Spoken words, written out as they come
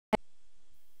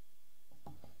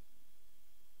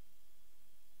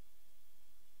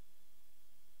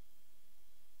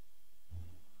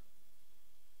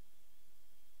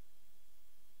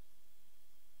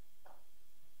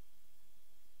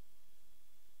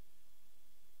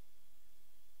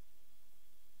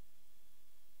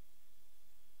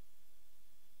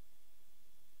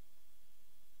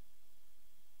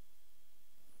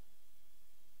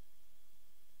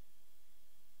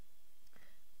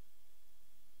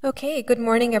Okay, good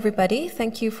morning, everybody.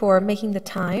 Thank you for making the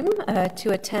time to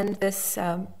attend this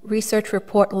research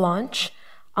report launch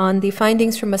on the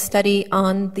findings from a study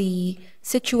on the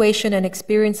situation and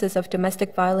experiences of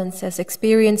domestic violence as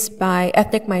experienced by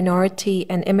ethnic minority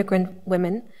and immigrant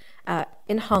women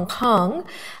in Hong Kong,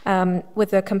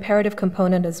 with a comparative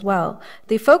component as well.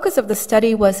 The focus of the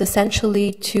study was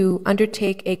essentially to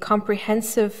undertake a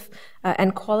comprehensive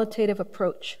and qualitative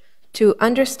approach to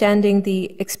understanding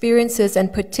the experiences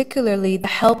and particularly the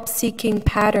help-seeking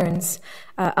patterns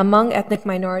among ethnic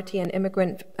minority and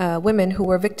immigrant women who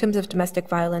were victims of domestic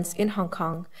violence in Hong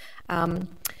Kong, and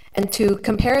to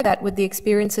compare that with the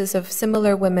experiences of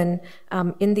similar women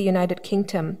in the United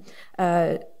Kingdom,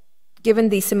 given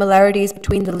the similarities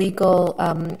between the legal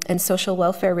and social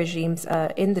welfare regimes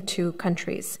in the two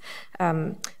countries.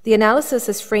 The analysis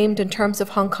is framed in terms of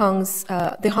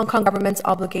the Hong Kong government's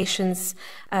obligations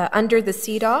under the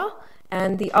CEDAW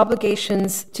and the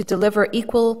obligations to deliver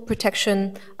equal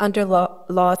protection under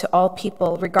law to all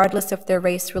people, regardless of their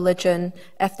race, religion,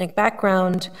 ethnic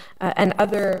background, and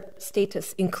other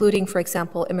status, including, for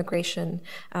example, immigration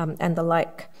and the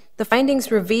like. The findings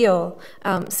reveal,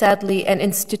 sadly, an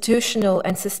institutional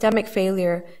and systemic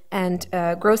failure and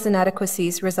gross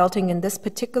inadequacies resulting in this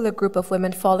particular group of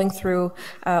women falling through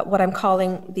what I'm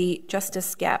calling the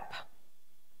justice gap.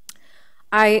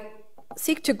 I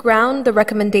seek to ground the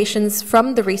recommendations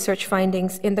from the research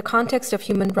findings in the context of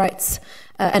human rights,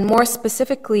 and more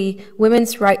specifically,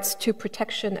 women's rights to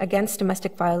protection against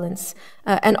domestic violence,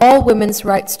 and all women's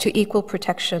rights to equal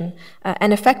protection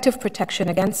and effective protection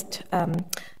against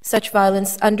such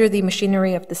violence under the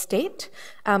machinery of the state.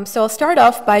 So I'll start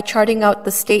off by charting out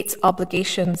the state's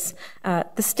obligations.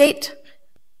 The state,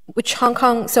 which Hong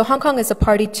Kong is a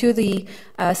party to the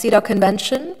CEDAW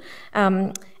Convention,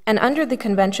 and under the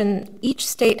convention, each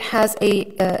state has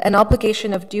an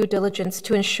obligation of due diligence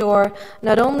to ensure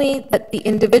not only that the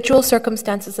individual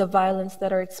circumstances of violence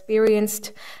that are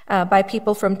experienced by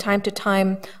people from time to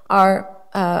time are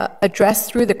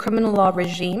addressed through the criminal law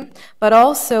regime, but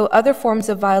also other forms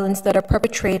of violence that are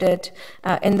perpetrated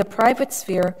in the private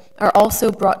sphere are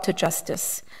also brought to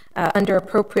justice under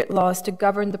appropriate laws to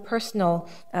govern the personal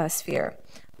sphere.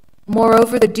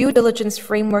 Moreover, the due diligence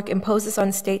framework imposes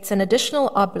on states an additional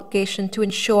obligation to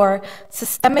ensure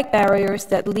systemic barriers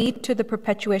that lead to the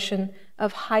perpetuation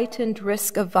of heightened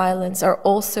risk of violence are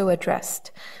also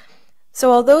addressed.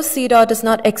 So although CEDAW does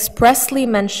not expressly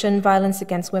mention violence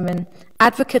against women,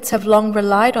 advocates have long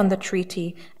relied on the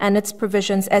treaty and its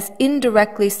provisions as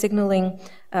indirectly signaling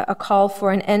a call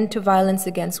for an end to violence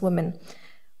against women.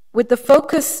 With the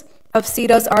focus of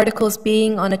CEDAW's articles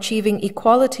being on achieving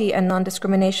equality and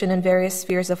non-discrimination in various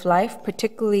spheres of life,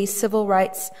 particularly civil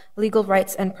rights, legal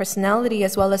rights, and personality,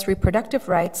 as well as reproductive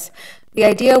rights, the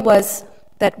idea was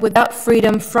that without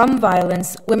freedom from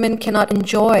violence, women cannot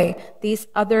enjoy these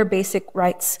other basic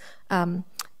rights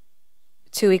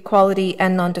to equality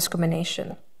and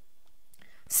non-discrimination.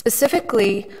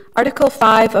 Specifically, Article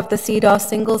 5 of the CEDAW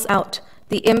singles out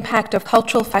the impact of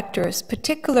cultural factors,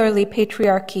 particularly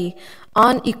patriarchy,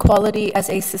 on equality as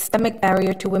a systemic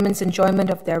barrier to women's enjoyment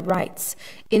of their rights.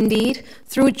 Indeed,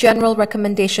 through General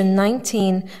Recommendation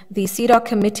 19, the CEDAW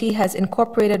Committee has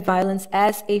incorporated violence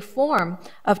as a form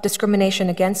of discrimination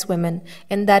against women,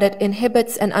 in that it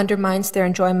inhibits and undermines their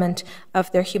enjoyment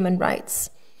of their human rights.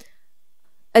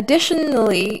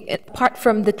 Additionally, apart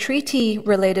from the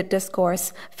treaty-related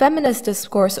discourse, feminist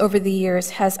discourse over the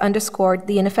years has underscored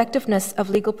the ineffectiveness of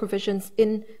legal provisions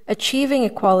in achieving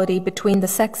equality between the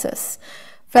sexes.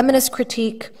 Feminist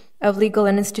critique of legal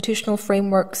and institutional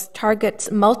frameworks targets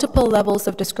multiple levels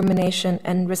of discrimination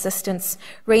and resistance,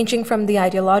 ranging from the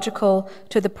ideological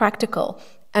to the practical.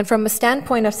 And from a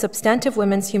standpoint of substantive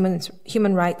women's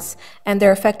human rights and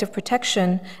their effective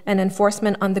protection and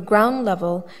enforcement on the ground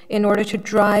level in order to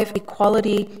drive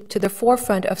equality to the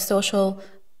forefront of social,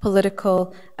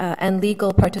 political, and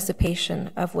legal participation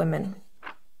of women.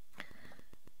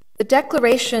 The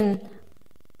Declaration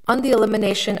on the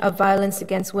Elimination of Violence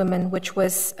Against Women, which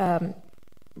was a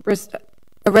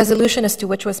resolution as to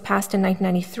which was passed in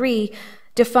 1993,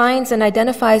 defines and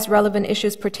identifies relevant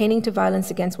issues pertaining to violence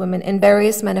against women in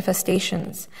various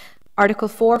manifestations. Article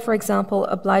 4, for example,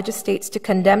 obliges states to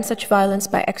condemn such violence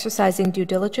by exercising due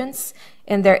diligence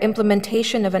in their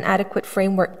implementation of an adequate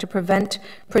framework to prevent,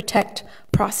 protect,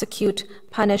 prosecute,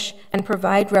 punish, and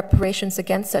provide reparations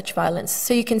against such violence.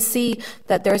 So you can see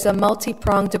that there's a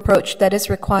multi-pronged approach that is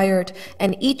required,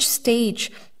 and each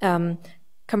stage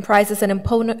comprises an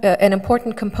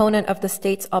important component of the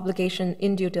state's obligation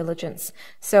in due diligence.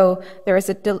 So there is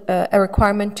a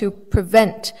requirement to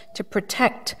prevent, to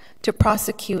protect, to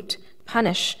prosecute,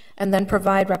 punish and then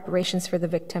provide reparations for the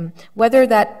victim, whether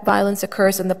that violence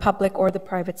occurs in the public or the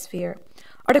private sphere.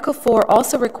 Article 4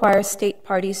 also requires state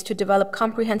parties to develop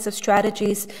comprehensive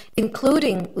strategies,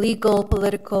 including legal,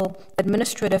 political,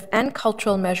 administrative, and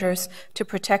cultural measures to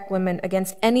protect women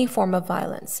against any form of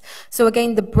violence. So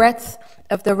again, the breadth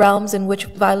of the realms in which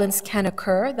violence can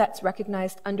occur, that's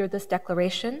recognized under this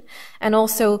declaration, and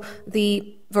also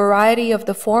the variety of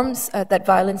the forms that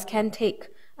violence can take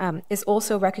is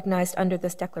also recognized under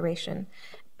this declaration.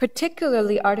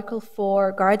 Particularly, Article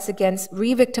 4 guards against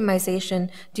re-victimization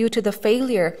due to the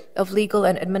failure of legal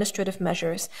and administrative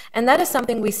measures. And that is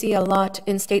something we see a lot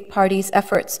in state parties'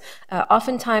 efforts.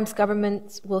 Oftentimes,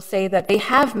 governments will say that they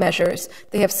have measures,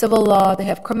 they have civil law, they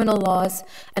have criminal laws,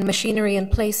 and machinery in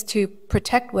place to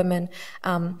protect women.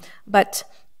 But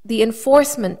the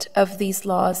enforcement of these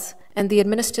laws and the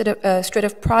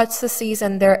administrative processes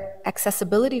and their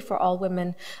accessibility for all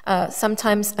women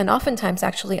sometimes and oftentimes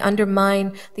actually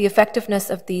undermine the effectiveness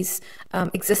of these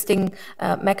existing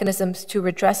mechanisms to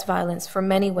redress violence for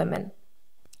many women.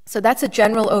 So that's a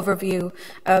general overview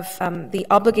of the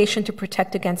obligation to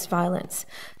protect against violence.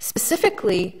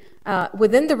 Specifically,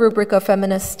 within the rubric of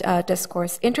feminist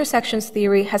discourse, intersections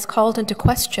theory has called into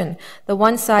question the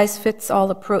one-size-fits-all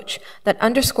approach that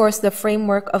underscores the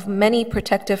framework of many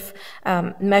protective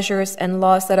measures and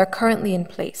laws that are currently in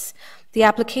place. The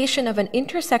application of an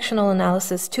intersectional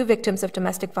analysis to victims of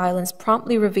domestic violence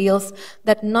promptly reveals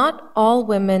that not all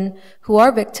women who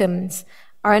are victims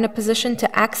are in a position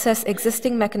to access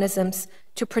existing mechanisms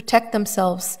to protect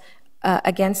themselves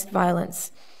against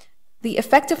violence. The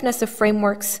effectiveness of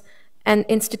frameworks and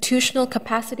institutional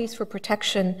capacities for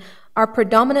protection are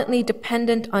predominantly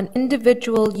dependent on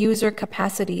individual user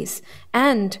capacities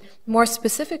and, more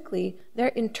specifically, their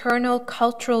internal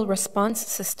cultural response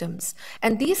systems.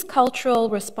 And these cultural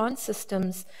response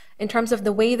systems, in terms of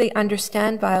the way they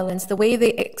understand violence, the way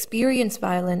they experience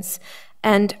violence,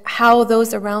 and how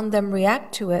those around them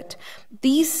react to it,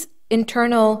 these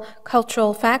internal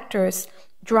cultural factors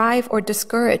drive or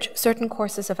discourage certain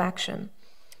courses of action.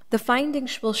 The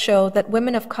findings will show that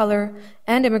women of color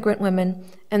and immigrant women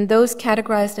and those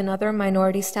categorized in other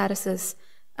minority statuses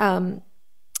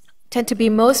tend to be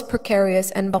most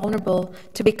precarious and vulnerable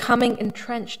to becoming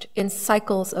entrenched in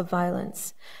cycles of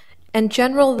violence. And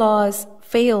general laws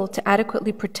fail to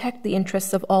adequately protect the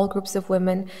interests of all groups of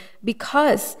women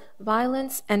because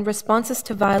violence and responses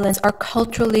to violence are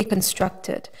culturally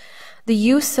constructed. The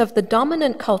use of the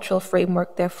dominant cultural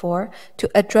framework, therefore, to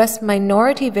address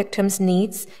minority victims'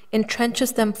 needs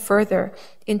entrenches them further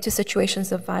into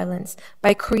situations of violence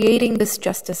by creating this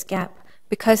justice gap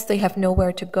because they have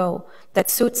nowhere to go that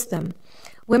suits them.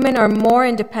 Women are more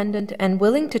independent and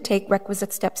willing to take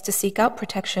requisite steps to seek out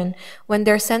protection when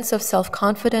their sense of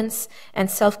self-confidence and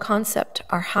self-concept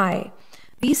are high.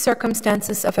 These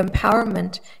circumstances of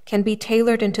empowerment can be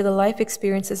tailored into the life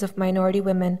experiences of minority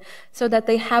women so that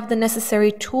they have the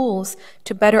necessary tools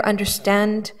to better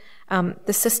understand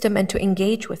the system and to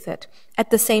engage with it.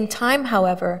 At the same time,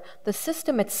 however, the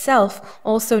system itself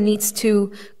also needs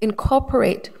to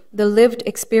incorporate the lived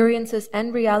experiences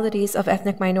and realities of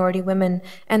ethnic minority women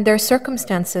and their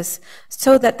circumstances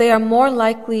so that they are more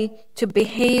likely to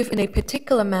behave in a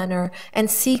particular manner and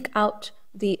seek out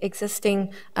the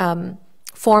existing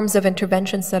forms of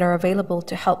interventions that are available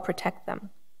to help protect them.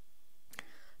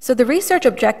 So the research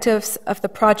objectives of the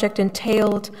project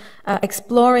entailed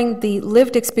exploring the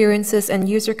lived experiences and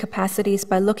user capacities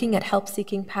by looking at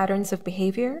help-seeking patterns of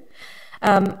behavior,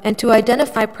 and to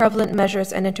identify prevalent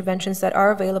measures and interventions that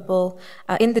are available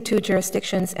in the two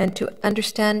jurisdictions, and to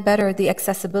understand better the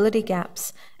accessibility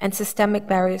gaps and systemic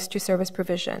barriers to service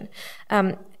provision.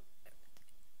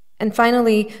 And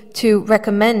finally, to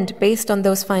recommend, based on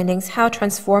those findings, how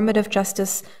transformative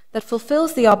justice that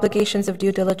fulfills the obligations of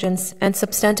due diligence and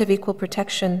substantive equal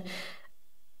protection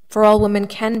for all women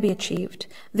can be achieved.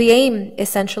 The aim,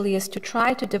 essentially, is to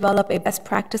try to develop a best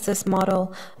practices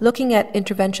model looking at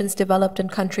interventions developed in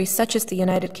countries such as the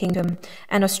United Kingdom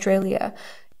and Australia.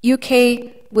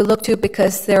 UK we look to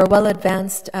because they're well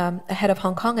advanced ahead of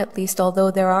Hong Kong at least,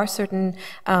 although there are certain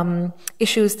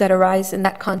issues that arise in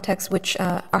that context which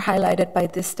are highlighted by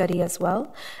this study as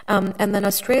well. And then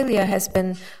Australia has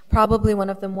been probably one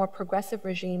of the more progressive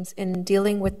regimes in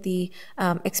dealing with the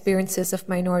experiences of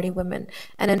minority women.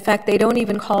 And in fact, they don't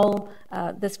even call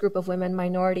this group of women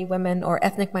minority women or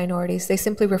ethnic minorities. They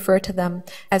simply refer to them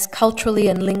as culturally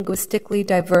and linguistically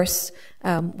diverse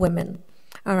women.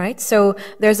 All right, so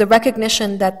there's a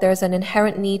recognition that there's an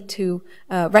inherent need to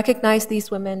recognize these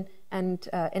women and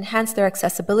enhance their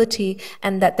accessibility,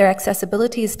 and that their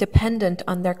accessibility is dependent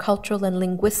on their cultural and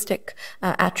linguistic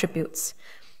attributes.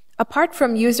 Apart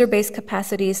from user-based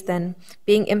capacities then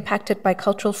being impacted by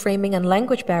cultural framing and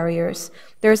language barriers,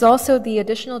 there's also the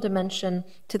additional dimension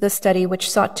to the study which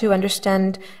sought to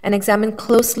understand and examine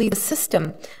closely the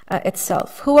system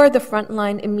itself. Who are the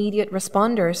frontline immediate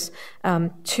responders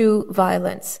to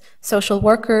violence? Social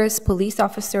workers, police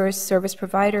officers, service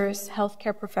providers,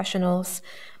 healthcare professionals.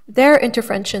 Their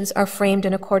interventions are framed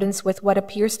in accordance with what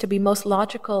appears to be most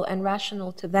logical and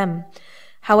rational to them.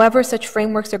 However, such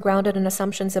frameworks are grounded in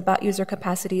assumptions about user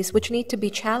capacities which need to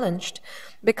be challenged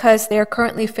because they are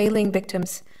currently failing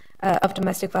victims of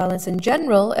domestic violence in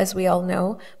general, as we all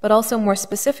know, but also more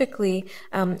specifically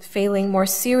failing more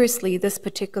seriously this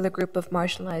particular group of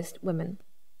marginalized women.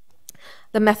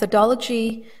 The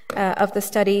methodology of the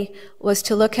study was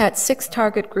to look at 6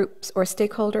 target groups or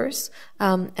stakeholders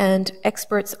and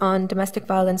experts on domestic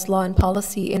violence law and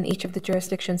policy in each of the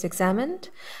jurisdictions examined.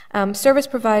 Service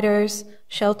providers,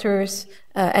 shelters,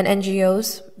 and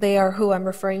NGOs, they are who I'm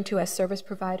referring to as service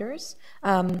providers.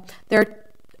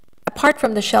 Apart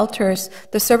from the shelters,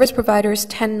 the service providers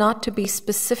tend not to be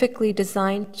specifically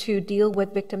designed to deal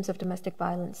with victims of domestic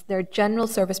violence. They're general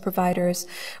service providers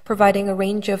providing a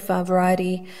range of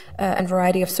variety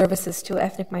of services to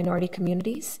ethnic minority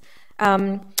communities.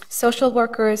 Social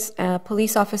workers,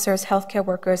 police officers, healthcare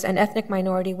workers, and ethnic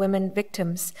minority women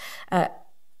victims.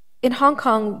 In Hong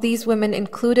Kong, these women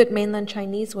included mainland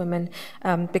Chinese women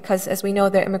because, as we know,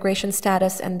 their immigration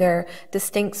status and their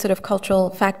distinct sort of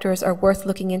cultural factors are worth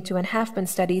looking into and have been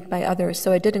studied by others.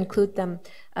 So I did include them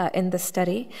in the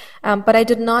study. But I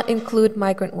did not include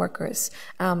migrant workers.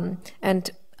 And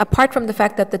apart from the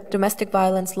fact that the domestic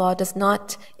violence law does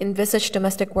not envisage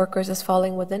domestic workers as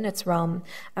falling within its realm,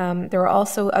 there are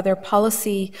also other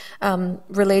policy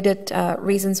related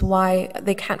reasons why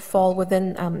they can't fall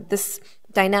within this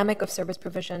dynamic of service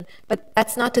provision. But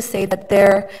that's not to say that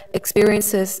their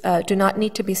experiences do not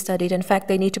need to be studied. In fact,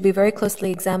 they need to be very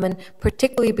closely examined,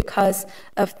 particularly because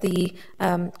of the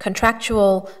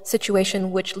contractual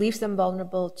situation which leaves them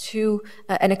vulnerable to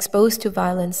and exposed to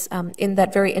violence in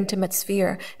that very intimate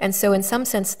sphere. And so in some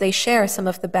sense, they share some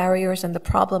of the barriers and the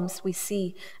problems we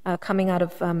see coming out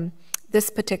of this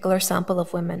particular sample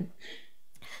of women.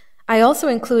 I also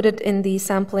included in the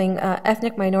sampling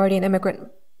ethnic minority and immigrant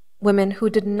women who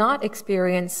did not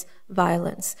experience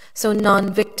violence, so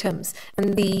non-victims.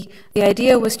 And the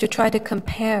idea was to try to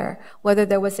compare whether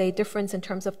there was a difference in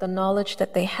terms of the knowledge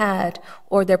that they had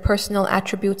or their personal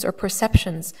attributes or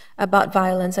perceptions about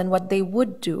violence and what they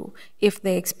would do if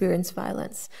they experienced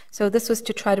violence. So this was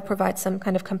to try to provide some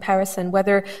kind of comparison,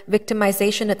 whether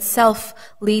victimization itself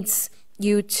leads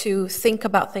you to think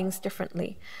about things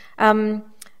differently. The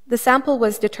sample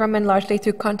was determined largely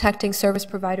through contacting service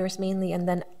providers mainly and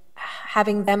then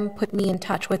having them put me in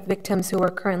touch with victims who are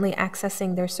currently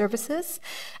accessing their services.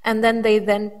 And then they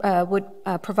would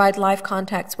provide live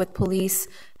contacts with police,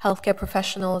 healthcare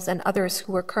professionals, and others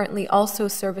who are currently also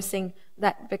servicing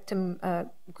that victim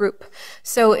group.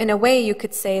 So in a way, you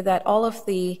could say that although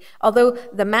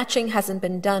the matching hasn't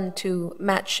been done to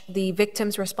match the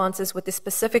victim's responses with the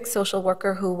specific social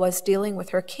worker who was dealing with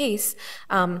her case,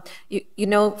 you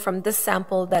know from this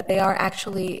sample that they are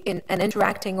actually in an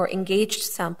interacting or engaged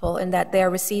sample in that they are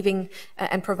receiving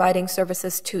and providing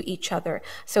services to each other.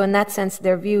 So in that sense,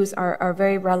 their views are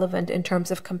very relevant in terms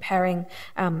of comparing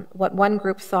what one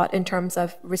group thought in terms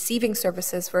of receiving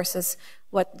services versus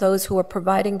what those who were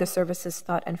providing the services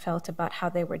thought and felt about how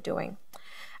they were doing.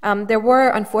 There were,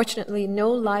 unfortunately,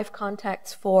 no live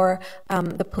contacts for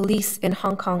the police in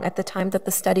Hong Kong at the time that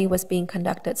the study was being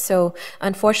conducted. So,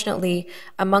 unfortunately,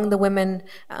 among the women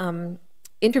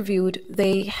interviewed,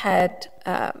 they had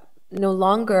they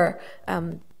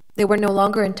were no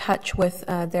longer in touch with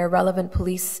their relevant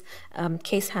police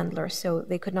case handler, so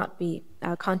they could not be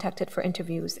contacted for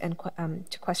interviews and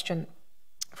to question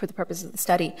for the purpose of the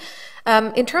study.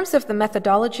 In terms of the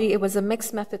methodology, it was a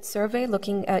mixed method survey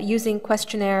looking using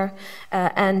questionnaire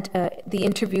and the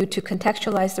interview to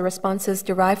contextualize the responses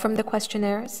derived from the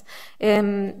questionnaires.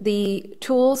 The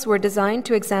tools were designed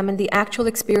to examine the actual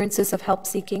experiences of help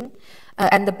seeking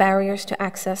and the barriers to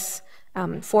access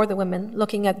for the women,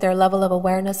 looking at their level of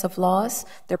awareness of laws,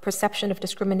 their perception of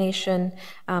discrimination,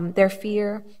 their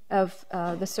fear of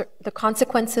the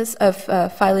consequences of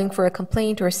filing for a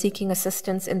complaint or seeking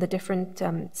assistance in the different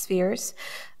spheres,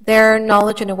 their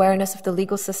knowledge and awareness of the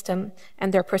legal system,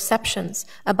 and their perceptions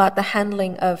about the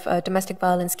handling of domestic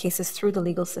violence cases through the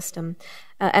legal system,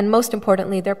 and most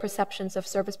importantly, their perceptions of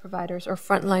service providers or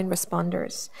frontline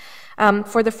responders.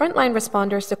 For the frontline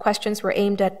responders, the questions were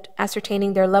aimed at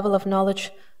ascertaining their level of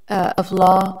knowledge of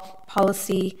law,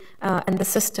 policy, and the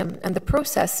system and the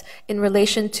process in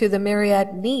relation to the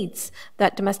myriad needs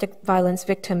that domestic violence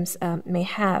victims may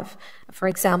have. For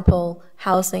example,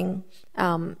 housing,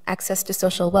 access to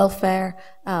social welfare,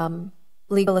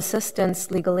 legal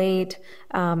assistance, legal aid,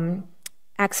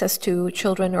 access to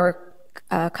children or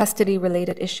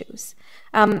custody-related issues.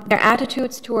 Their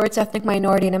attitudes towards ethnic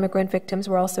minority and immigrant victims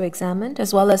were also examined,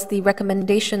 as well as the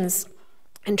recommendations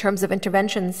in terms of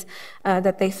interventions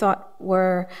that they thought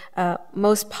were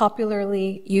most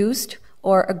popularly used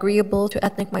or agreeable to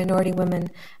ethnic minority women,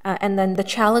 and then the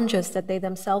challenges that they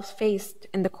themselves faced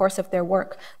in the course of their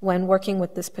work when working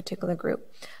with this particular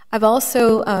group. I've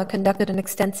also conducted an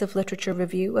extensive literature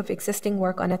review of existing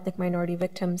work on ethnic minority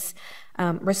victims,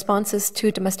 responses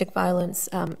to domestic violence,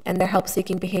 and their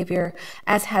help-seeking behavior,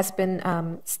 as has been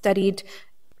studied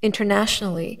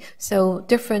internationally. So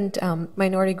different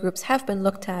minority groups have been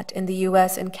looked at in the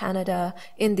US, in Canada,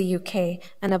 in the UK,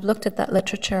 and I've looked at that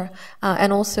literature.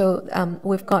 And also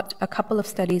we've got a couple of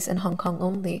studies in Hong Kong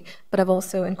only, but I've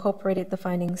also incorporated the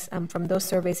findings from those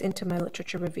surveys into my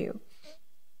literature review.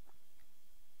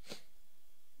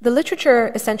 The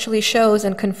literature essentially shows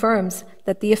and confirms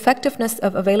that the effectiveness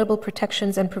of available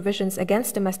protections and provisions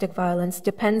against domestic violence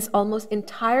depends almost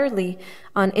entirely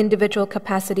on individual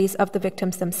capacities of the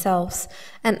victims themselves,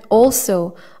 and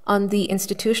also on the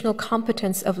institutional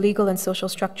competence of legal and social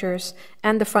structures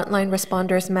and the frontline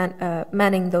responders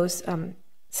manning those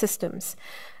systems.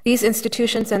 These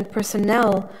institutions and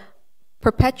personnel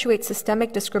perpetuate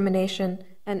systemic discrimination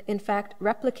and, in fact,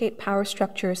 replicate power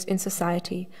structures in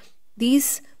society.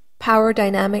 These power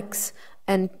dynamics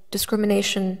and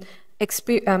discrimination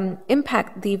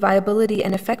impact the viability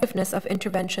and effectiveness of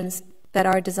interventions that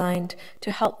are designed to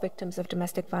help victims of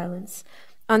domestic violence.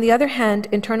 On the other hand,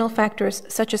 internal factors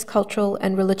such as cultural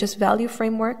and religious value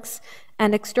frameworks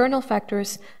and external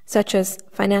factors such as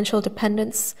financial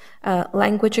dependence,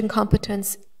 language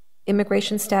incompetence,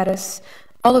 immigration status,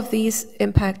 all of these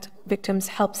impact victims'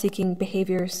 help-seeking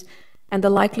behaviors and the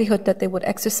likelihood that they would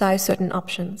exercise certain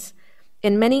options.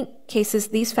 In many cases,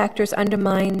 these factors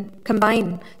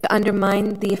combine to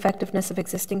undermine the effectiveness of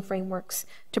existing frameworks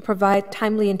to provide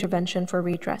timely intervention for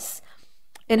redress.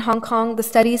 In Hong Kong, the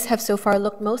studies have so far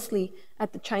looked mostly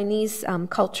at the Chinese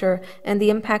culture and the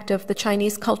impact of the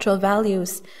Chinese cultural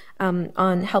values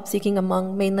on help-seeking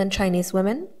among mainland Chinese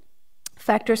women.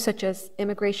 Factors such as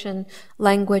immigration,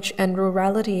 language, and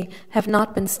rurality have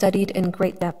not been studied in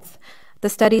great depth. The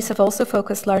studies have also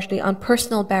focused largely on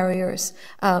personal barriers,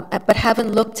 but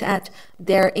haven't looked at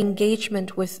their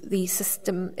engagement with the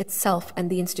system itself and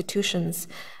the institutions.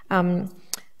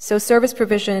 So service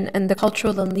provision and the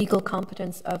cultural and legal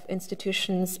competence of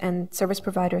institutions and service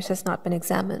providers has not been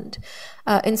examined.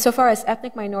 Insofar as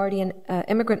ethnic minority and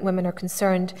immigrant women are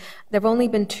concerned, there have only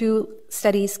been 2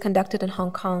 studies conducted in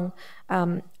Hong Kong,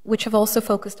 which have also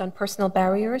focused on personal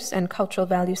barriers and cultural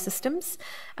value systems.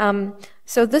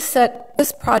 So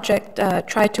this project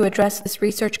tried to address this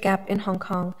research gap in Hong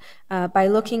Kong by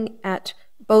looking at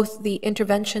both the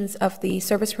interventions of the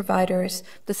service providers,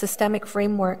 the systemic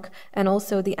framework, and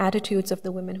also the attitudes of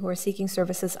the women who are seeking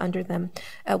services under them,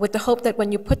 with the hope that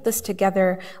when you put this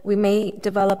together, we may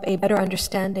develop a better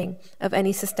understanding of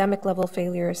any systemic level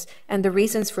failures and the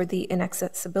reasons for the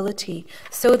inaccessibility,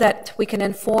 so that we can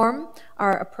inform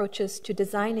our approaches to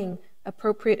designing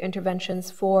appropriate interventions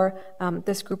for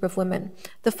this group of women.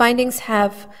 The findings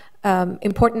have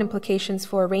important implications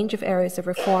for a range of areas of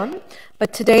reform,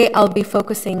 but today I'll be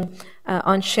focusing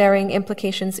on sharing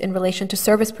implications in relation to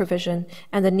service provision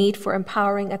and the need for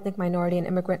empowering ethnic minority and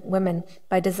immigrant women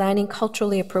by designing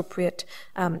culturally appropriate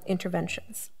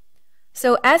interventions.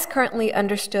 So as currently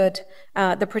understood,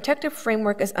 the protective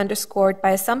framework is underscored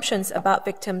by assumptions about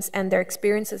victims and their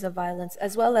experiences of violence,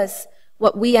 as well as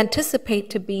what we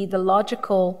anticipate to be the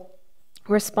logical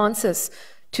responses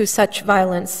to such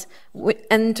violence.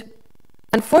 And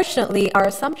unfortunately, our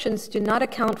assumptions do not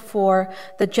account for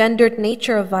the gendered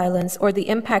nature of violence or the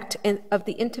impact of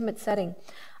the intimate setting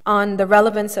on the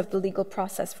relevance of the legal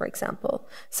process, for example.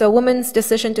 So a woman's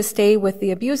decision to stay with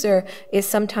the abuser is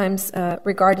sometimes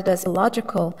regarded as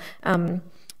illogical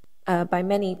by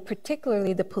many,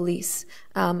 particularly the police.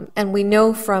 And we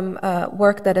know from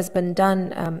work that has been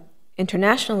done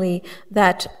internationally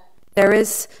that there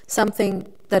is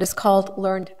something that is called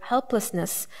learned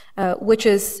helplessness, which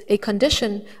is a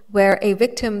condition where a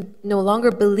victim no longer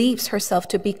believes herself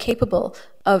to be capable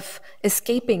of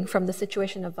escaping from the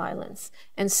situation of violence.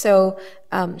 And so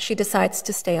she decides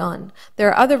to stay on. There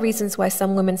are other reasons why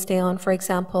some women stay on. For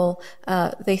example,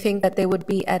 they think that they would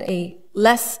be at a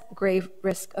less grave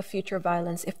risk of future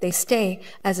violence if they stay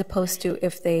as opposed to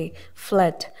if they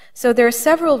fled. So there are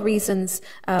several reasons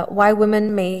why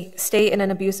women may stay in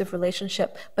an abusive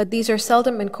relationship, but these are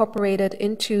seldom incorporated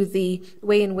into the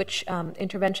way in which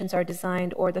interventions are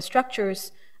designed or the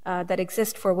structures that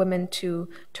exist for women to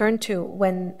turn to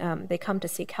when they come to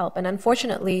seek help. And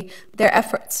unfortunately, their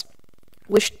efforts,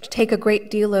 which take a great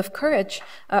deal of courage,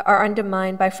 are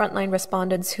undermined by frontline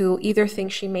respondents who either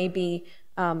think she may be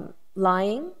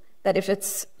lying, that if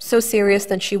it's so serious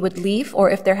then she would leave, or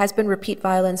if there has been repeat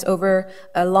violence over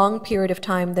a long period of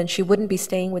time then she wouldn't be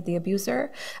staying with the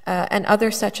abuser, and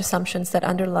other such assumptions that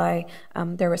underlie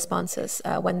their responses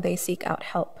when they seek out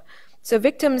help. So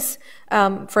victims,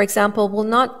 for example, will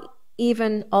not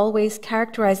even always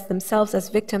characterize themselves as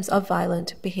victims of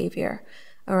violent behavior.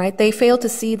 All right, they fail to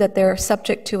see that they're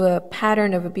subject to a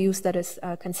pattern of abuse that is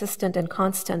consistent and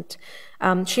constant.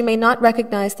 She may not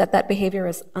recognize that that behavior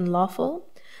is unlawful.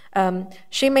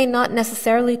 She may not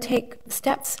necessarily take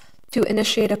steps to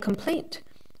initiate a complaint,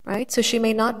 right? So she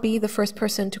may not be the first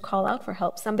person to call out for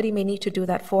help. Somebody may need to do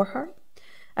that for her.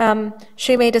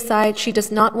 She may decide she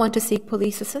does not want to seek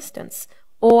police assistance,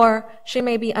 or she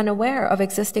may be unaware of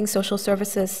existing social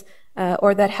services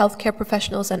or that healthcare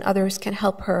professionals and others can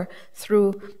help her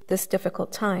through this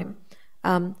difficult time.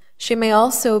 She may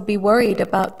also be worried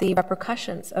about the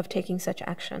repercussions of taking such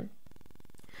action.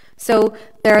 So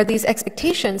there are these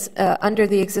expectations under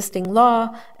the existing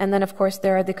law, and then of course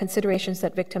there are the considerations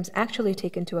that victims actually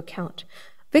take into account.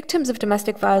 Victims of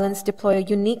domestic violence deploy a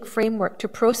unique framework to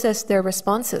process their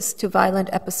responses to violent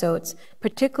episodes,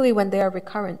 particularly when they are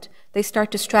recurrent. They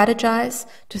start to strategize,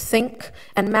 to think,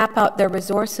 and map out their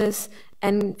resources,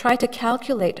 and try to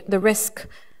calculate the risk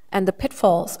and the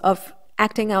pitfalls of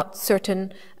acting out in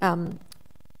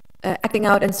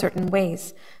certain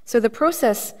ways. So the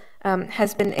process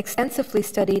has been extensively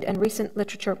studied, and recent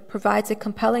literature provides a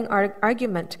compelling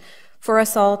argument for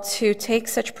us all to take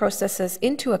such processes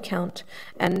into account,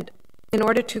 and in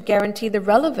order to guarantee the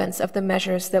relevance of the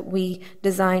measures that we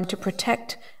design to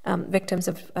protect victims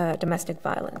of domestic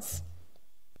violence.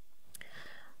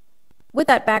 With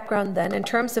that background then, in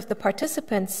terms of the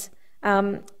participants,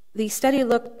 the study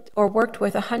worked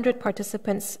with 100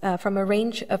 participants from a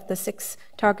range of the 6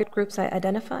 target groups I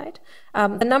identified.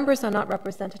 The numbers are not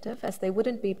representative, as they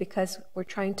wouldn't be because we're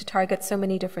trying to target so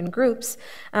many different groups.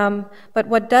 But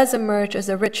what does emerge is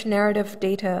a rich narrative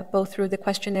data, both through the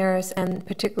questionnaires and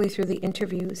particularly through the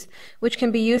interviews, which can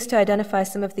be used to identify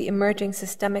some of the emerging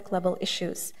systemic level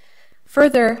issues.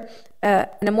 Further,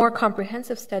 and a more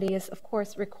comprehensive study is, of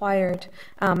course, required,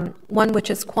 one which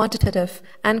is quantitative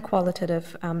and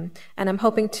qualitative, and I'm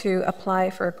hoping to apply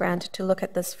for a grant to look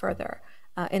at this further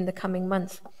in the coming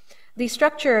months. The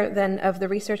structure, then, of the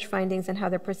research findings and how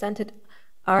they're presented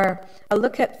are a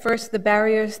look at first the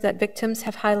barriers that victims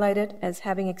have highlighted as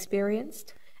having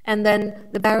experienced, and then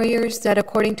the barriers that,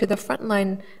 according to the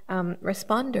frontline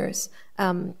responders,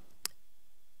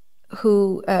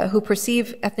 who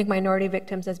perceive ethnic minority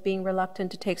victims as being reluctant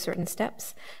to take certain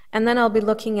steps. And then I'll be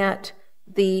looking at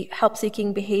the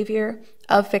help-seeking behavior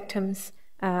of victims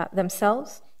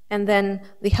themselves, and then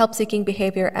the help-seeking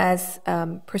behavior as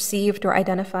perceived or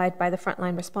identified by the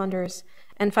frontline responders.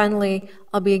 And finally,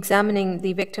 I'll be examining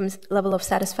the victim's level of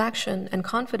satisfaction and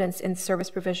confidence in service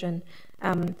provision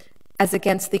as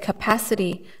against the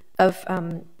capacity of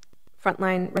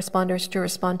frontline responders to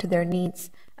respond to their needs.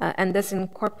 And this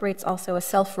incorporates also a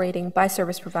self-rating by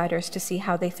service providers to see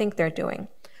how they think they're doing.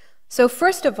 So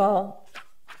first of all,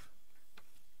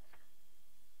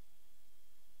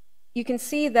 you can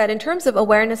see that in terms of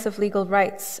awareness of legal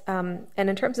rights, and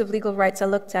in terms of legal rights, I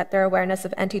looked at their awareness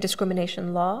of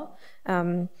anti-discrimination law,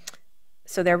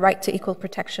 so their right to equal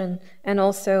protection, and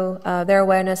also their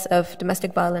awareness of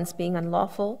domestic violence being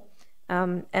unlawful,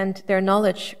 and their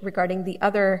knowledge regarding the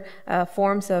other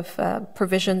forms of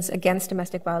provisions against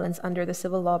domestic violence under the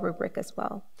civil law rubric as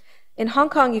well. In Hong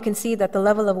Kong, you can see that the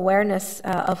level of awareness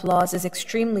of laws is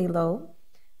extremely low,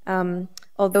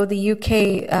 although the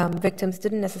UK victims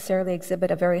didn't necessarily exhibit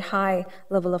a very high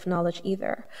level of knowledge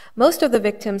either. Most of the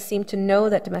victims seemed to know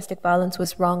that domestic violence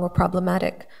was wrong or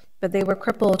problematic, but they were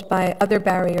crippled by other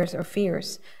barriers or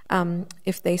fears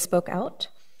if they spoke out.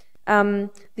 The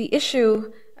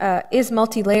issue is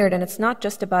multi-layered, and it's not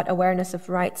just about awareness of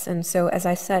rights. And so, as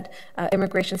I said,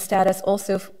 immigration status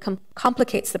also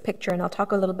complicates the picture, and I'll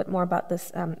talk a little bit more about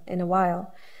this in a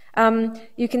while.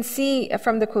 You can see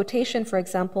from the quotation, for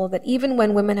example, that even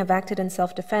when women have acted in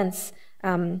self-defense,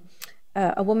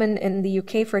 a woman in the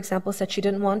UK, for example, said she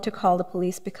didn't want to call the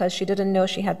police because she didn't know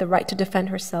she had the right to defend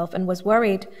herself and was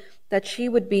worried that she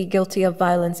would be guilty of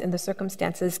violence in the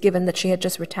circumstances, given that she had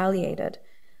just retaliated.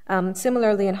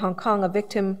 Similarly, in Hong Kong, a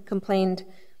victim complained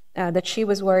that she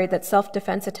was worried that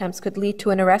self-defense attempts could lead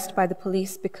to an arrest by the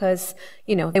police because,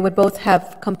 they would both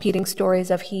have competing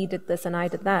stories of he did this and I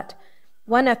did that.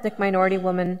 One ethnic minority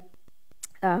woman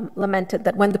lamented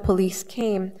that when the police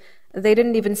came, they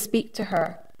didn't even speak to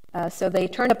her. So they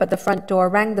turned up at the front door,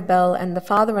 rang the bell, and the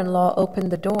father-in-law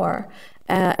opened the door.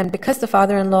 And because the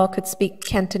father-in-law could speak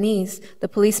Cantonese, the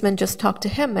policeman just talked to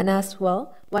him and asked,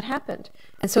 well, what happened?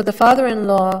 And so the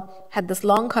father-in-law had this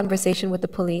long conversation with the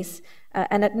police,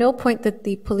 and at no point did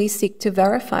the police seek to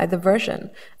verify the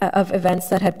version of events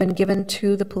that had been given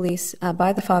to the police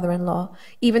by the father-in-law,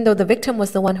 even though the victim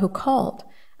was the one who called.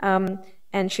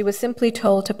 And she was simply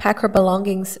told to pack her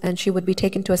belongings and she would be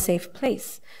taken to a safe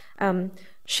place.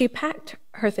 She packed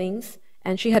her things,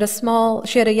 and she had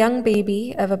a young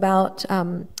baby of about,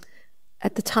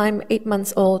 at the time, 8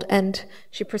 months old, and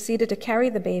she proceeded to carry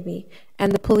the baby.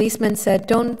 And the policeman said,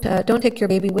 don't take your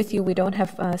baby with you. We don't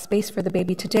have space for the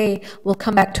baby today. We'll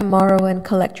come back tomorrow and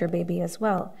collect your baby as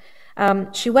well.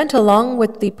 She went along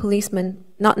with the policeman,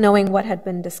 not knowing what had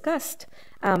been discussed.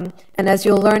 And as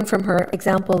you'll learn from her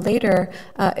example later,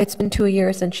 it's been 2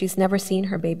 years and she's never seen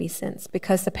her baby since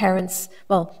because the parents,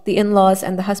 the in-laws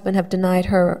and the husband have denied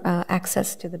her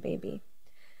access to the baby.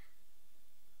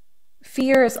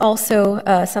 Fear is also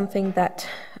something that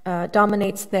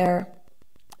dominates their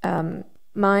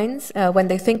minds. When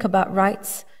they think about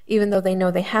rights, even though they know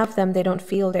they have them, they don't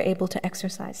feel they're able to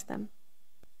exercise them.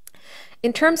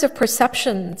 In terms of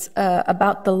perceptions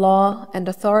about the law and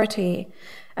authority,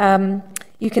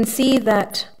 you can see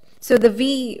that, so the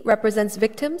V represents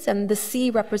victims and the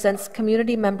C represents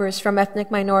community members from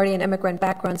ethnic minority and immigrant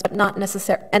backgrounds, but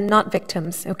not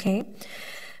victims, okay?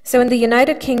 So in the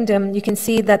United Kingdom, you can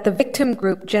see that the victim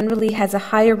group generally has a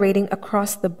higher rating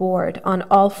across the board on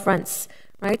all fronts,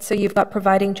 right? So you've got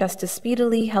providing justice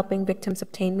speedily, helping victims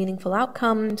obtain meaningful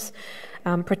outcomes,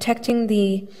 protecting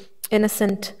the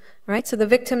innocent, right? So the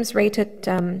victims rated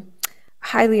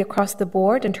highly across the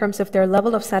board in terms of their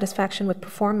level of satisfaction with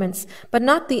performance, but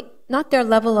not their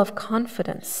level of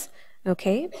confidence,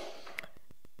 okay?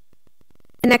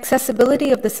 Inaccessibility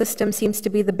of the system seems to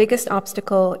be the biggest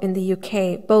obstacle in the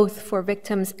UK, both for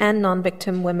victims and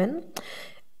non-victim women.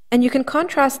 And you can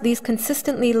contrast these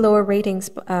consistently lower ratings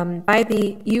by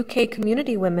the UK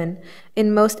community women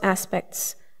in most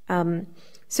aspects.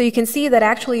 So you can see that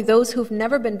actually those who've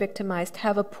never been victimized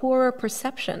have a poorer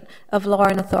perception of law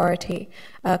and authority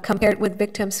compared with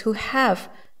victims who have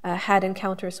had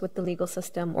encounters with the legal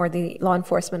system or the law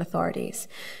enforcement authorities.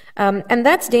 And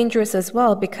that's dangerous as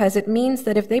well because it means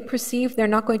that if they perceive they're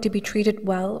not going to be treated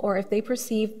well or if they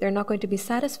perceive they're not going to be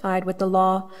satisfied with the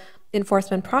law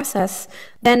enforcement process,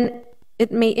 then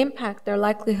it may impact their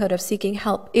likelihood of seeking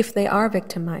help if they are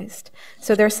victimized.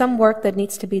 So there's some work that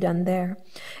needs to be done there.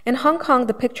 In Hong Kong,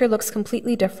 the picture looks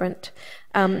completely different.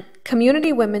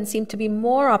 Community women seem to be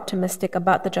more optimistic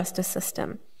about the justice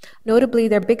system. Notably,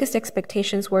 their biggest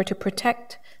expectations were to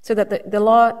protect, so that the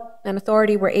law and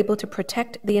authority were able to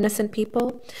protect the innocent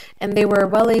people, and they were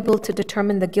well able to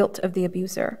determine the guilt of the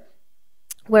abuser.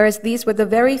 Whereas these were the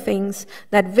very things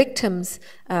that victims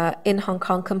in Hong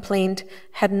Kong complained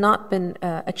had not been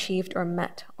achieved or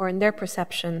met, or in their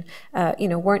perception,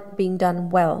 weren't being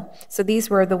done well. So these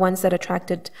were the ones that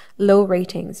attracted low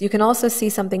ratings. You can also see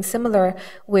something similar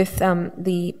with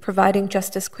the providing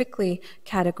justice quickly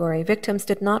category. Victims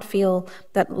did not feel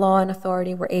that law and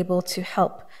authority were able to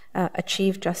help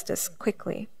achieve justice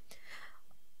quickly.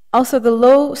 Also, the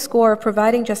low score of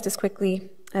providing justice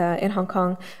quickly in Hong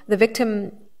Kong,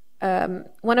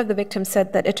 one of the victims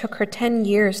said that it took her 10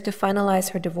 years to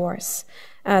finalize her divorce.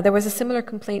 There was a similar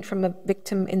complaint from a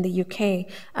victim in the UK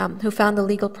who found the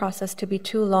legal process to be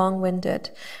too long-winded.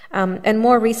 And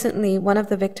more recently, one of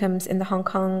the victims in the Hong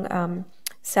Kong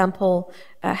sample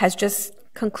has just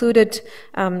concluded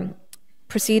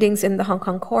proceedings in the Hong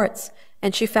Kong courts,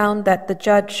 and she found that the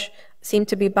judge seemed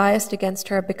to be biased against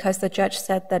her because the judge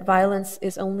said that violence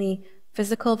is only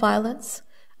physical violence.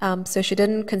 So she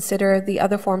didn't consider the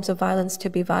other forms of violence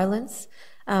to be violence.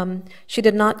 She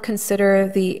did not consider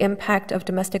the impact of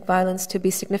domestic violence to be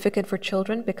significant for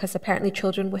children because apparently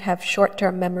children would have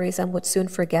short-term memories and would soon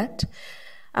forget.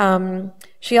 The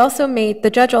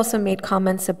judge also made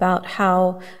comments about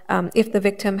how if the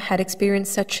victim had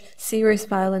experienced such serious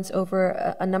violence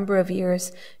over a number of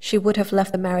years, she would have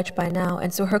left the marriage by now.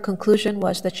 And so her conclusion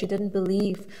was that she didn't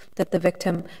believe that the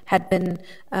victim had been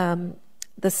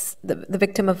the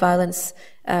victim of violence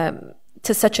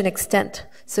to such an extent.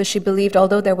 So she believed,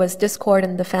 although there was discord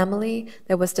in the family,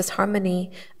 there was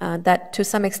disharmony, that to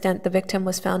some extent the victim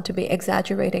was found to be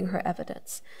exaggerating her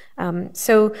evidence.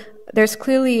 So there's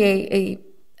clearly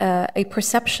a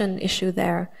perception issue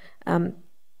there.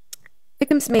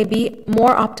 Victims may be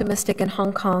more optimistic in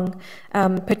Hong Kong,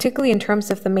 particularly in terms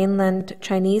of the mainland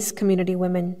Chinese community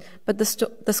women, but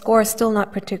the score is still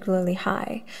not particularly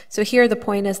high. So here the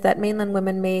point is that mainland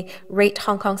women may rate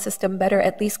Hong Kong system better,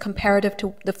 at least comparative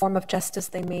to the form of justice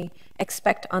they may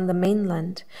expect on the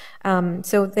mainland.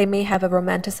 So they may have a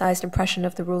romanticized impression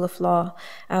of the rule of law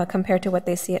compared to what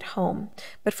they see at home.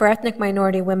 But for ethnic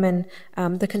minority women,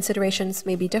 the considerations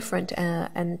may be different,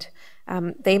 and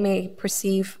they may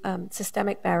perceive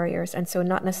systemic barriers and so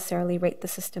not necessarily rate the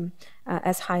system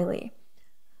as highly.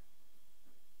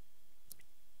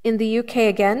 In the UK,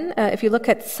 again, if you look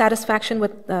at satisfaction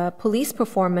with police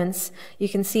performance, you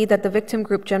can see that the victim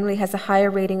group generally has a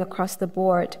higher rating across the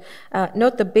board.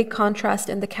 Note the big contrast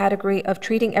in the category of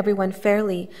treating everyone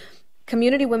fairly.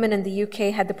 Community women in the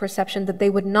UK had the perception that they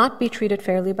would not be treated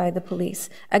fairly by the police.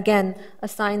 Again, a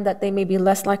sign that they may be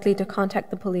less likely to contact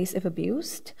the police if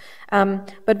abused.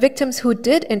 But victims who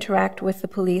did interact with the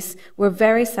police were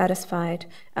very satisfied.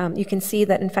 You can see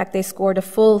that, in fact, they scored a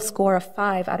full score of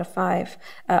 5 out of 5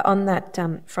 on that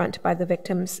front by the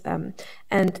victims,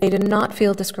 and they did not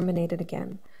feel discriminated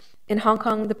again. In Hong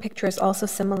Kong, the picture is also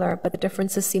similar, but the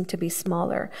differences seem to be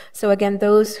smaller. So again,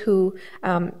 those who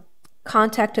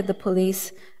contacted the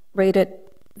police rated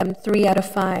 3 out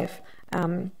of 5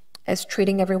 as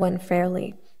treating everyone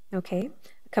fairly, okay,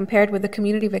 compared with the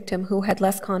community victim who had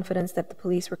less confidence that the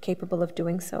police were capable of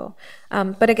doing so.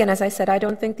 But again, as I said, I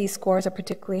don't think these scores are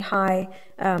particularly high,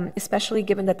 especially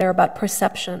given that they're about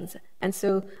perceptions, and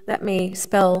so that may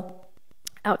spell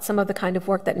out some of the kind of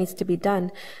work that needs to be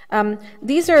done.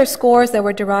 These are scores that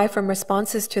were derived from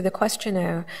responses to the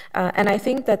questionnaire, and I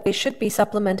think that they should be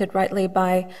supplemented rightly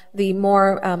by the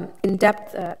more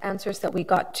in-depth answers that we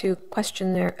got to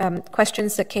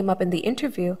questions that came up in the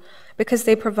interview, because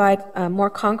they provide more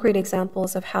concrete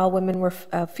examples of how women were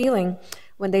feeling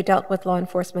when they dealt with law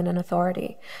enforcement and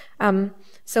authority.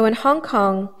 So in Hong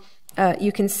Kong,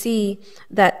 you can see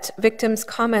that victims'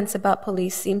 comments about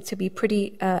police seem to be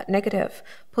pretty negative.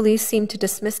 Police seem to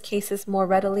dismiss cases more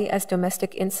readily as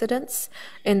domestic incidents.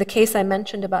 In the case I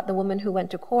mentioned about the woman who went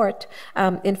to court,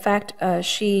 in fact,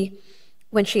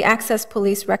 when she accessed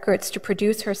police records to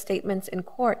produce her statements in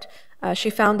court, she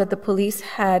found that the police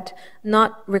had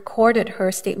not recorded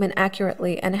her statement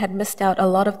accurately and had missed out a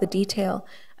lot of the detail.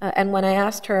 And when I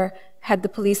asked her, had the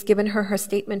police given her her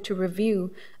statement to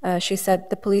review, she said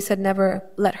the police had never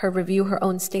let her review her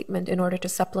own statement in order to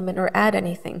supplement or add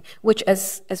anything, which,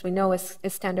 as we know, is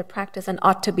standard practice and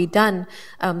ought to be done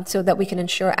so that we can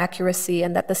ensure accuracy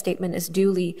and that the statement is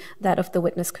duly that of the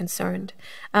witness concerned.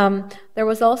 There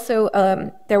was also,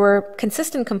 there were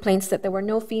consistent complaints that there were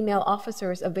no female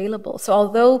officers available. So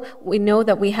although we know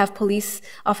that we have police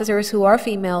officers who are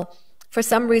female, for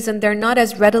some reason, they're not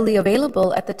as readily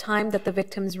available at the time that the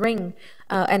victims ring.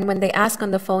 And when they ask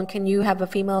on the phone, can you have a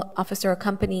female officer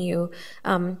accompany you?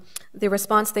 The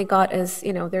response they got is,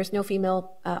 there's no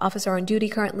female officer on duty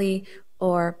currently,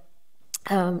 or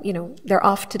they're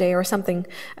off today, or something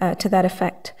to that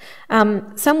effect.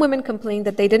 Some women complained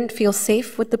that they didn't feel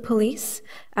safe with the police.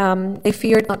 They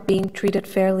feared not being treated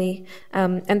fairly.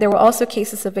 And there were also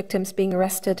cases of victims being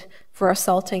arrested for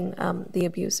assaulting the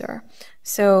abuser.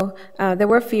 So there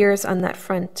were fears on that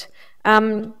front.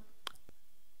 In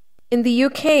the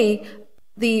UK,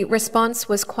 the response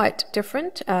was quite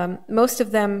different. Most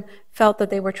of them felt that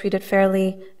they were treated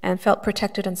fairly and felt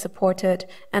protected and supported,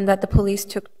 and that the police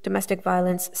took domestic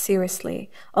violence seriously.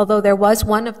 Although there was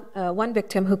one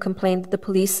victim who complained that the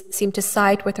police seemed to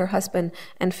side with her husband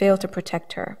and fail to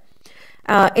protect her.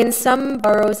 In some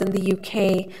boroughs in the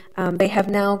UK, they have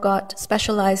now got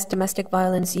specialized domestic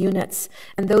violence units,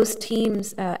 and those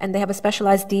teams, and they have a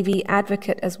specialized DV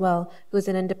advocate as well, who is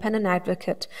an independent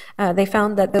advocate. They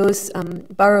found that those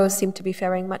boroughs seem to be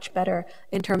faring much better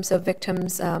in terms of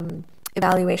victims'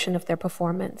 evaluation of their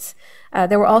performance.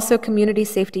 There were also community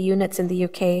safety units in the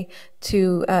UK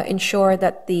to ensure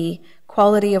that the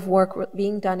quality of work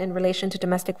being done in relation to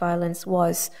domestic violence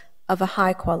was of a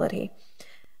high quality.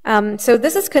 So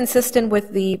this is consistent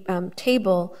with the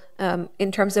table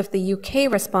in terms of the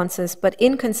UK responses, but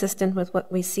inconsistent with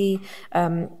what we see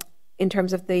in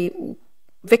terms of the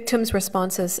victims'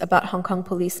 responses about Hong Kong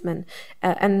policemen.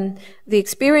 And the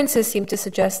experiences seem to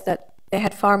suggest that they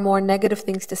had far more negative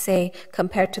things to say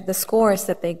compared to the scores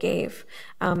that they gave.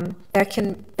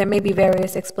 There may be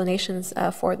various explanations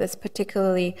for this,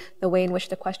 particularly the way in which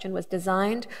the question was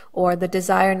designed, or the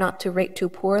desire not to rate too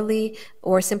poorly,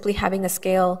 or simply having a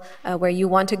scale where you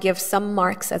want to give some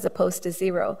marks as opposed to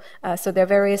 0. So there are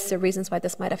various reasons why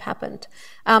this might have happened.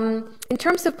 In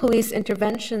terms of police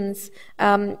interventions,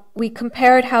 we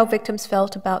compared how victims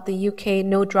felt about the UK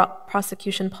no-drop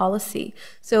prosecution policy.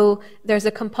 So there's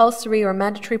a compulsory or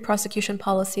mandatory prosecution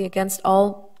policy against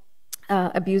all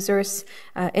abusers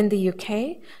in the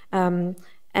UK,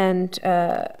 and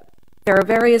there are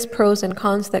various pros and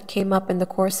cons that came up in the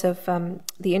course of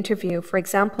the interview. For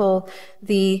example,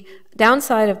 the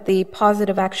downside of the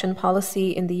positive action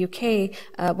policy in the UK,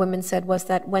 women said, was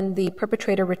that when the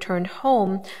perpetrator returned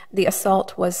home, the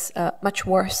assault was much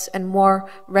worse and more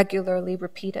regularly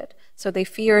repeated. So they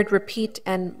feared repeat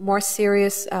and more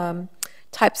serious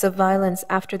types of violence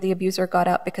after the abuser got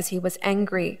out, because he was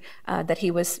angry that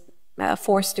he was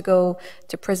forced to go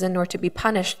to prison or to be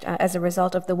punished as a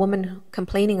result of the woman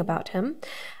complaining about him.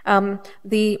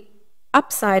 The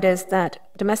upside is that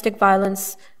domestic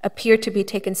violence appeared to be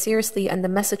taken seriously, and the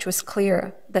message was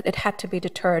clear that it had to be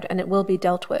deterred and it will be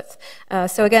dealt with.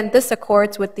 So again, this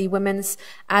accords with the women's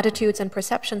attitudes and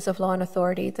perceptions of law and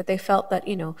authority, that they felt that,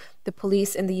 the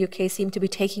police in the UK seemed to be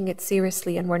taking it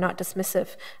seriously and were not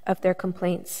dismissive of their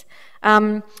complaints.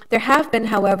 There have been,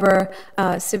 however,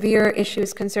 severe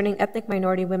issues concerning ethnic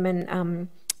minority women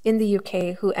in the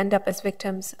UK who end up as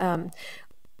victims,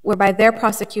 whereby their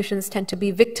prosecutions tend to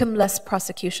be victimless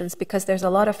prosecutions because there's a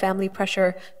lot of family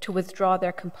pressure to withdraw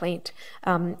their complaint.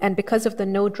 And because of the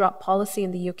no-drop policy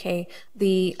in the UK,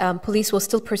 the police will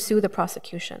still pursue the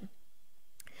prosecution.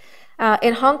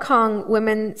 In Hong Kong,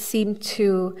 women seem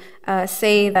to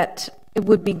say that it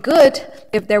would be good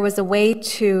if there was a way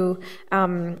to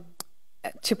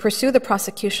pursue the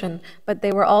prosecution, but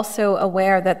they were also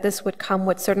aware that this would come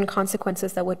with certain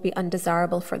consequences that would be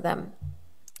undesirable for them.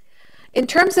 In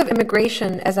terms of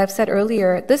immigration, as I've said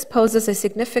earlier, this poses a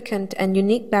significant and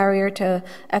unique barrier to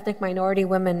ethnic minority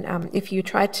women if you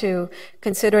try to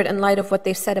consider it in light of what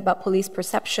they've said about police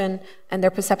perception and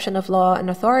their perception of law and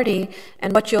authority,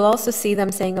 and what you'll also see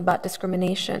them saying about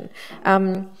discrimination.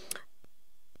 In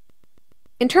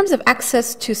terms of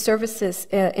access to services,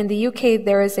 in the UK,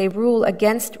 there is a rule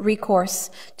against recourse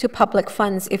to public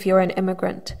funds if you're an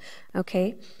immigrant.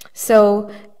 Okay,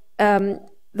 so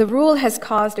the rule has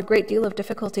caused a great deal of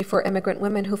difficulty for immigrant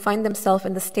women who find themselves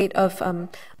in the state of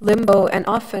limbo and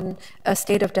often a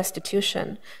state of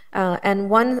destitution. And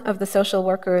one of the social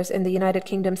workers in the United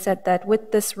Kingdom said that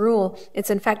with this rule, it's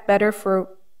in fact better for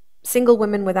single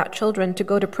women without children to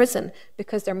go to prison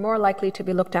because they're more likely to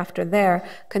be looked after there,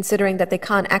 considering that they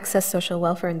can't access social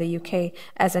welfare in the UK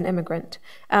as an immigrant.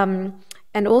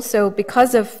 And also,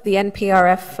 because of the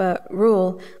NPRF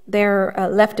rule, they're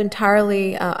left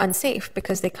entirely unsafe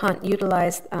because they can't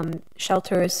utilize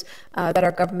shelters that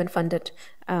are government funded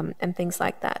and things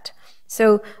like that.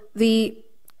 So the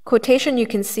quotation you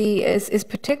can see is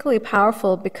particularly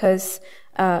powerful because,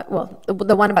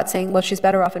 the one about saying, well, she's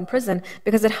better off in prison,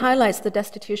 because it highlights the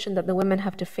destitution that the women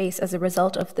have to face as a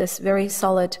result of this very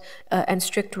solid and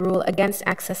strict rule against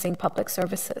accessing public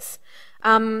services.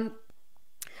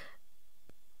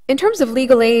 In terms of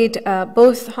legal aid,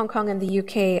 both Hong Kong and the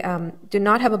UK do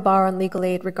not have a bar on legal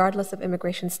aid regardless of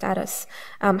immigration status.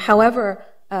 However,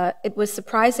 it was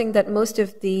surprising that most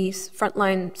of these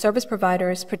frontline service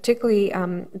providers, particularly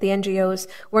the NGOs,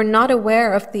 were not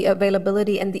aware of the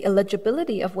availability and the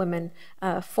eligibility of women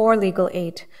for legal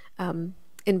aid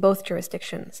in both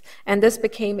jurisdictions. And this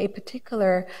became a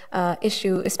particular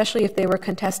issue, especially if they were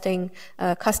contesting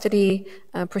custody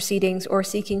proceedings or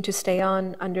seeking to stay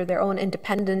on under their own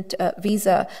independent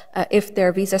visa if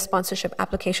their visa sponsorship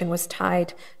application was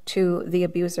tied to the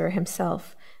abuser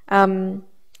himself.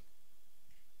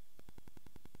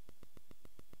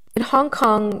 In Hong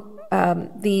Kong,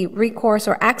 the recourse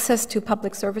or access to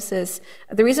public services,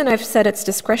 the reason I've said it's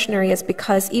discretionary is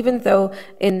because even though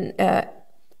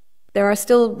there are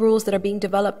still rules that are being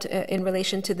developed in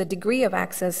relation to the degree of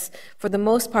access, for the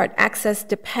most part, access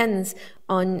depends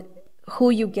on who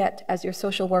you get as your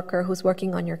social worker who's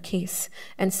working on your case.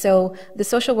 And so the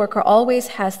social worker always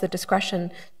has the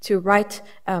discretion to write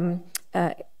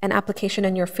an application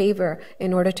in your favor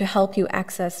in order to help you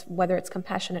access whether it's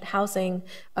compassionate housing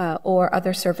or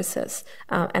other services.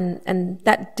 And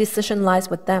that decision lies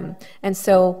with them. And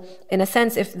so, in a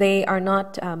sense, if they are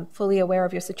not fully aware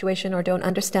of your situation or don't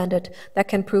understand it, that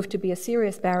can prove to be a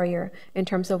serious barrier in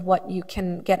terms of what you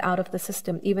can get out of the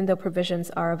system, even though provisions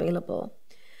are available.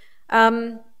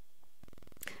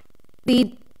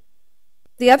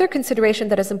 The The other consideration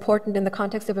that is important in the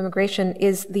context of immigration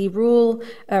is the rule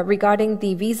regarding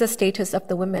the visa status of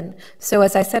the women. So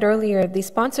as I said earlier, the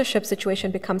sponsorship situation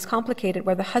becomes complicated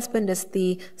where the husband is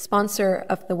the sponsor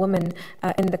of the woman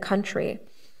in the country.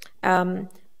 And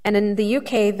in the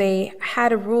UK, they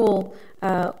have a rule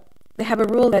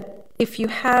that if you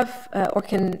have or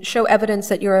can show evidence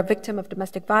that you're a victim of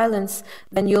domestic violence,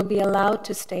 then you'll be allowed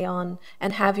to stay on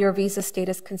and have your visa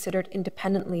status considered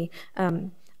independently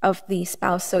of the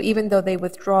spouse. So even though they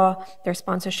withdraw their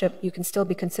sponsorship, you can still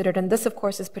be considered. And this, of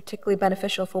course, is particularly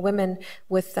beneficial for women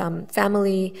with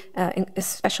family,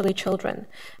 especially children.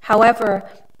 However,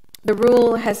 the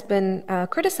rule has been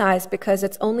criticized because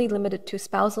it's only limited to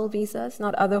spousal visas,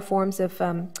 not other forms of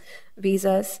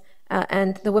visas.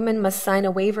 And the women must sign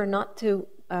a waiver not to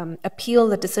appeal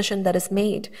the decision that is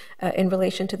made in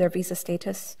relation to their visa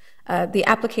status. The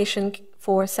application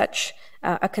for such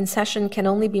a concession can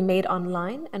only be made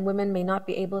online, and women may not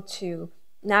be able to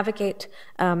navigate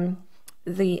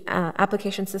the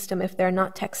application system if they're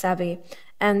not tech savvy.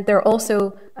 And there are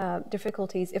also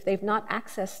difficulties if they've not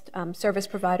accessed service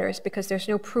providers because there's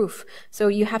no proof. So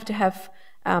you have to have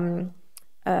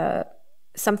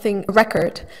something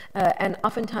record, and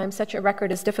oftentimes such a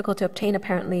record is difficult to obtain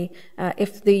apparently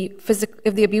if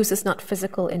the abuse is not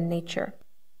physical in nature.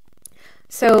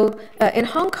 So in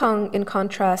Hong Kong, in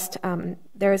contrast,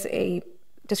 there's a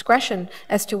discretion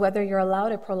as to whether you're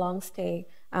allowed a prolonged stay,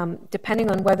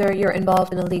 depending on whether you're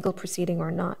involved in a legal proceeding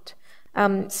or not.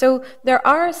 So there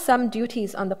are some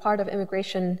duties on the part of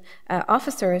immigration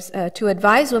officers to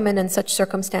advise women in such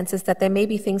circumstances that there may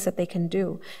be things that they can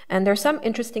do. And there are some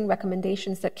interesting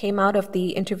recommendations that came out of the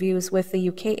interviews with the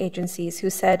UK agencies who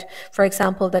said, for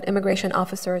example, that immigration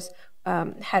officers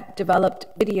had developed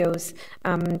videos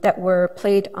that were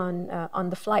played on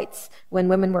the flights when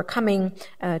women were coming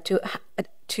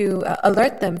to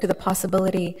alert them to the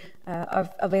possibility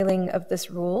of availing of this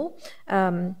rule.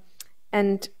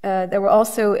 And there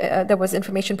was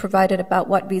information provided about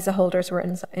what visa holders were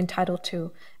entitled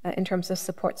to in terms of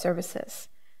support services.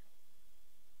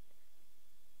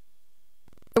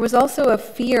 There was also a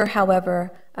fear,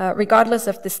 however, regardless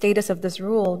of the status of this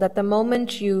rule, that the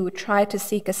moment you try to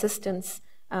seek assistance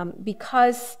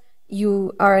because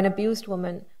you are an abused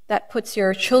woman, that puts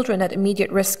your children at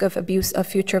immediate risk of abuse, of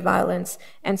future violence,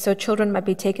 and so children might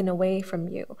be taken away from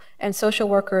you. And social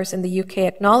workers in the UK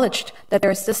acknowledged that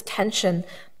there is this tension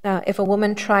if a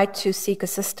woman tried to seek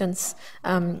assistance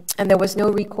and there was no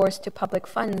recourse to public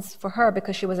funds for her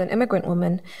because she was an immigrant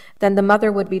woman, then the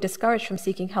mother would be discouraged from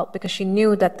seeking help because she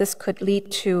knew that this could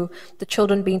lead to the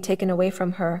children being taken away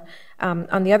from her.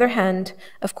 On the other hand,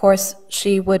 of course,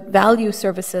 she would value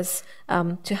services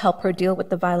to help her deal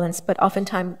with the violence, but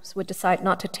oftentimes would decide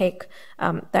not to take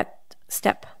that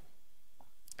step.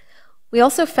 We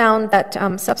also found that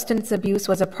substance abuse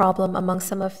was a problem among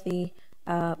some of the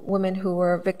women who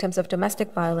were victims of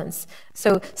domestic violence.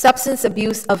 So substance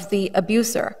abuse of the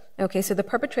abuser. Okay, so the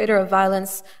perpetrator of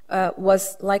violence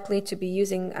was likely to be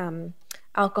using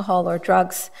alcohol or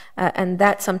drugs, and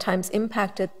that sometimes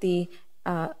impacted the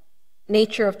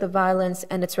nature of the violence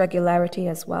and its regularity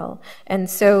as well. And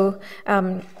so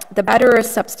the batterer's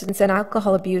substance and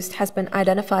alcohol abuse has been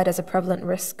identified as a prevalent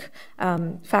risk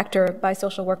factor by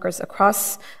social workers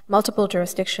across multiple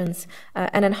jurisdictions.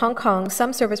 And in Hong Kong,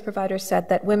 some service providers said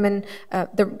that women,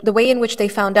 the way in which they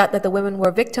found out that the women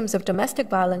were victims of domestic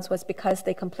violence was because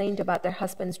they complained about their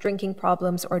husband's drinking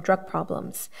problems or drug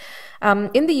problems.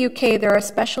 In the UK, there are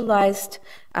specialized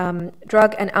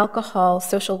drug and alcohol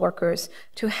social workers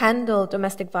to handle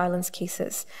domestic violence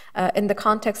cases in the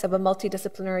context of a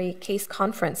multidisciplinary case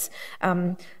conference,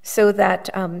 so that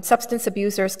substance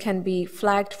abusers can be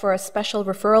flagged for a special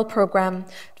referral program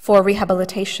for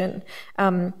rehabilitation,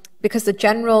 because the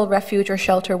general refuge or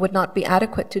shelter would not be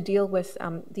adequate to deal with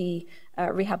the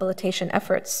rehabilitation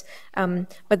efforts.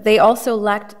 But they also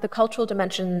lacked the cultural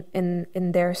dimension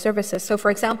in their services. So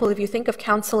for example, if you think of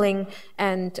counseling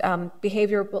and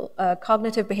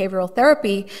cognitive behavioral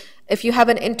therapy, if you have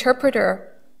an interpreter,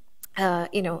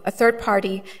 a third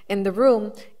party in the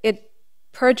room, it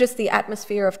purges the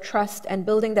atmosphere of trust and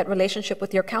building that relationship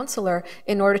with your counselor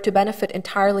in order to benefit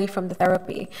entirely from the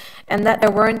therapy. And that there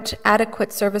weren't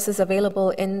adequate services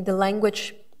available in the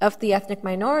language of the ethnic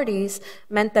minorities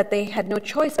meant that they had no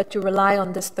choice but to rely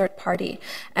on this third party.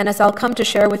 And as I'll come to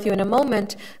share with you in a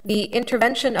moment, the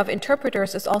intervention of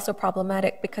interpreters is also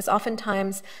problematic because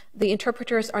oftentimes the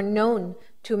interpreters are known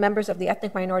to members of the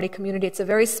ethnic minority community. It's a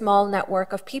very small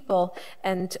network of people,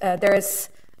 and there is,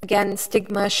 again,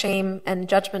 stigma, shame, and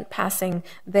judgment passing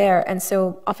there. And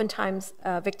so oftentimes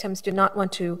victims do not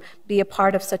want to be a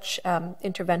part of such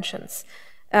interventions.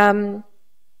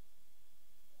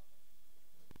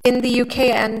 In the UK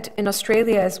and in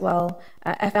Australia as well,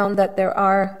 I found that there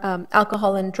are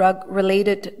alcohol and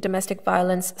drug-related domestic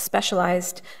violence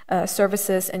specialized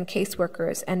services and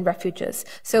caseworkers and refuges.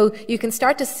 So you can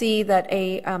start to see that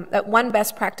that one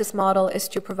best practice model is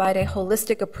to provide a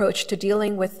holistic approach to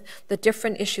dealing with the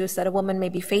different issues that a woman may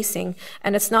be facing.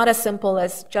 And it's not as simple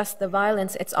as just the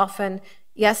violence. It's often,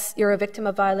 yes, you're a victim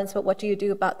of violence, but what do you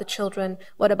do about the children?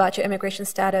 What about your immigration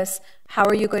status? How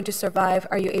are you going to survive?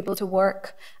 Are you able to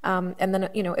work? And then,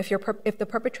 you know, if the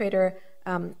perpetrator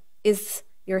is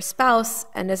your spouse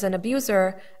and is an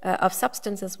abuser of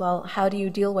substance as well, how do you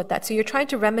deal with that? So you're trying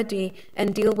to remedy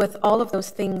and deal with all of those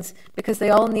things because they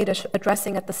all need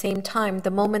addressing at the same time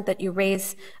the moment that you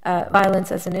raise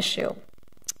violence as an issue.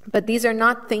 But these are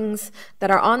not things that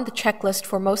are on the checklist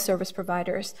for most service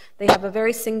providers. They have a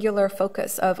very singular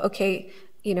focus of, okay,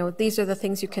 you know, these are the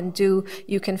things you can do.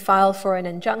 You can file for an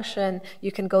injunction.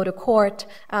 You can go to court.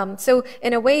 So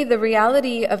in a way, the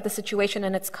reality of the situation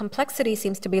and its complexity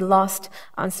seems to be lost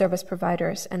on service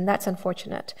providers, and that's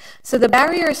unfortunate. So the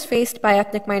barriers faced by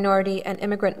ethnic minority and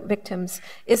immigrant victims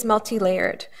is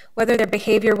multi-layered. Whether their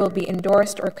behavior will be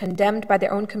endorsed or condemned by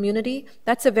their own community,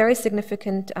 that's a very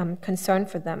significant concern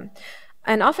for them.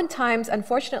 And oftentimes,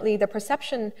 unfortunately, the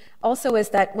perception also is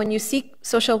that when you seek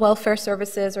social welfare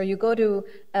services or you go to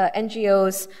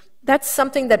NGOs, that's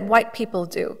something that white people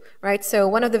do, right? So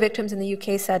one of the victims in the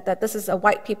UK said that this is a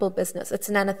white people business. It's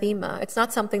an anathema. It's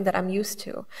not something that I'm used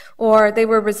to. Or they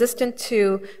were resistant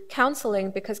to counseling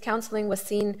because counseling was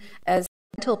seen as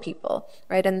mental people,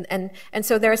 right? And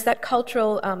so there's that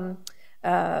cultural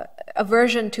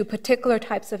aversion to particular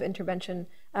types of intervention.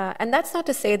 And that's not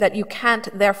to say that you can't,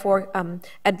 therefore,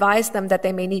 advise them that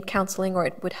they may need counseling or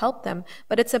it would help them,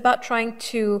 but it's about trying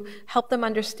to help them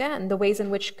understand the ways in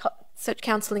which such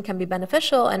counseling can be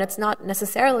beneficial, and it's not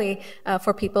necessarily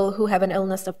for people who have an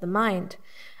illness of the mind.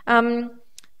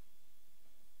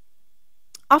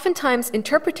 Oftentimes,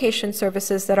 interpretation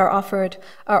services that are offered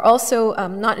are also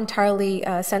not entirely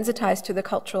sensitized to the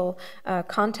cultural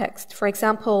context. For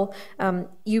example,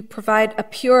 you provide a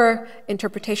pure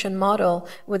interpretation model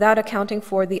without accounting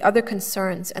for the other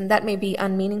concerns, and that may be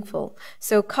unmeaningful.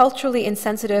 So culturally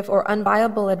insensitive or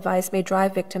unviable advice may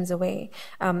drive victims away.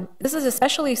 This is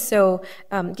especially so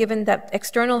given that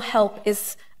external help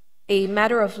is a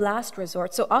matter of last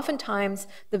resort. So oftentimes,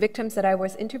 the victims that I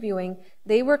was interviewing,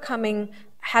 they were coming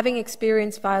having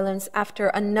experienced violence after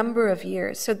a number of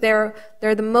years. So they're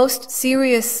the most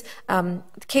serious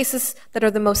cases that are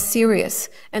the most serious.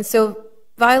 And so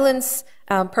violence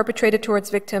perpetrated towards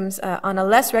victims on a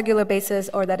less regular basis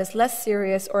or that is less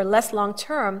serious or less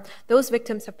long-term, those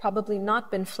victims have probably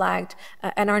not been flagged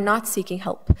and are not seeking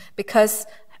help because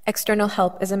external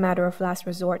help is a matter of last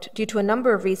resort due to a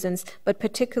number of reasons, but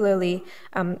particularly,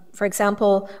 for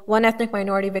example, one ethnic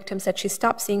minority victim said she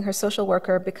stopped seeing her social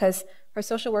worker because her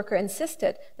social worker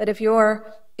insisted that if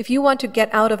you want to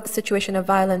get out of the situation of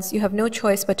violence, you have no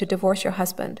choice but to divorce your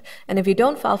husband. And if you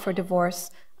don't file for divorce,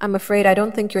 I'm afraid I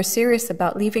don't think you're serious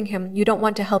about leaving him. You don't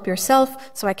want to help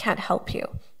yourself, so I can't help you.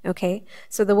 Okay?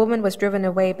 So the woman was driven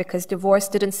away because divorce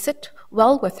didn't sit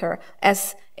well with her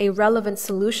as a relevant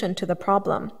solution to the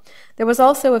problem. There was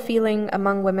also a feeling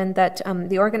among women that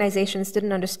the organizations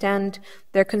didn't understand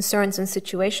their concerns and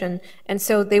situation, and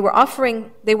so they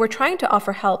were trying to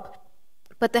offer help,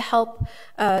 but the help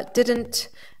didn't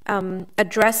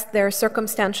address their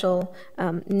circumstantial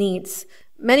needs.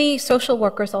 Many social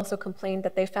workers also complained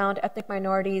that they found ethnic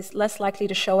minorities less likely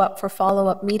to show up for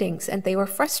follow-up meetings, and they were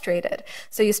frustrated.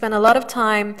 So you spend a lot of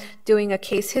time doing a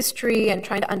case history and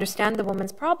trying to understand the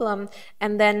woman's problem,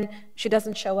 and then she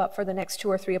doesn't show up for the next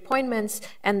 2 or 3 appointments,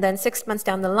 and then 6 months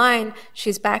down the line,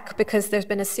 she's back because there's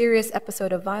been a serious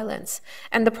episode of violence.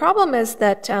 And the problem is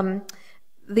that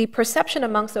the perception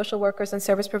among social workers and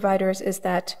service providers is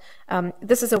that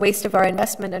this is a waste of our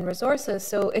investment and resources,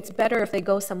 so it's better if they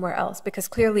go somewhere else because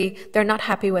clearly they're not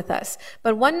happy with us.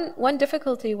 But one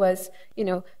difficulty was,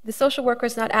 the social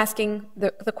workers not asking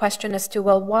the question as to,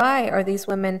 well, why are these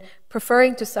women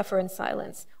preferring to suffer in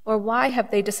silence? Or why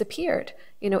have they disappeared?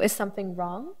 Is something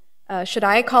wrong? Should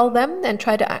I call them and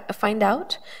try to find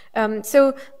out?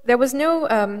 So there was no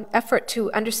effort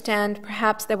to understand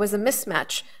perhaps there was a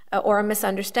mismatch or a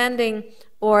misunderstanding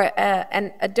or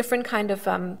a different kind of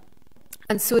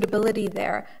unsuitability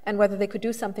there, and whether they could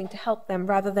do something to help them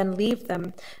rather than leave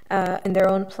them in their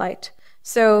own plight.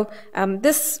 So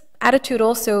this attitude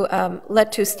also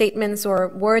led to statements or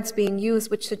words being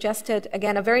used which suggested,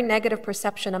 again, a very negative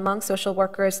perception among social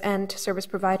workers and service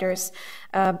providers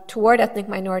toward ethnic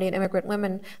minority and immigrant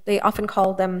women. They often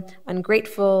called them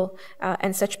ungrateful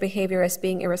and such behavior as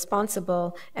being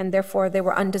irresponsible, and therefore they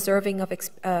were undeserving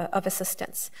of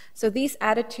assistance. So these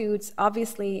attitudes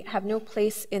obviously have no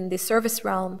place in the service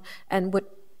realm and would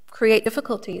create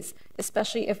difficulties,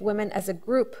 especially if women as a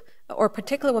group, or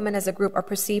particular women as a group, are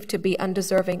perceived to be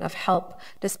undeserving of help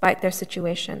despite their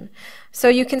situation. So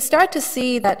you can start to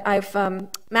see that I've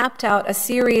mapped out a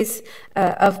series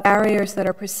of barriers that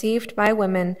are perceived by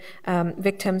women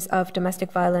victims of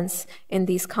domestic violence in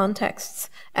these contexts.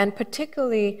 And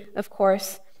particularly, of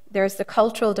course, there's the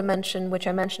cultural dimension, which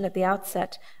I mentioned at the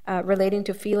outset, relating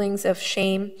to feelings of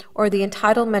shame or the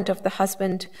entitlement of the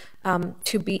husband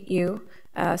to beat you.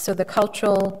 So the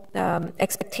cultural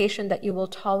expectation that you will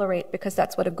tolerate because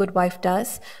that's what a good wife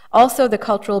does. Also the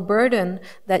cultural burden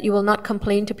that you will not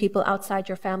complain to people outside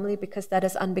your family because that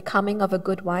is unbecoming of a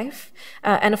good wife.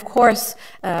 And of course,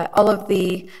 all of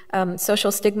the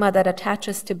social stigma that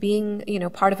attaches to being,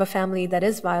 part of a family that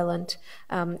is violent.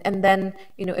 And then,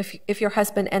 if your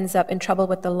husband ends up in trouble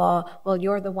with the law, well,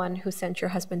 you're the one who sent your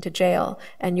husband to jail,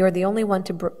 and you're the only one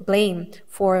to blame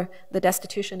for the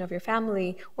destitution of your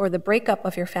family or the breakup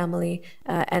of your family.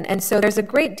 And so there's a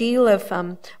great deal of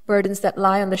burdens that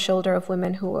lie on the shoulder of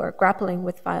women who are grappling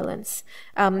with violence.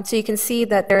 So you can see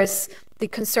that there's the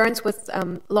concerns with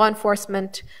law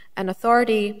enforcement and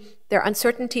authority, their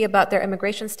uncertainty about their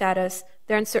immigration status,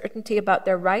 their uncertainty about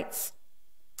their rights,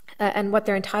 and what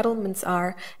their entitlements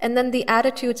are, and then the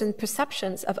attitudes and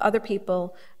perceptions of other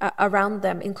people around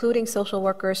them, including social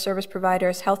workers, service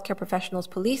providers, healthcare professionals,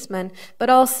 policemen, but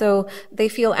also they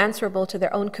feel answerable to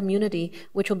their own community,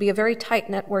 which will be a very tight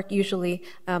network usually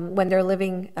when they're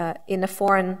living in a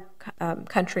foreign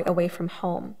country away from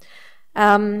home.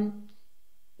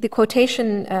 The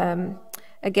quotation,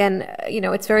 again,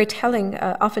 it's very telling.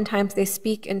 Oftentimes they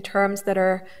speak in terms that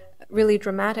are really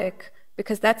dramatic,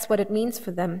 because that's what it means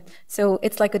for them. So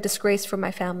it's like a disgrace for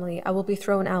my family. I will be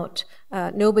thrown out.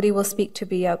 Nobody will speak to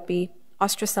me. I'll be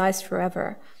ostracized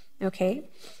forever. Okay?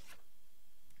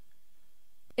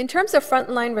 In terms of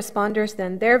frontline responders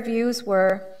then, their views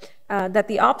were that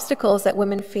the obstacles that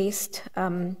women faced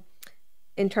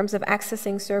in terms of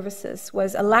accessing services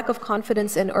was a lack of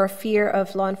confidence in or fear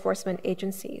of law enforcement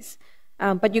agencies.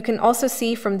 But you can also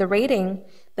see from the rating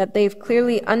that they've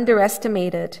clearly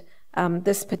underestimated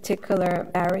this particular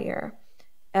barrier.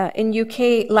 In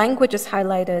UK, language is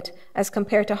highlighted as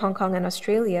compared to Hong Kong and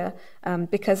Australia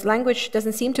because language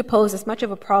doesn't seem to pose as much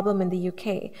of a problem in the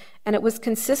UK. And it was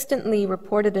consistently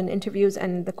reported in interviews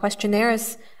and the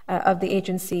questionnaires of the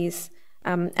agencies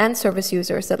and service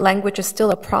users that language is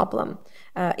still a problem,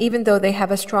 even though they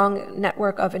have a strong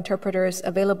network of interpreters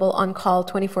available on call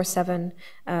 24/7,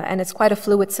 and it's quite a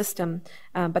fluid system,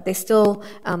 but they still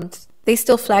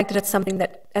flagged it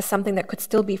as something that could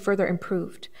still be further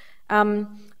improved.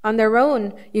 On their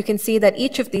own, you can see that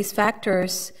each of these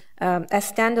factors,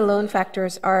 as standalone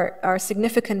factors, are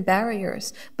significant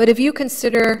barriers. But if you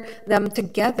consider them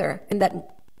together, in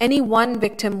that any one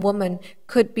victim woman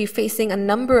could be facing a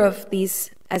number of these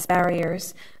as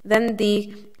barriers, then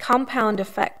the compound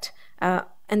effect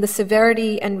and the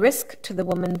severity and risk to the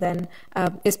woman then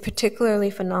is particularly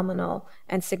phenomenal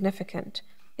and significant.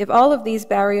 If all of these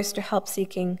barriers to help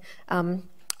seeking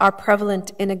are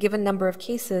prevalent in a given number of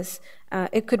cases,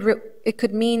 it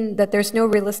could mean that there's no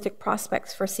realistic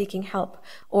prospects for seeking help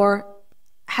or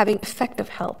having effective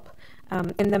help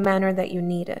in the manner that you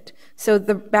need it. So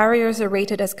the barriers are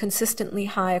rated as consistently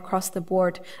high across the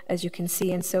board, as you can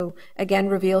see, and so again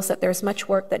reveals that there's much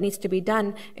work that needs to be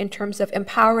done in terms of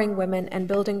empowering women and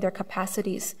building their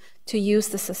capacities to use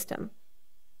the system.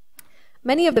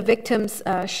 Many of the victims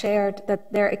shared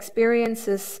that their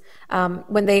experiences,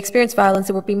 when they experienced violence,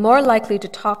 they would be more likely to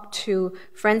talk to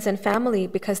friends and family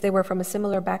because they were from a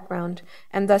similar background,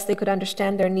 and thus they could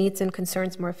understand their needs and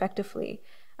concerns more effectively.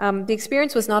 The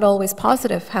experience was not always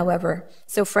positive, however,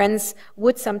 so friends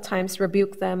would sometimes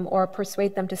rebuke them or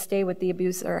persuade them to stay with the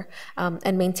abuser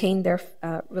and maintain their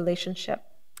relationship.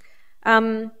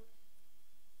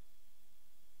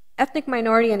 Ethnic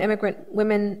minority and immigrant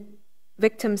women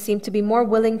victims seem to be more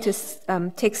willing to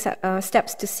take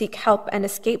steps to seek help and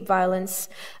escape violence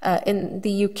in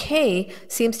the UK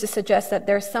seems to suggest that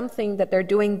there's something that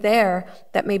they're doing there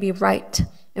that may be right.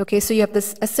 Okay, so you have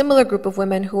a similar group of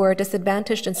women who are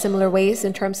disadvantaged in similar ways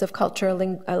in terms of culture,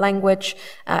 language,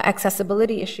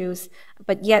 accessibility issues,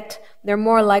 but yet they're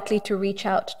more likely to reach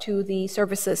out to the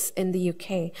services in the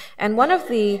UK. And one of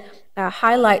the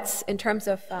highlights in terms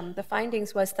of the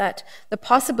findings was that the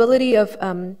possibility of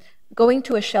going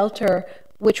to a shelter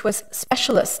which was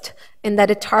specialist in that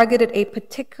it targeted a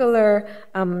particular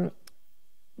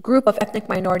group of ethnic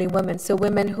minority women, so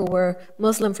women who were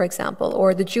Muslim, for example,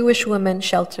 or the Jewish women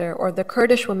shelter, or the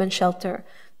Kurdish women shelter.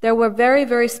 There were very,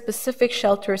 very specific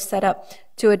shelters set up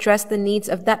to address the needs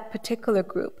of that particular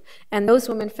group. And those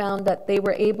women found that they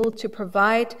were able to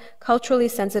provide culturally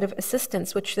sensitive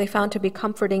assistance, which they found to be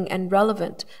comforting and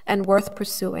relevant and worth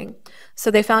pursuing.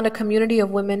 So they found a community of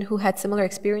women who had similar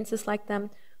experiences like them,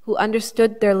 who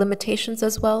understood their limitations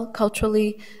as well,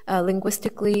 culturally,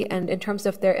 linguistically, and in terms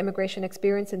of their immigration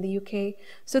experience in the UK.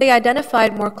 So they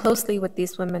identified more closely with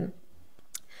these women.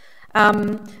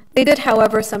 They did,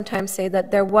 however, sometimes say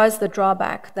that there was the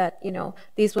drawback that, you know,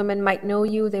 these women might know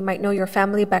you, they might know your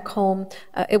family back home.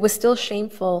 It was still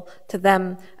shameful to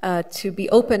them to be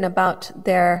open about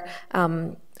their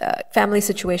family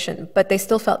situation, but they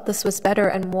still felt this was better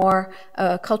and more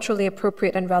culturally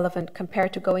appropriate and relevant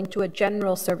compared to going to a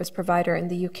general service provider in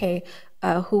the UK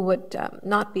who would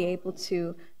not be able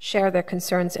to share their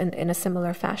concerns in a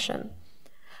similar fashion.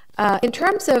 In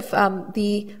terms of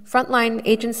the frontline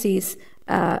agencies,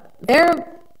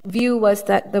 their view was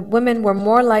that the women were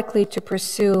more likely to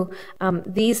pursue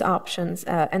these options,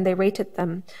 and they rated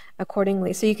them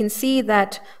accordingly. So you can see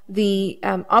that the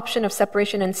option of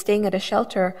separation and staying at a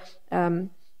shelter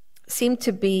seemed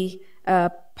to be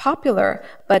popular,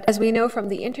 but as we know from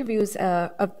the interviews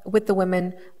with the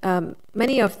women,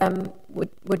 many of them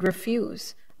would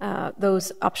refuse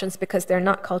those options because they're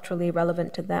not culturally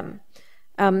relevant to them.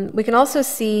 We can also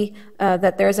see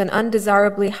that there's an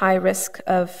undesirably high risk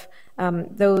of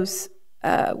those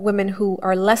women who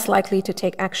are less likely to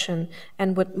take action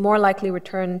and would more likely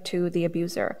return to the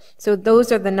abuser. So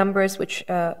those are the numbers which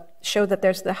show that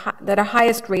there's that are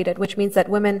highest rated, which means that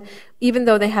women, even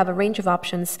though they have a range of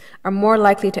options, are more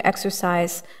likely to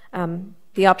exercise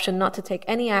the option not to take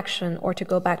any action or to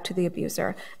go back to the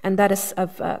abuser, and that is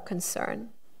of concern.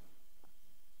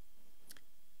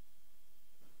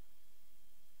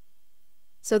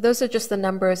 So those are just the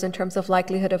numbers in terms of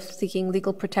likelihood of seeking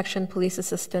legal protection, police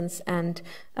assistance, and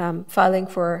filing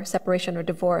for separation or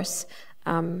divorce.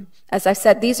 As I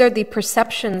said, these are the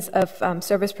perceptions of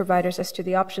service providers as to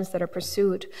the options that are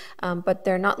pursued, but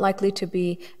they're not likely to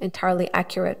be entirely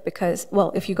accurate because,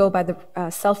 well, if you go by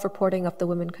the self-reporting of the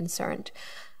women concerned.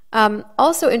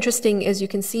 Also interesting is you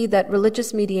can see that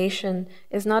religious mediation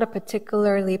is not a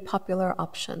particularly popular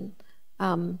option.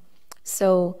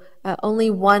 Only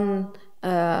one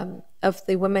of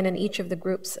the women in each of the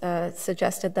groups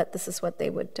suggested that this is what they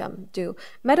would do.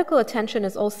 Medical attention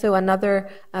is also another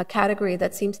category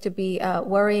that seems to be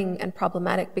worrying and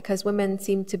problematic because women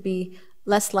seem to be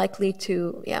less likely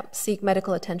to seek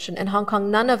medical attention. In Hong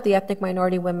Kong, none of the ethnic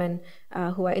minority women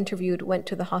who I interviewed went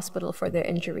to the hospital for their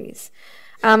injuries.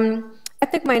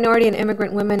 Ethnic minority and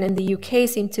immigrant women in the UK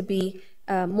seem to be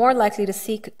more likely to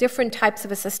seek different types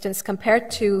of assistance compared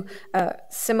to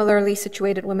similarly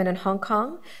situated women in Hong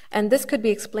Kong. And this could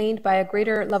be explained by a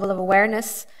greater level of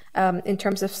awareness in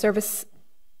terms of service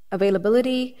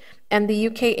availability and the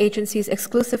UK agency's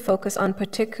exclusive focus on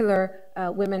particular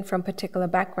women from particular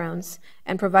backgrounds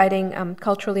and providing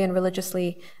culturally and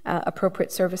religiously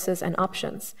appropriate services and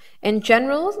options. In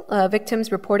general,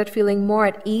 victims reported feeling more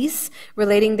at ease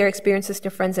relating their experiences to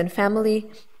friends and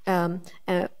family,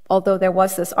 although there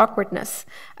was this awkwardness.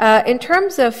 In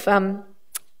terms of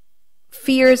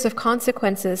fears of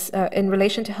consequences in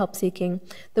relation to help seeking,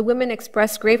 the women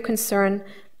expressed grave concern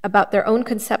about their own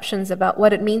conceptions about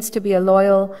what it means to be a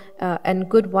loyal and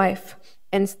good wife,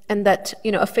 and that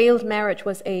a failed marriage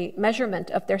was a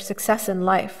measurement of their success in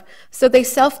life. So they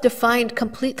self-defined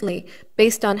completely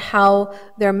based on how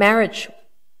their marriage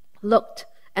looked.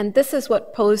 And this is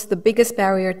what posed the biggest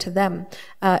barrier to them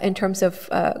in terms of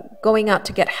going out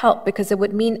to get help, because it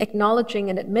would mean acknowledging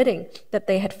and admitting that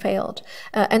they had failed.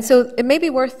 And so it may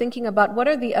be worth thinking about what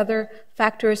are the other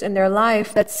factors in their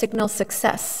life that signal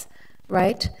success,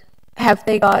 right? Have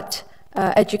they got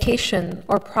education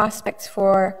or prospects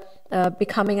for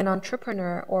becoming an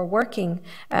entrepreneur or working?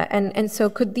 And so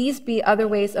could these be other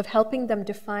ways of helping them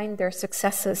define their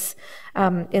successes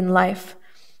in life?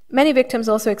 Many victims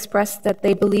also expressed that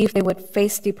they believe they would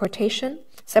face deportation.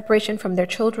 separation from their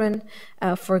children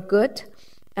for good.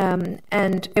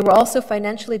 And they were also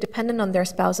financially dependent on their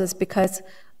spouses because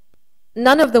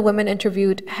none of the women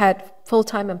interviewed had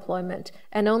full-time employment,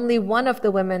 and only one of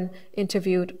the women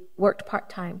interviewed worked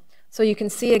part-time. So you can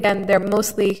see, again, they're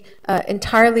mostly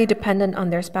entirely dependent on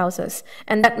their spouses.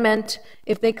 And that meant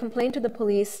if they complained to the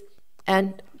police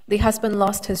and the husband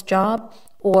lost his job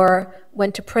or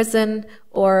went to prison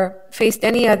or faced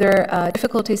any other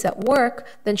difficulties at work,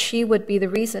 then she would be the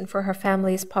reason for her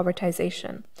family's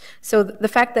povertization. So the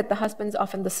fact that the husband's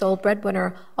often the sole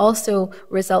breadwinner also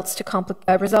results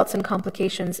in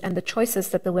complications and the choices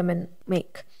that the women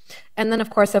make. And then, of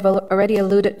course, I've already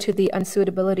alluded to the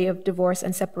unsuitability of divorce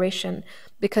and separation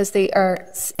because they are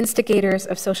instigators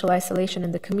of social isolation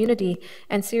in the community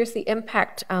and seriously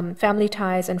impact family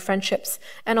ties and friendships.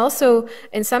 And also,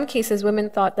 in some cases, women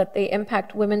thought that they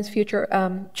impact women's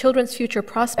children's future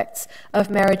prospects of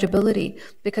marriageability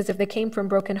because if they came from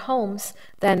broken homes,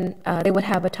 then they would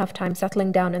have a tough time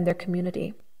settling down in their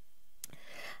community.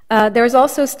 There is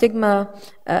also stigma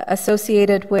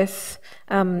associated with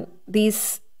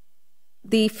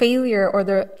the failure or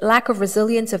the lack of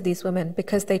resilience of these women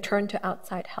because they turn to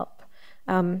outside help.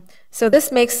 So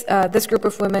this makes this group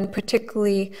of women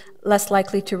particularly less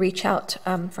likely to reach out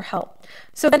for help.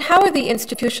 So then how are the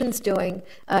institutions doing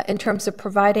in terms of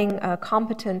providing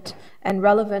competent and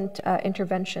relevant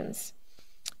interventions?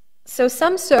 So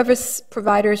some service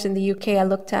providers in the UK I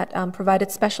looked at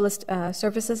provided specialist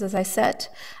services, as I said,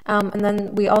 and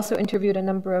then we also interviewed a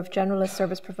number of generalist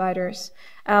service providers.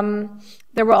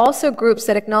 There were also groups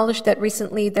that acknowledged that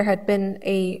recently there had been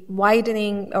a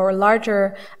widening or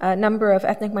larger number of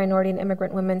ethnic minority and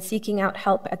immigrant women seeking out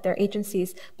help at their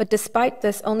agencies, but despite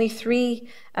this, only 5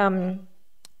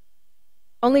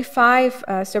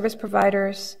 service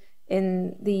providers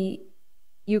in the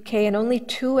UK and only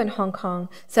 2 in Hong Kong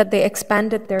said they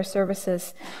expanded their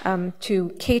services to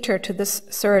cater to this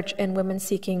surge in women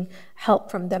seeking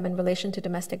help from them in relation to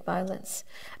domestic violence.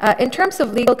 In terms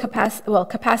of legal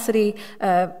capacity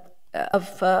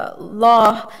of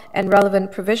law and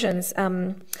relevant provisions,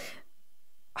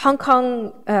 Hong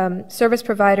Kong service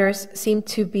providers seem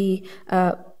to be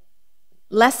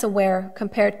less aware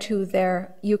compared to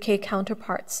their UK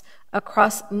counterparts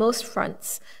across most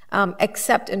fronts,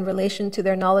 except in relation to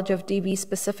their knowledge of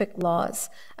DV-specific laws.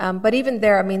 But even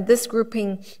there, I mean, this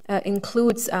grouping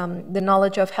includes the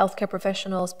knowledge of healthcare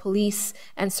professionals, police,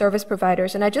 and service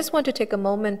providers. And I just want to take a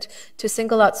moment to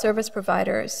single out service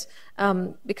providers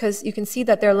because you can see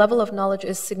that their level of knowledge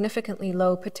is significantly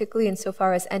low, particularly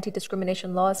insofar as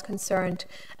anti-discrimination law is concerned,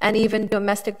 and even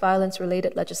domestic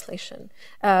violence-related legislation.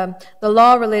 The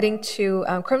law relating to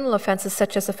criminal offenses,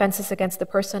 such as offenses against the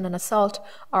person and assault,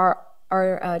 are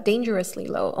dangerously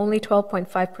low. Only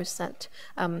 12.5%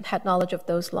 had knowledge of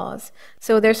those laws.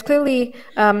 So there's clearly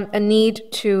a need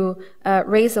to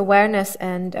raise awareness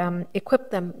and equip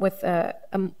them with a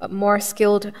more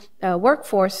skilled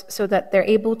workforce so that they're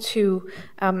able to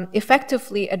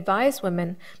effectively advise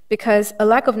women, because a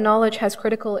lack of knowledge has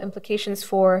critical implications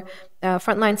for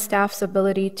frontline staff's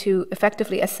ability to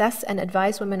effectively assess and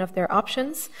advise women of their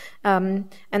options. And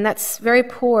that's very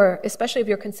poor, especially if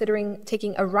you're considering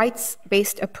taking a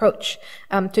rights-based approach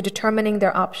to determining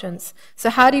their options. So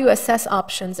how do you assess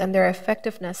options and their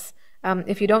effectiveness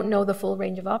if you don't know the full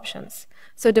range of options?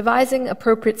 So devising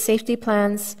appropriate safety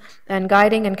plans and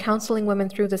guiding and counseling women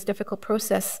through this difficult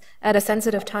process at a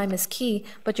sensitive time is key,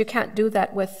 but you can't do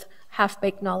that with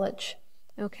half-baked knowledge.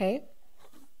 Okay.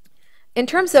 In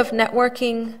terms of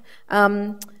networking,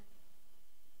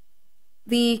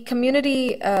 the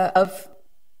community of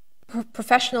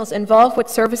professionals involved with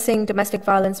servicing domestic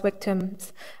violence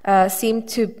victims seem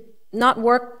to not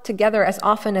work together as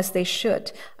often as they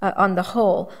should on the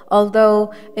whole,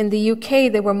 although in the UK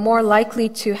they were more likely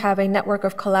to have a network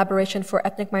of collaboration for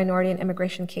ethnic minority and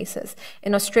immigration cases.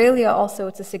 In Australia also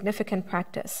it's a significant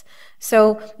practice.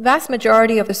 So vast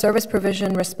majority of the service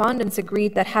provision respondents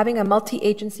agreed that having a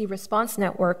multi-agency response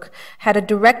network had a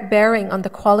direct bearing on the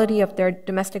quality of their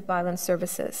domestic violence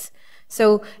services.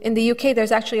 So in the UK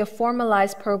there's actually a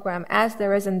formalized program, as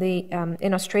there is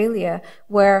in Australia,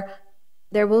 where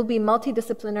there will be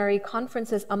multidisciplinary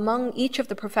conferences among each of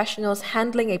the professionals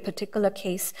handling a particular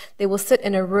case. They will sit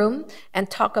in a room and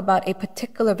talk about a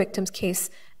particular victim's case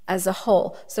as a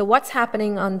whole. So what's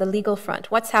happening on the legal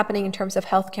front? What's happening in terms of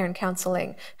healthcare and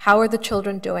counseling? How are the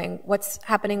children doing? What's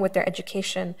happening with their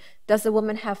education? Does the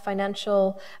woman have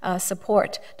financial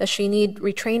support? Does she need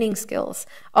retraining skills?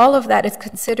 All of that is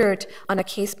considered on a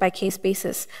case-by-case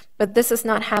basis. But this is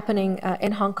not happening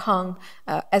in Hong Kong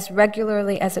as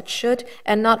regularly as it should,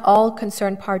 and not all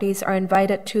concerned parties are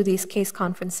invited to these case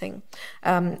conferencing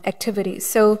activities.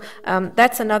 So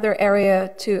that's another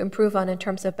area to improve on in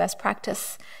terms of best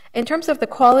practice. In terms of the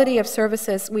quality of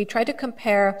services, we try to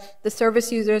compare the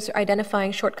service users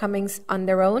identifying shortcomings on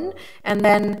their own, and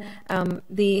then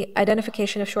the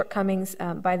identification of shortcomings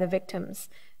by the victims.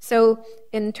 So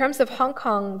in terms of Hong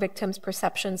Kong victims'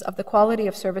 perceptions of the quality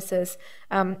of services,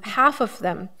 half of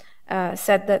them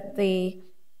said that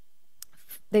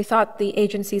they thought the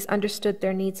agencies understood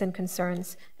their needs and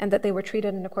concerns and that they were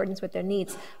treated in accordance with their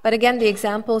needs. But again, the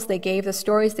examples they gave, the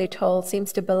stories they told,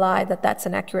 seems to belie that that's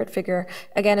an accurate figure.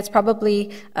 Again, it's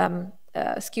probably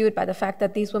skewed by the fact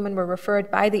that these women were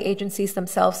referred by the agencies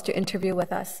themselves to interview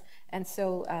with us. And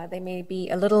so they may be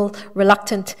a little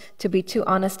reluctant to be too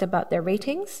honest about their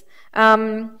ratings.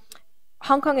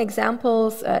 Hong Kong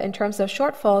examples in terms of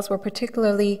shortfalls were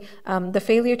particularly the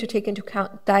failure to take into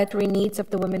account dietary needs of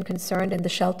the women concerned in the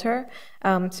shelter,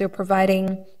 so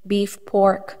providing beef,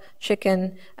 pork,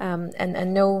 chicken,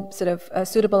 and no sort of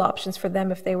suitable options for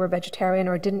them if they were vegetarian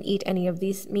or didn't eat any of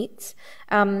these meats.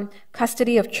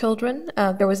 Custody of children,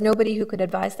 there was nobody who could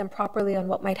advise them properly on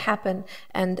what might happen,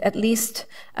 and at least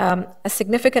a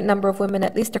significant number of women,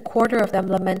 at least a quarter of them,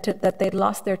 lamented that they'd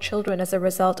lost their children as a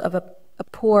result of a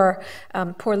poor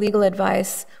legal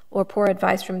advice or poor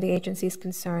advice from the agencies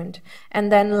concerned.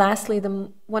 And then lastly,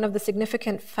 one of the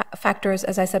significant factors,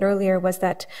 as I said earlier, was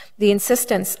that the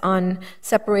insistence on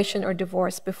separation or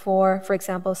divorce before, for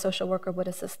example, a social worker would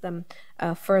assist them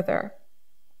further.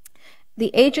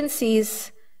 The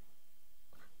agencies,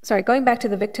 going back to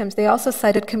the victims, they also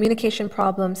cited communication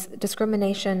problems,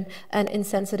 discrimination, and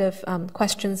insensitive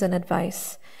questions and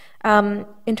advice.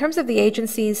 In terms of the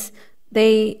agencies,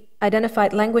 they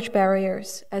identified language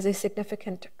barriers as a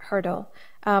significant hurdle.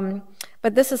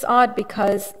 But this is odd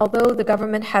because although the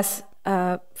government has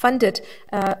funded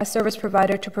a service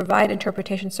provider to provide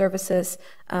interpretation services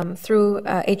through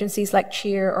agencies like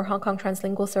CHEER or Hong Kong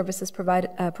Translingual Services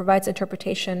provides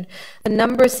interpretation, the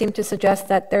numbers seem to suggest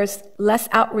that there's less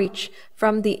outreach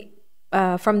from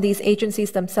these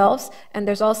agencies themselves, and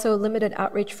there's also limited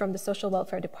outreach from the Social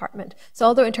Welfare Department. So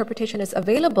although interpretation is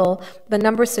available, the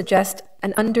numbers suggest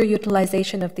an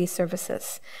underutilization of these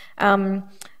services.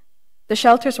 The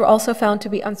shelters were also found to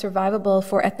be unsurvivable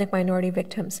for ethnic minority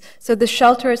victims. So the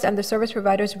shelters and the service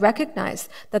providers recognize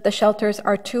that the shelters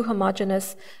are too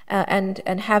homogenous, and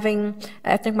having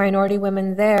ethnic minority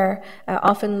women there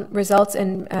often results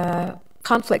in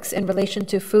conflicts in relation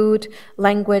to food,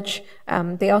 language.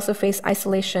 They also face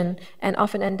isolation and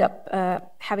often end up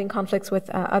having conflicts with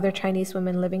other Chinese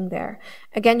women living there.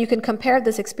 Again, you can compare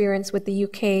this experience with the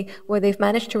UK, where they've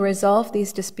managed to resolve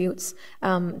these disputes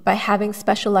by having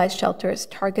specialized shelters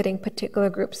targeting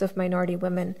particular groups of minority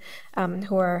women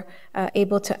who are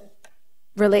able to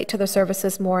relate to the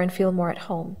services more and feel more at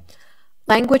home.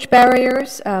 Language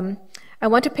barriers. I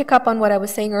want to pick up on what I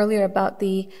was saying earlier about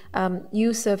the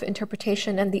use of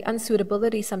interpretation and the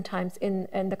unsuitability sometimes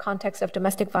in the context of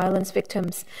domestic violence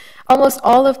victims. Almost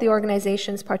all of the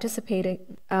organizations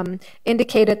participating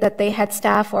indicated that they had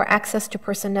staff or access to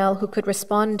personnel who could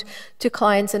respond to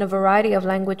clients in a variety of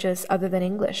languages other than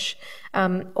English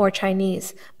or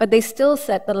Chinese. But they still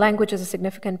said that language is a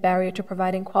significant barrier to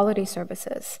providing quality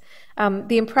services.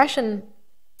 The impression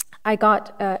I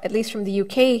got, at least from the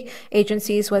UK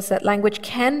agencies, was that language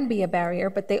can be a barrier,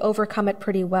 but they overcome it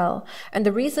pretty well. And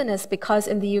the reason is because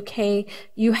in the UK,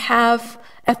 you have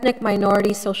ethnic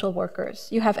minority social workers,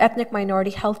 you have ethnic minority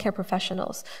healthcare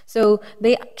professionals. So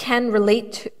they can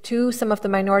relate to some of the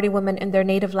minority women in their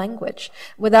native language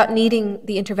without needing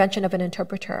the intervention of an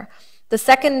interpreter. The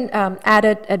second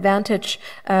added advantage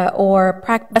or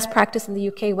best practice in the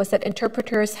UK was that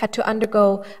interpreters had to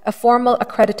undergo a formal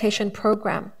accreditation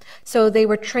program. So they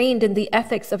were trained in the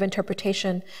ethics of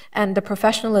interpretation and the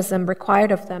professionalism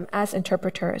required of them as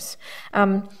interpreters.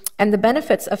 And the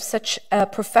benefits of such a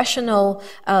professional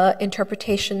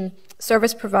interpretation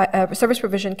service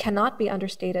provision cannot be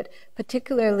understated,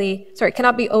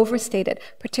 cannot be overstated,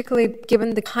 particularly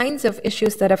given the kinds of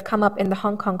issues that have come up in the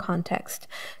Hong Kong context.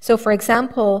 So, for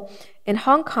example, in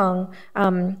Hong Kong,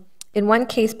 in one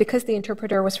case, because the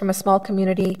interpreter was from a small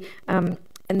community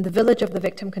in the village of the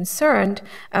victim concerned,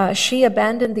 she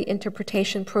abandoned the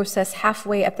interpretation process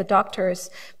halfway at the doctor's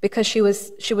because she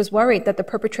was worried that the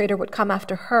perpetrator would come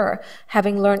after her,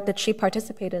 having learned that she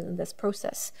participated in this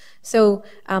process. So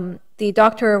the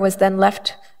doctor was then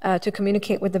left to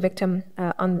communicate with the victim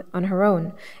on her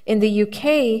own. In the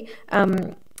UK,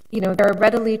 there are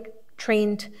readily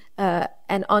trained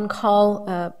and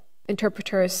on-call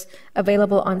interpreters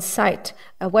available on site,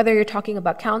 whether you're talking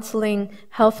about counseling,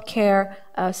 healthcare,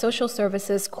 social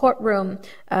services, courtroom,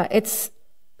 it's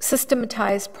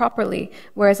systematized properly,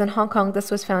 whereas in Hong Kong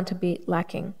this was found to be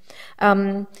lacking.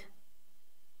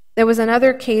 There was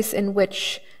another case in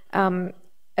which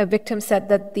a victim said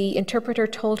that the interpreter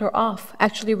told her off,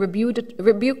 actually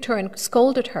rebuked her and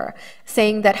scolded her,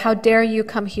 saying that, how dare you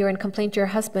come here and complain to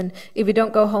your husband? If you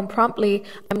don't go home promptly,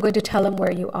 I'm going to tell him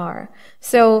where you are.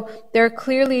 So there are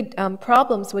clearly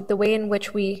problems with the way in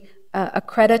which we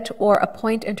accredit or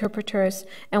appoint interpreters,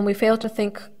 and we fail to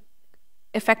think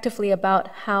effectively about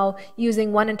how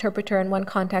using one interpreter in one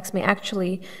context may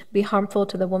actually be harmful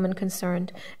to the woman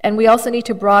concerned. And we also need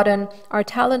to broaden our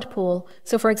talent pool.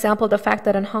 So for example, the fact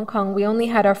that in Hong Kong we only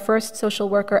had our first social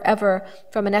worker ever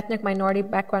from an ethnic minority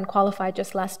background qualified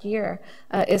just last year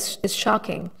is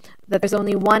shocking. That there's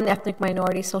only one ethnic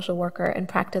minority social worker in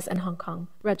practice in Hong Kong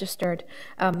registered.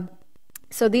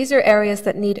 So these are areas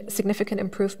that need significant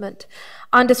improvement.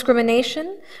 On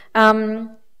discrimination,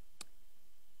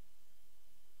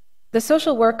 the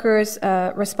social workers'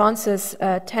 responses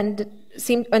and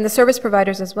the service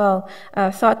providers as well,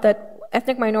 thought that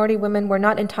ethnic minority women were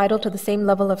not entitled to the same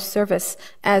level of service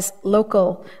as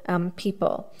local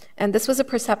people. And this was a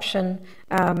perception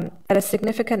that a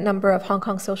significant number of Hong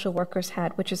Kong social workers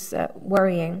had, which is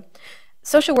worrying.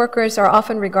 Social workers are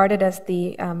often regarded as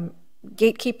the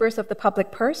gatekeepers of the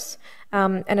public purse,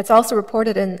 and it's also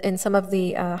reported in some of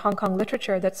the Hong Kong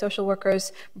literature that social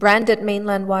workers branded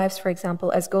mainland wives, for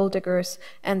example, as gold diggers,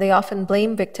 and they often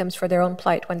blame victims for their own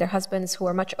plight when their husbands, who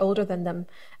are much older than them,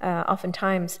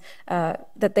 oftentimes,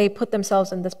 that they put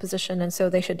themselves in this position and so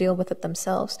they should deal with it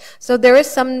themselves. So there is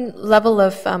some level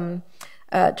of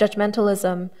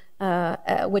judgmentalism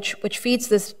which feeds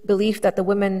this belief that the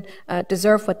women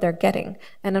deserve what they're getting.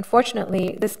 And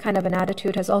unfortunately, this kind of an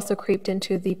attitude has also creeped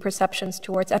into the perceptions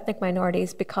towards ethnic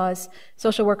minorities, because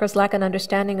social workers lack an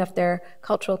understanding of their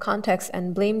cultural context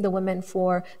and blame the women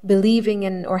for believing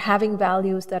in or having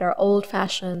values that are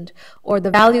old-fashioned, or the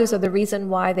values are the reason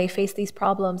why they face these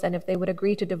problems, and if they would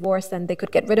agree to divorce, then they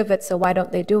could get rid of it, so why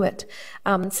don't they do it?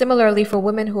 Similarly, for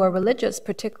women who are religious,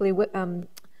 particularly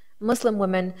Muslim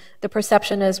women, the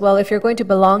perception is, well, if you're going to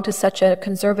belong to such a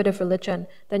conservative religion,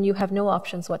 then you have no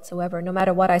options whatsoever. No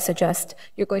matter what I suggest,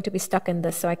 you're going to be stuck in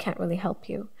this, so I can't really help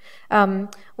you.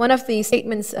 One of the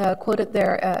statements quoted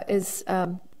there is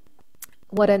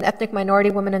what an ethnic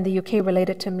minority woman in the UK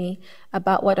related to me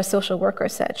about what a social worker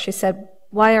said. She said,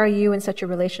 "Why are you in such a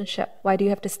relationship? Why do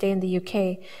you have to stay in the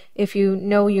UK if you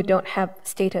know you don't have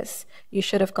status? You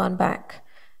should have gone back."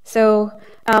 So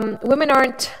women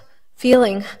aren't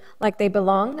feeling like they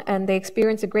belong, and they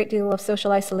experience a great deal of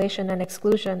social isolation and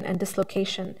exclusion and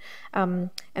dislocation.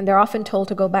 And they're often told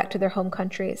to go back to their home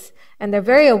countries. And they're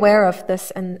very aware of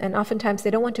this, and oftentimes they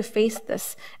don't want to face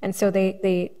this, and so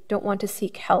they don't want to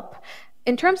seek help.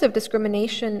 In terms of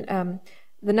discrimination,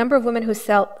 the number of women who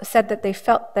said that they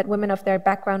felt that women of their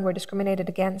background were discriminated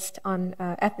against on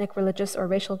ethnic, religious, or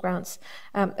racial grounds,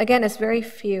 again, is very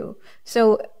few.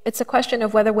 So it's a question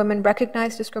of whether women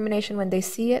recognize discrimination when they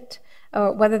see it,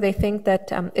 or whether they think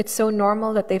that it's so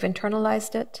normal that they've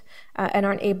internalized it and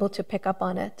aren't able to pick up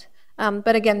on it.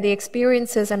 But again, the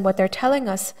experiences and what they're telling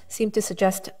us seem to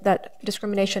suggest that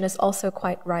discrimination is also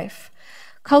quite rife.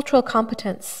 Cultural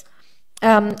competence.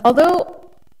 Although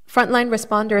frontline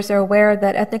responders are aware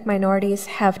that ethnic minorities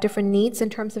have different needs in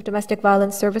terms of domestic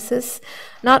violence services,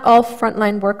 not all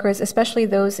frontline workers, especially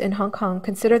those in Hong Kong,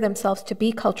 consider themselves to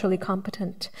be culturally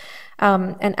competent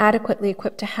and adequately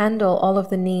equipped to handle all of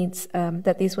the needs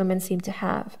that these women seem to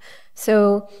have.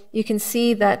 So you can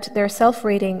see that their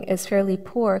self-rating is fairly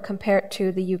poor compared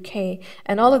to the UK,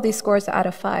 and all of these scores are out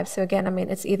of 5. So again, I mean,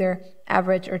 it's either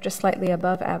average or just slightly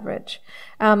above average.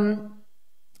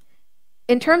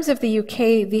 In terms of the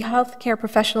UK, the healthcare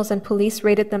professionals and police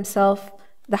rated themselves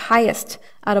the highest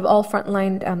out of all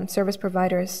frontline service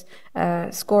providers,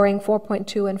 scoring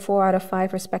 4.2 and 4 out of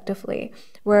 5 respectively,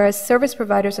 whereas service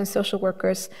providers and social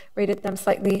workers rated them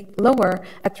slightly lower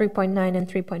at 3.9 and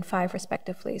 3.5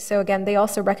 respectively. So again, they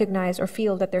also recognize or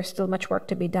feel that there's still much work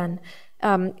to be done.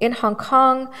 In Hong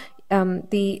Kong,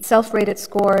 the self-rated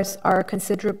scores are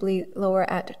considerably lower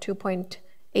at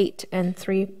 2.8 and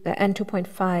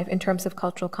 2.5 in terms of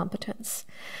cultural competence.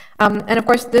 And of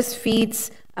course, this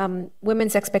feeds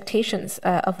women's expectations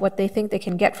of what they think they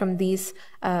can get from these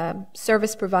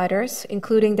service providers,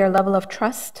 including their level of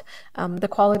trust, the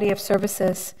quality of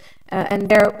services, and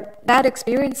their bad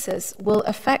experiences will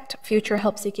affect future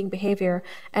help-seeking behavior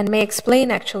and may explain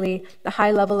actually the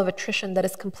high level of attrition that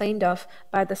is complained of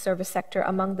by the service sector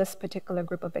among this particular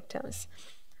group of victims.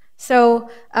 So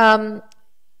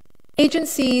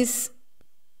agencies,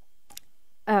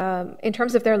 in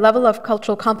terms of their level of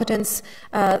cultural competence,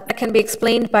 that can be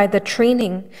explained by the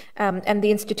training and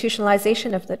the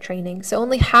institutionalization of the training. So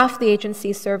only half the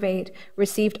agencies surveyed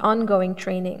received ongoing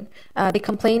training. They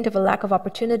complained of a lack of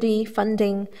opportunity,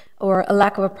 funding, or a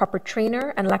lack of a proper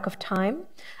trainer and lack of time.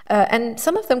 And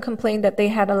some of them complained that they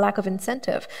had a lack of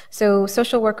incentive. So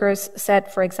social workers said,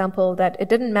 for example, that it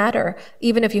didn't matter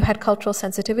even if you had cultural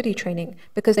sensitivity training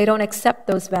because they don't accept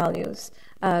those values.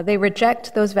 They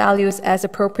reject those values as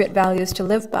appropriate values to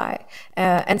live by.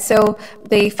 And so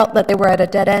they felt that they were at a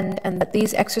dead end and that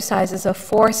these exercises of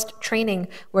forced training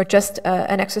were just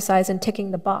an exercise in ticking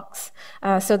the box.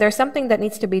 So there's something that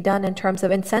needs to be done in terms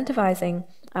of incentivizing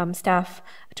staff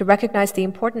to recognize the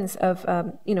importance of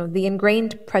the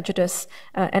ingrained prejudice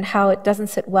and how it doesn't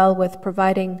sit well with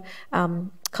providing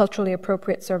culturally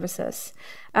appropriate services.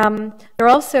 There are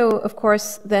also, of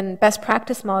course, then best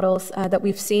practice models that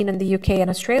we've seen in the UK and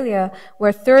Australia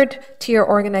where third-tier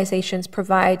organizations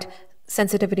provide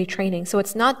sensitivity training. So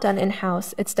it's not done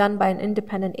in-house, it's done by an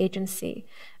independent agency.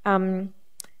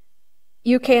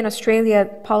 UK and Australia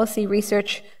policy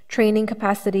research, training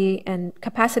capacity, and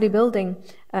capacity building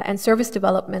and service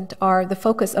development are the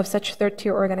focus of such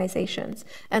third-tier organizations.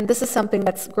 And this is something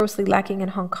that's grossly lacking in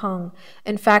Hong Kong.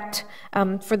 In fact,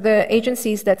 for the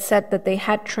agencies that said that they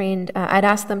had trained, I'd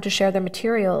asked them to share their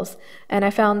materials, and I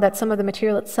found that some of the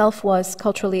material itself was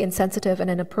culturally insensitive and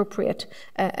inappropriate,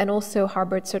 and also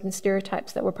harbored certain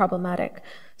stereotypes that were problematic.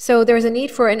 So there's a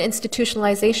need for an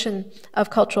institutionalization of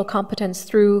cultural competence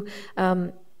through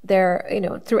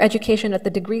through education at the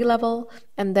degree level,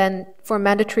 and then for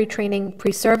mandatory training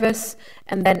pre-service,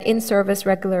 and then in-service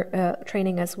regular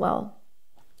training as well.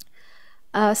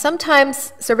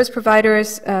 Sometimes service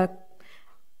providers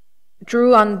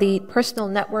drew on the personal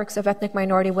networks of ethnic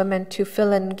minority women to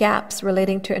fill in gaps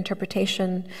relating to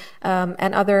interpretation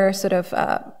and other sort of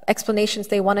explanations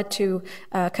they wanted to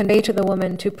convey to the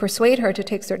woman to persuade her to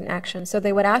take certain actions. So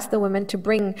they would ask the women to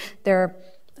bring their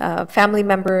family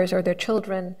members or their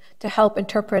children to help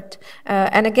interpret.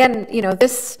 And again,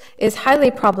 this is highly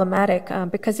problematic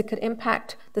because it could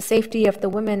impact the safety of the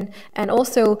women, and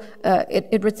also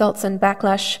it results in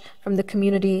backlash from the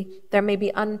community. There may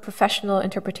be unprofessional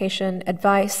interpretation,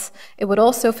 advice. It would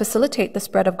also facilitate the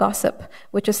spread of gossip,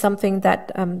 which is something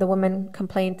that the women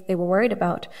complained they were worried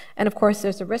about. And of course,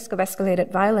 there's a risk of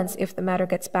escalated violence if the matter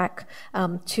gets back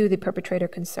to the perpetrator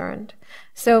concerned.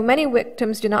 So many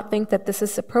victims do not think that this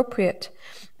is appropriate.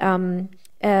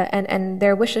 And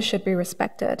their wishes should be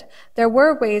respected. There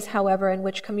were ways, however, in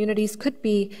which communities could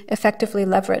be effectively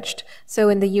leveraged. So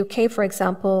in the UK, for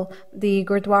example, the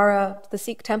Gurdwara, the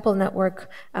Sikh temple network,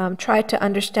 tried to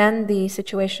understand the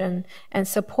situation and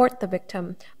support the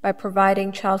victim by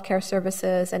providing childcare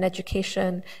services and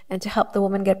education and to help the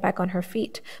woman get back on her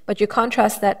feet. But you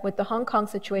contrast that with the Hong Kong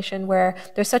situation where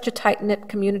there's such a tight-knit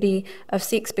community of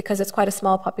Sikhs because it's quite a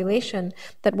small population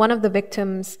that one of the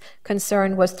victims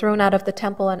concerned was thrown out of the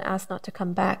temple and asked not to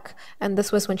come back. And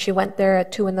this was when she went there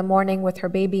at 2 a.m. with her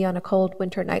baby on a cold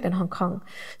winter night in Hong Kong.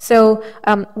 So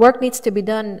work needs to be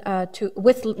done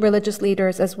with religious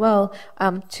leaders as well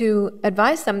to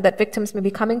advise them that victims may be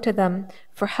coming to them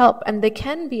for help, and they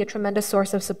can be a tremendous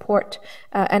source of support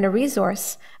and a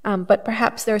resource, but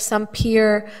perhaps there's some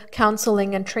peer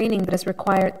counseling and training that is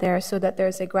required there so that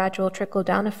there's a gradual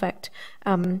trickle-down effect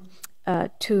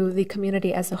to the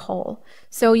community as a whole.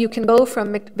 So you can go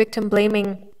from victim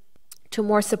blaming to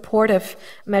more supportive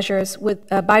measures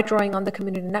by drawing on the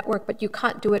community network, but you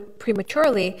can't do it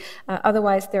prematurely,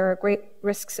 otherwise there are great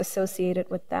risks associated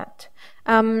with that.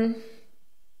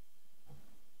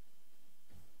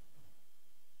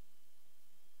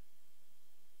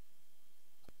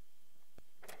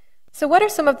 So what are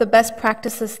some of the best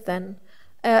practices then?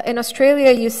 In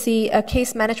Australia, you see a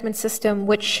case management system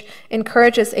which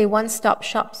encourages a one-stop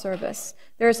shop service.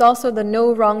 There's also the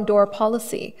no wrong door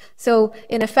policy. So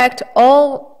in effect,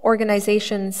 all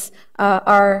organizations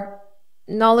are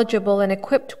knowledgeable and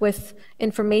equipped with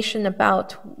information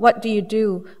about what do you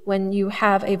do when you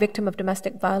have a victim of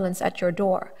domestic violence at your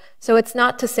door. So it's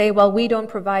not to say, well, we don't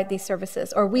provide these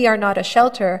services, or we are not a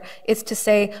shelter. It's to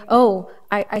say, oh,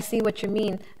 I see what you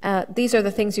mean. These are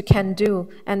the things you can do,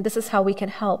 and this is how we can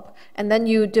help. And then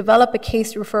you develop a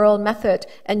case referral method,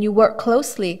 and you work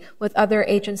closely with other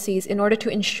agencies in order to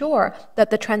ensure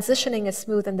that the transitioning is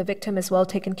smooth and the victim is well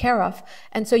taken care of.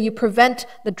 And so you prevent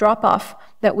the drop-off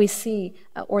that we see,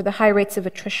 or the high rates of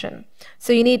attrition.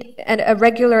 So you need a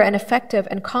regular and effective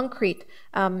and concrete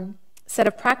set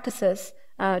of practices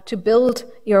to build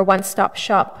your one-stop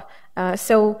shop.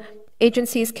 So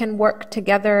agencies can work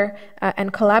together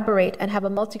and collaborate and have a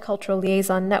multicultural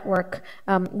liaison network,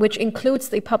 which includes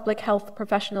the public health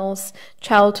professionals,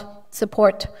 child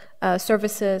support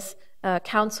services,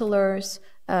 counselors,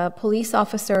 police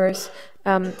officers,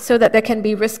 so that there can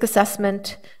be risk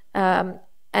assessment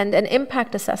and an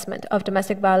impact assessment of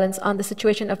domestic violence on the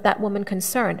situation of that woman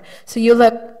concerned. So you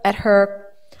look at her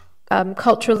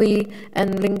culturally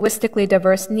and linguistically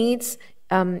diverse needs.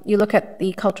 You look at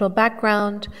the cultural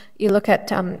background, you look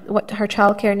at what her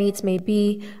childcare needs may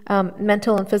be,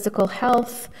 mental and physical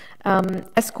health,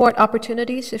 escort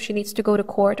opportunities if she needs to go to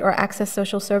court or access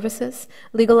social services,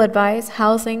 legal advice,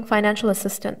 housing, financial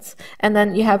assistance. And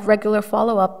then you have regular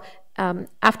follow-up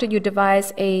after you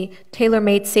devise a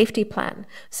tailor-made safety plan.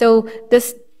 So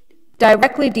this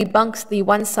directly debunks the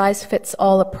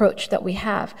one-size-fits-all approach that we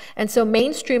have. And so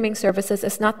mainstreaming services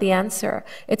is not the answer.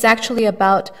 It's actually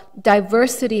about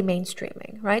diversity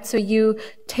mainstreaming, right? So you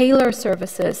tailor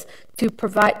services to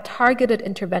provide targeted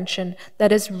intervention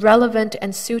that is relevant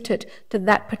and suited to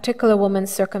that particular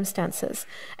woman's circumstances.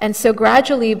 And so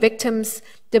gradually victims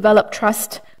develop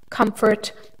trust,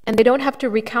 comfort, and they don't have to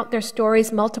recount their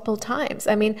stories multiple times.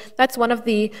 I mean, that's one of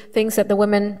the things that the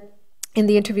women in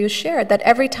the interview shared, that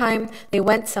every time they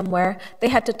went somewhere, they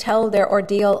had to tell their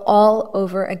ordeal all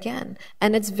over again.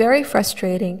 And it's very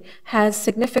frustrating, has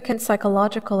significant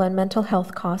psychological and mental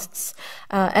health costs,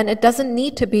 and it doesn't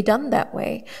need to be done that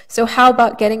way. So how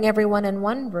about getting everyone in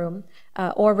one room,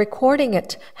 or recording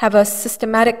it, have a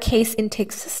systematic case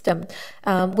intake system,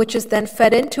 which is then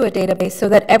fed into a database so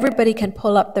that everybody can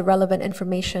pull up the relevant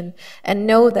information and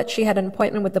know that she had an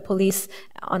appointment with the police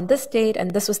on this date,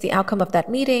 and this was the outcome of that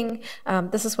meeting,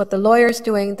 this is what the lawyer's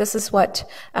doing, this is what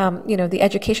the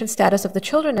education status of the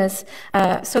children is,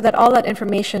 so that all that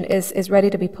information is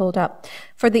ready to be pulled up.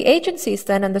 For the agencies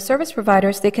then and the service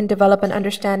providers, they can develop an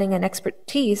understanding and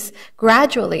expertise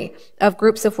gradually of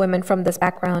groups of women from this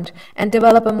background and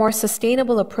develop a more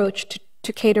sustainable approach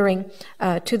to catering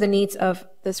to the needs of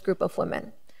this group of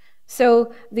women.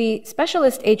 So the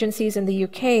specialist agencies in the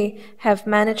UK have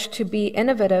managed to be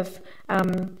innovative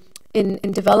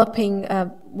in developing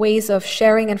ways of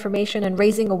sharing information and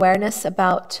raising awareness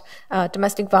about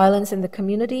domestic violence in the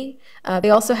community. They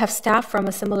also have staff from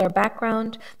a similar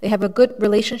background. They have a good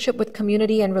relationship with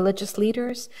community and religious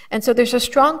leaders. And so there's a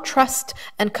strong trust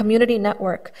and community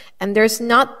network. And there's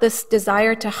not this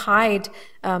desire to hide,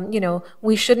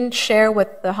 we shouldn't share with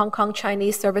the Hong Kong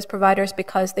Chinese service providers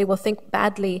because they will think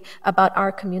badly about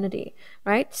our community,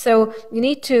 right? So you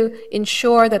need to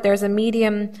ensure that there's a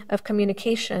medium of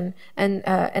communication and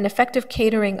an effective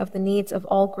catering of the needs of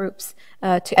all groups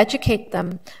to educate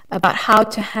them about how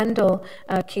to handle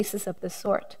cases of this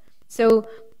sort. So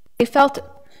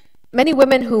many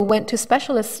women who went to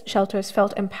specialist shelters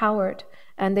felt empowered,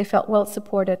 and they felt well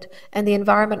supported, and the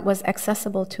environment was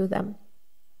accessible to them.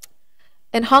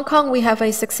 In Hong Kong, we have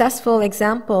a successful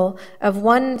example of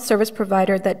one service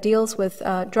provider that deals with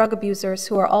drug abusers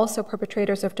who are also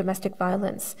perpetrators of domestic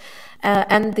violence.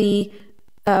 And the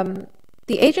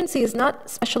agency is not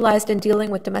specialized in dealing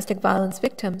with domestic violence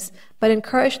victims, but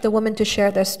encouraged the women to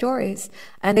share their stories.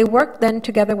 And they worked then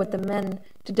together with the men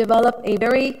to develop a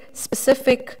very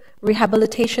specific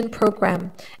rehabilitation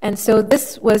program. And so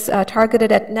this was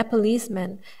targeted at Nepalese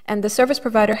men. And the service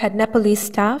provider had Nepalese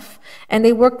staff, and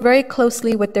they worked very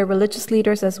closely with their religious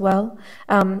leaders as well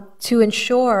to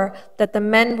ensure that the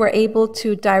men were able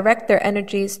to direct their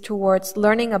energies towards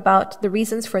learning about the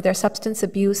reasons for their substance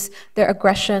abuse, their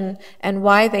aggression, and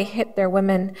why they hit their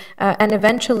women. And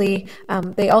eventually,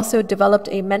 they also developed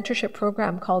a mentorship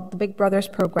program called the Big Brothers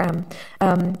Program,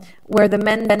 where the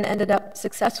men then ended up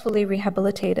successfully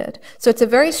rehabilitated. So it's a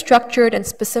very structured and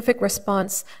specific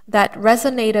response that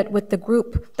resonated with the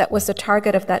group that was the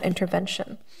target of that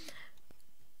intervention.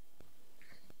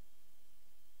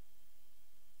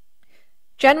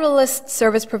 Generalist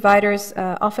service providers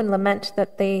often lament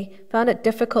that they found it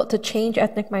difficult to change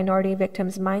ethnic minority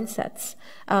victims' mindsets.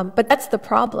 But that's the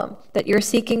problem, that you're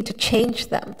seeking to change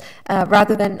them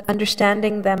rather than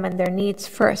understanding them and their needs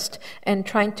first and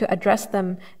trying to address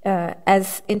them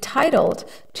as entitled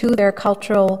to their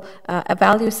cultural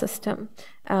value system.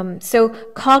 So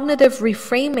cognitive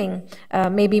reframing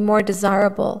may be more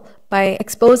desirable by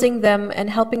exposing them and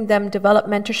helping them develop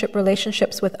mentorship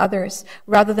relationships with others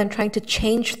rather than trying to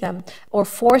change them or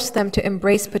force them to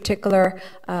embrace particular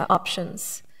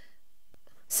options.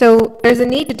 So there's a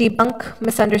need to debunk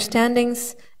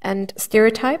misunderstandings and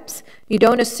stereotypes. You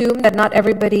don't assume that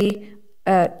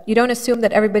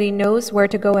everybody knows where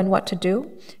to go and what to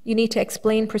do. You need to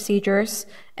explain procedures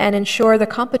and ensure the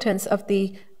competence of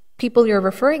the people you're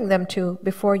referring them to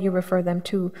before you refer them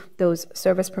to those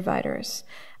service providers.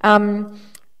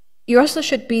 You also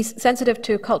should be sensitive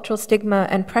to cultural stigma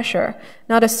and pressure,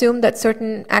 not assume that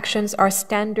certain actions are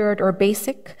standard or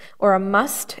basic or a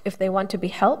must if they want to be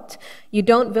helped. You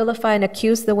don't vilify and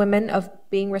accuse the women of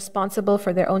being responsible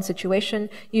for their own situation.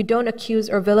 You don't accuse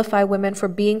or vilify women for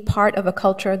being part of a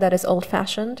culture that is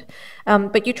old-fashioned.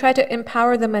 But you try to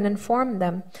empower them and inform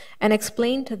them and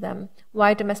explain to them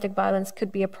why domestic violence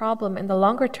could be a problem in the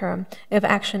longer term if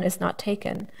action is not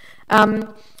taken.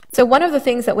 So one of the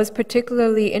things that was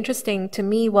particularly interesting to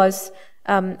me was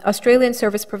Australian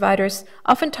service providers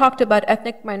often talked about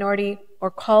ethnic minority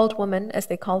or called women, as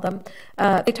they call them.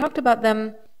 They talked about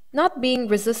them not being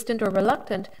resistant or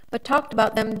reluctant, but talked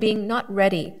about them being not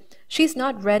ready. She's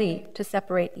not ready to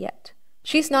separate yet.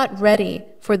 She's not ready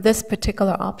for this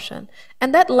particular option.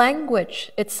 And that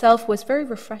language itself was very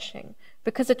refreshing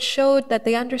because it showed that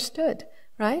they understood,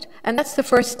 right? And that's the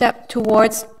first step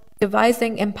towards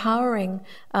devising empowering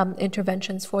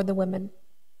interventions for the women.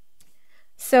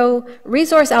 So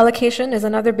resource allocation is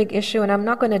another big issue, and I'm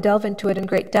not going to delve into it in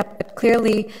great depth, but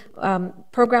clearly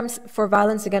programs for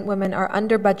violence against women are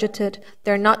under-budgeted,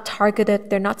 they're not targeted,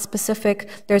 they're not specific.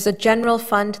 There's a general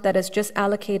fund that is just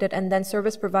allocated, and then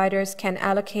service providers can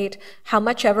allocate how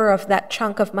much ever of that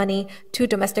chunk of money to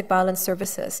domestic violence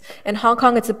services. In Hong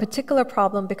Kong, it's a particular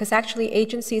problem because actually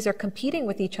agencies are competing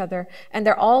with each other, and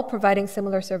they're all providing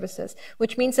similar services,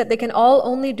 which means that they can all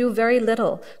only do very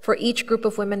little for each group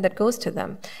of women that goes to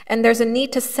them. And there's a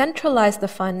need to centralize the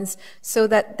funds so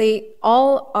that they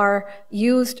all are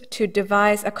used to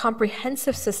devise a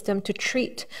comprehensive system to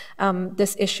treat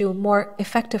this issue more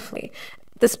effectively.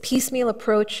 This piecemeal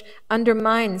approach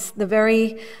undermines the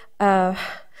very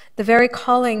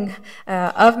calling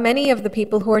of many of the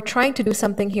people who are trying to do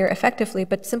something here effectively,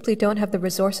 but simply don't have the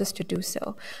resources to do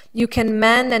so. You can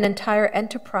man an entire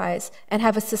enterprise and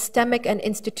have a systemic and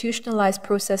institutionalized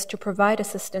process to provide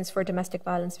assistance for domestic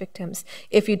violence victims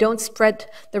if you don't spread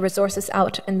the resources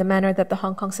out in the manner that the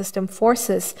Hong Kong system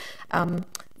forces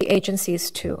the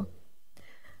agencies to.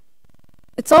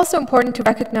 It's also important to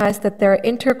recognize that there are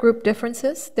intergroup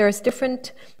differences. There's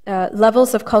different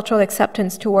levels of cultural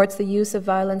acceptance towards the use of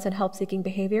violence and help-seeking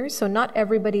behaviors. So not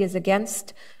everybody is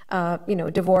against,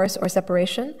 divorce or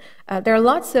separation. There are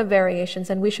lots of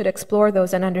variations, and we should explore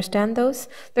those and understand those.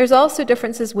 There's also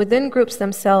differences within groups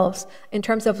themselves in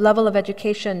terms of level of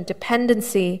education,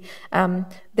 dependency,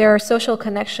 their social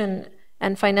connection,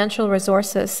 and financial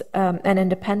resources and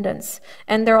independence.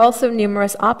 And there are also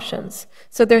numerous options.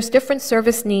 So there's different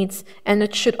service needs, and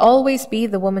it should always be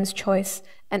the woman's choice.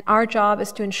 And our job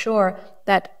is to ensure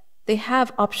that they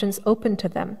have options open to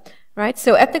them, right?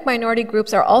 So ethnic minority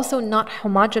groups are also not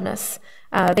homogeneous.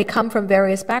 They come from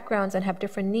various backgrounds and have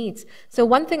different needs. So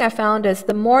one thing I found is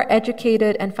the more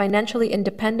educated and financially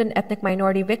independent ethnic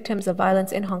minority victims of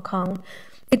violence in Hong Kong,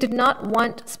 they did not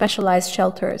want specialized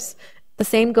shelters. The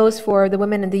same goes for the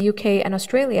women in the UK and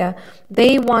Australia.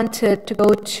 They wanted to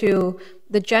go to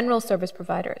the general service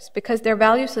providers because their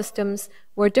value systems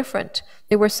were different.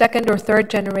 They were second or third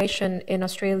generation in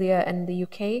Australia and the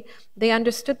UK. They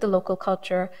understood the local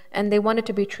culture and they wanted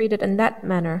to be treated in that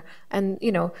manner. And,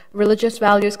 religious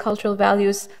values, cultural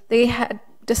values, they had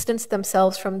distanced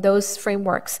themselves from those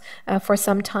frameworks for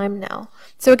some time now.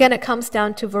 So again, it comes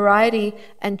down to variety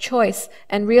and choice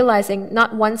and realizing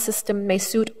not one system may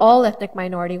suit all ethnic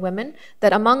minority women,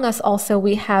 that among us also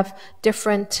we have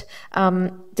different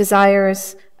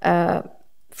desires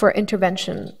for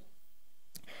intervention.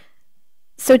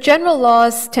 So general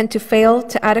laws tend to fail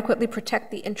to adequately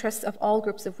protect the interests of all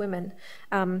groups of women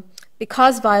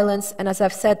because violence, and as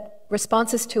I've said,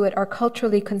 responses to it are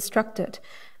culturally constructed.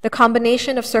 The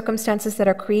combination of circumstances that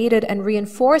are created and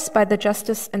reinforced by the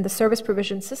justice and the service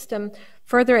provision system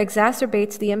further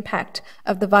exacerbates the impact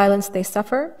of the violence they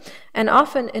suffer and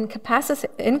often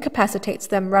incapacitates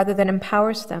them rather than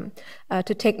empowers them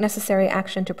to take necessary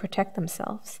action to protect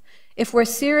themselves. If we're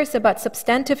serious about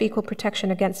substantive equal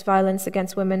protection against violence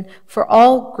against women for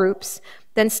all groups,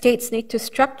 then states need to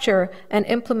structure and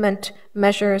implement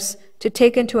measures to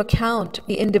take into account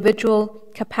the individual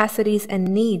capacities and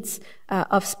needs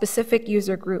of specific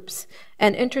user groups.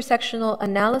 An intersectional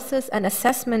analysis and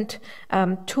assessment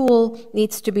tool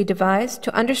needs to be devised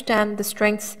to understand the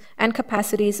strengths and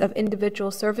capacities of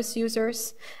individual service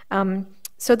users,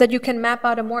 so that you can map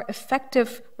out a more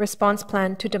effective response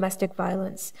plan to domestic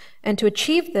violence. And to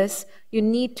achieve this, you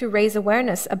need to raise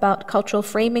awareness about cultural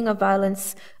framing of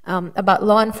violence, about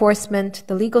law enforcement,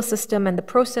 the legal system and the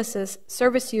processes,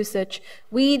 service usage.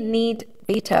 We need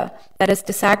data that is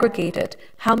disaggregated.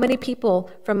 How many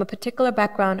people from a particular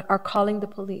background are calling the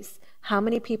police? How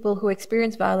many people who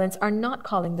experience violence are not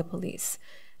calling the police?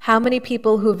 How many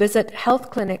people who visit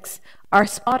health clinics are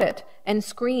spotted and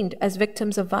screened as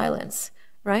victims of violence?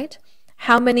 Right?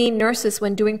 How many nurses,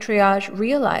 when doing triage,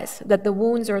 realize that the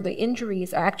wounds or the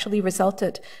injuries are actually result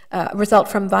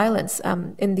from violence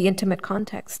in the intimate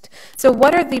context? So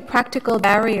what are the practical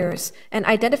barriers? And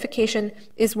identification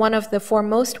is one of the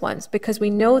foremost ones, because we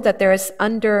know that there is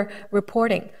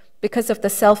under-reporting because of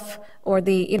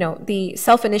the the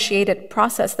self-initiated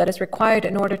process that is required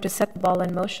in order to set the ball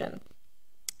in motion.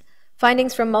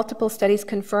 Findings from multiple studies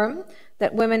confirm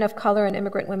that women of color and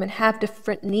immigrant women have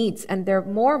different needs, and they're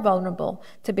more vulnerable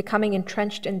to becoming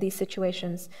entrenched in these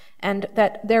situations, and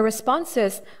that their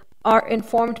responses are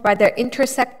informed by their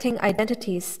intersecting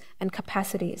identities and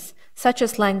capacities, such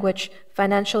as language,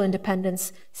 financial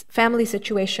independence, family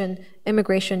situation,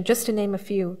 immigration, just to name a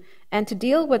few. And to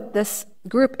deal with this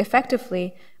group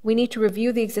effectively, we need to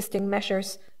review the existing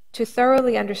measures to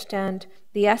thoroughly understand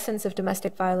the essence of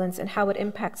domestic violence and how it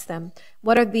impacts them.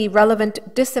 What are the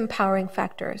relevant disempowering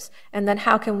factors? And then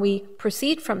how can we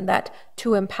proceed from that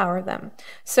to empower them?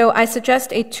 So I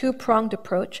suggest a two-pronged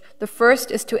approach. The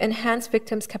first is to enhance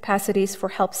victims' capacities for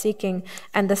help seeking,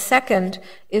 and the second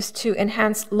is to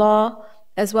enhance law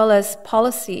as well as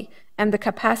policy and the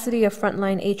capacity of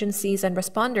frontline agencies and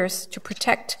responders to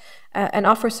protect and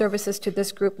offer services to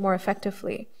this group more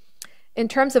effectively. In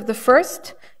terms of the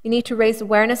first, you need to raise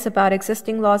awareness about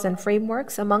existing laws and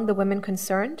frameworks among the women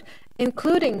concerned,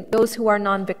 including those who are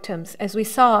non-victims. As we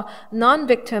saw,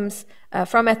 non-victims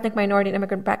from ethnic minority and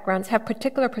immigrant backgrounds have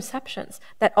particular perceptions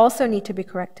that also need to be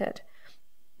corrected.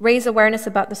 Raise awareness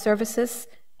about the services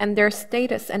and their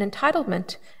status and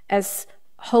entitlement as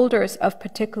holders of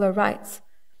particular rights.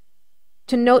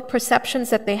 To note perceptions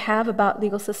that they have about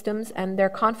legal systems and their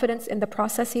confidence in the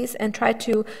processes, and try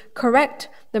to correct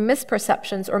the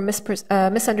misperceptions or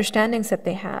misunderstandings that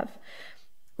they have.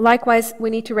 Likewise, we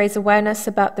need to raise awareness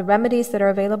about the remedies that are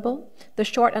available, the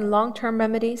short and long-term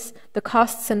remedies, the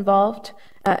costs involved,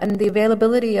 and the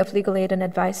availability of legal aid and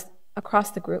advice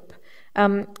across the group.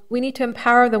 We need to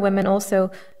empower the women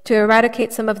also to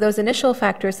eradicate some of those initial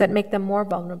factors that make them more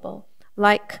vulnerable,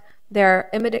 like their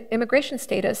immigration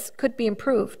status could be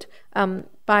improved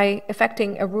by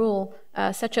effecting a rule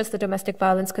such as the domestic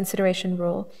violence consideration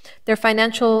rule. Their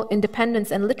financial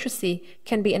independence and literacy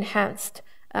can be enhanced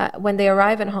when they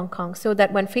arrive in Hong Kong, so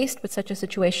that when faced with such a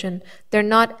situation, they're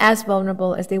not as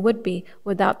vulnerable as they would be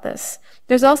without this.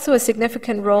 There's also a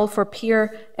significant role for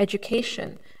peer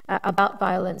education about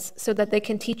violence, so that they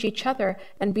can teach each other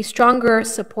and be stronger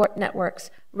support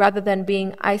networks rather than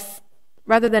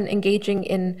engaging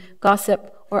in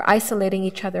gossip or isolating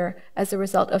each other as a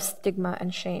result of stigma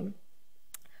and shame.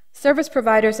 Service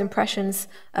providers' impressions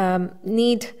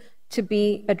need to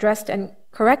be addressed and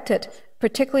corrected,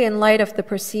 particularly in light of the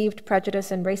perceived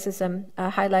prejudice and racism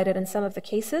highlighted in some of the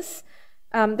cases.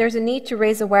 There's a need to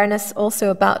raise awareness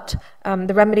also about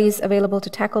the remedies available to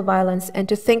tackle violence, and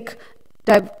to think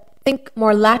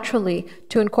more laterally,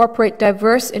 to incorporate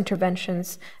diverse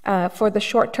interventions for the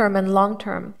short term and long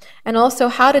term, and also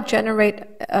how to generate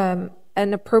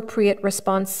an appropriate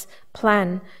response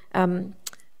plan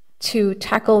to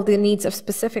tackle the needs of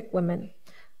specific women,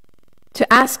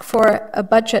 to ask for a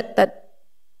budget that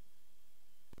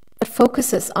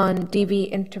focuses on DV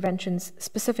interventions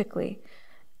specifically.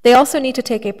 They also need to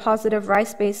take a positive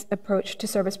rights-based approach to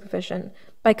service provision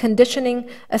by conditioning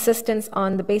assistance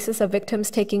on the basis of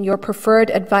victims taking your preferred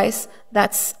advice.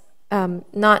 That's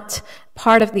not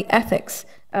part of the ethics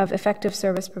of effective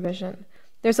service provision.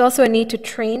 There's also a need to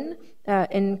train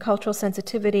in cultural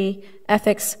sensitivity,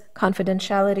 ethics,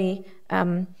 confidentiality,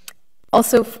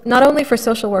 Also, not only for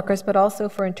social workers, but also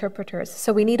for interpreters.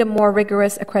 So we need a more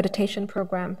rigorous accreditation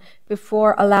program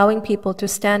before allowing people to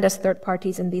stand as third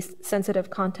parties in these sensitive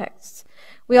contexts.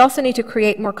 We also need to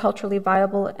create more culturally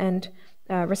viable and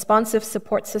responsive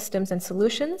support systems and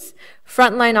solutions.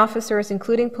 Frontline officers,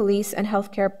 including police and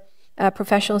healthcare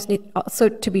professionals, need also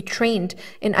to be trained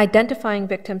in identifying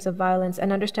victims of violence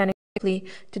and understanding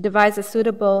to devise a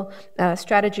suitable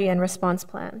strategy and response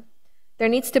plan. There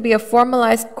needs to be a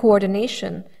formalized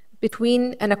coordination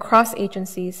between and across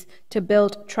agencies to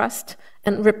build trust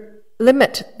and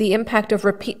limit the impact of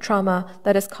repeat trauma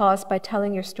that is caused by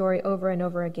telling your story over and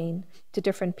over again to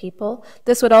different people.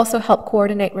 This would also help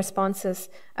coordinate responses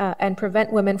and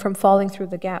prevent women from falling through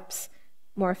the gaps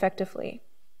more effectively.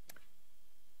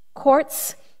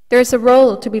 Courts, there's a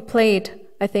role to be played,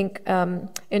 I think,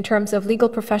 in terms of legal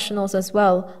professionals as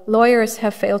well. Lawyers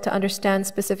have failed to understand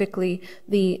specifically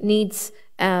the needs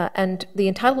and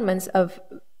the entitlements of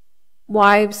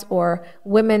wives or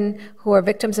women who are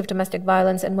victims of domestic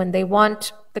violence, and when they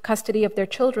want the custody of their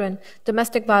children,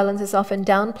 domestic violence is often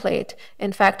downplayed.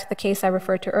 In fact, the case I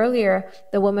referred to earlier,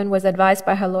 the woman was advised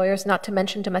by her lawyers not to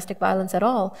mention domestic violence at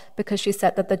all because she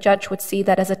said that the judge would see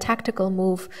that as a tactical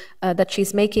move that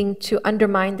she's making to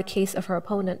undermine the case of her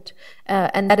opponent.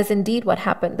 And that is indeed what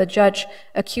happened. The judge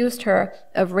accused her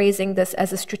of raising this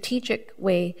as a strategic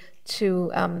way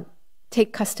to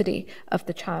take custody of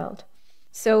the child.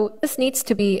 So this needs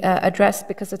to be addressed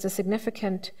because it's a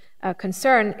significant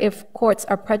concern if courts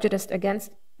are prejudiced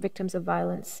against victims of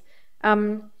violence.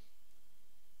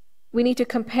 We need to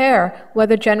compare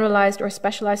whether generalized or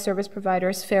specialized service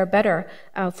providers fare better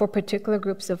for particular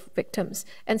groups of victims.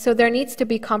 And so there needs to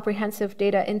be comprehensive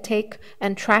data intake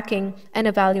and tracking and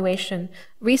evaluation.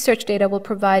 Research data will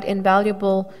provide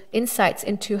invaluable insights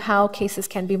into how cases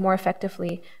can be more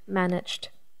effectively managed.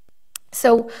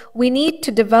 So we need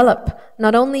to develop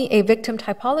not only a victim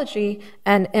typology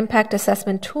and impact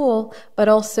assessment tool, but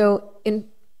also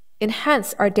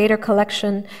enhance our data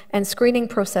collection and screening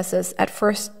processes at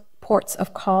first ports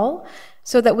of call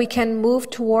so that we can move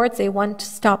towards a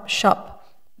one-stop shop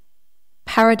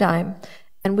paradigm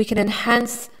and we can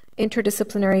enhance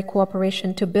interdisciplinary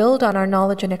cooperation to build on our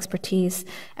knowledge and expertise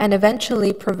and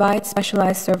eventually provide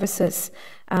specialized services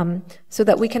so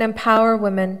that we can empower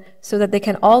women so that they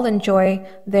can all enjoy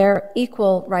their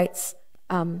equal rights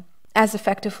as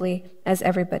effectively as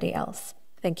everybody else.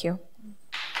 Thank you.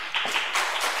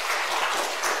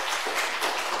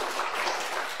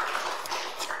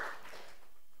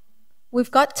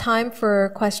 We've got time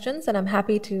for questions, and I'm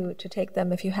happy to take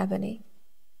them if you have any.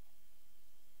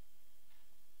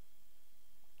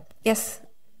 Yes.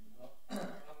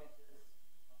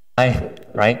 Hi,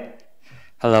 right?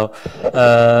 Hello.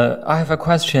 I have a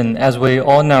question. As we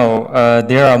all know,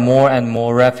 there are more and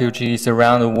more refugees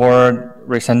around the world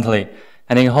recently.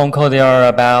 And in Hong Kong, there are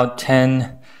about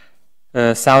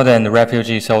 10,000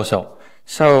 refugees also.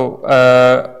 So,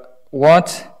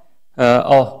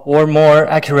 or more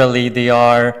accurately, they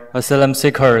are asylum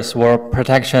seekers or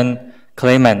protection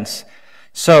claimants.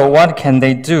 So what can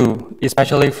they do,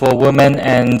 especially for women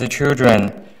and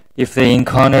children, if they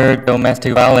encounter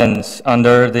domestic violence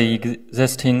under the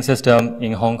existing system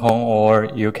in Hong Kong or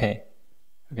UK?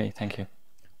 Okay, thank you.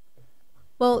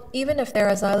 Well, even if they're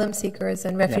asylum seekers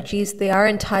and refugees, they are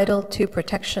entitled to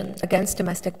protection against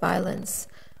domestic violence.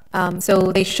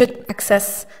 So they should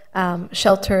access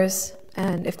shelters,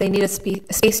 and if they need a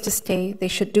space to stay, they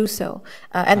should do so.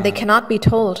 And they cannot be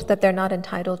told that they're not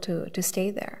entitled to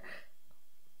stay there.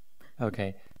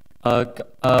 Okay.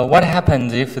 What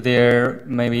happens if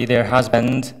maybe their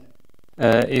husband,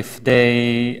 if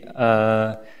they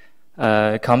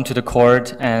come to the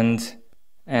court and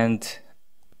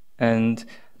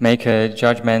make a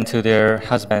judgment to their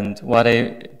husband?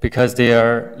 Because they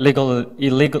are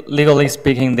legally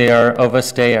speaking, they are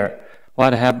overstayer.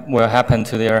 What will happen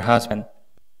to their husband?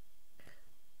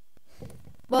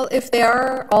 Well, if they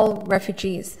are all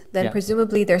refugees, then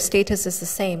presumably their status is the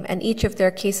same, and each of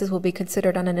their cases will be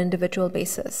considered on an individual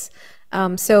basis.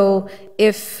 So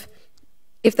if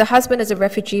the husband is a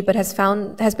refugee but has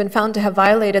been found to have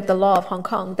violated the law of Hong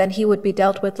Kong, then he would be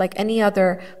dealt with like any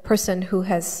other person who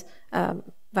has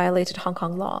violated Hong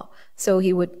Kong law. So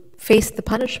he would face the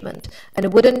punishment, and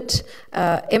it wouldn't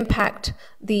impact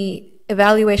the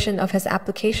evaluation of his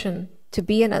application to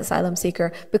be an asylum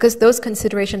seeker, because those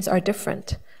considerations are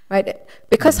different, right?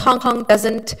 Because Hong Kong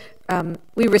doesn't,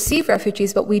 we receive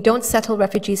refugees, but we don't settle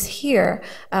refugees here,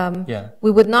 we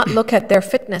would not look at their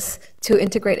fitness to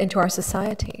integrate into our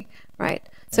society, right?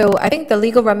 So I think the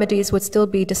legal remedies would still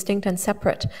be distinct and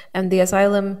separate, and the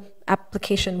asylum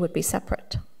application would be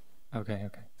separate. Okay,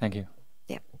 thank you.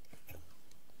 Yeah.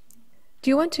 Do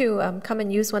you want to come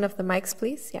and use one of the mics,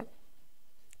 please? Yeah.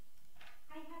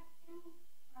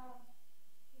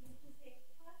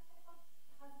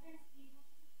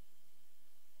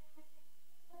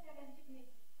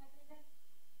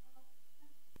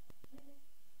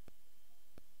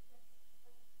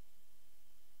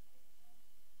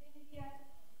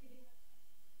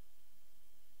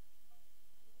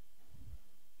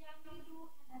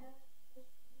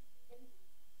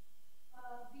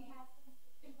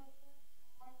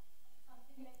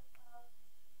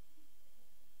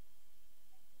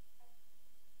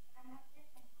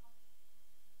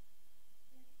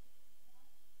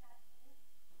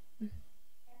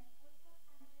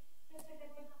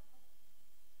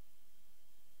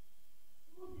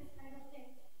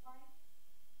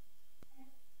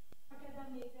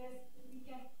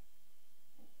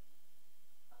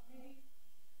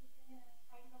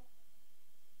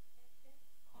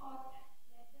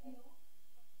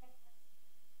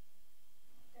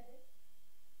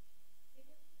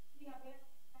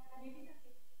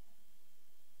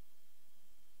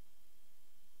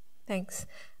 Thanks.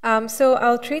 So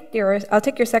I'll take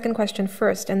your second question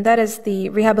first, and that is the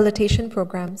rehabilitation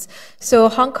programs. So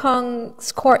Hong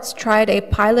Kong's courts tried a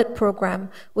pilot program,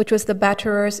 which was the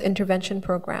Batterers Intervention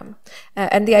Program.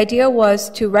 And the idea was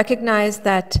to recognize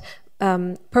that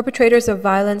perpetrators of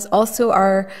violence also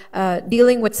are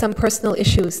dealing with some personal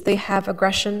issues. They have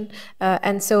aggression,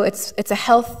 and so it's a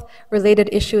health-related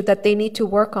issue that they need to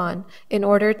work on in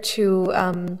order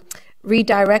to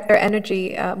redirect their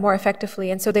energy more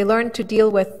effectively. And so they learn to deal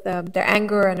with their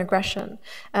anger and aggression.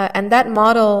 And that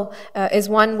model is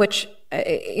one which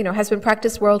has been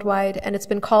practiced worldwide, and it's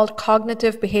been called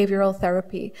cognitive behavioral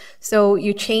therapy. So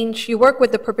you work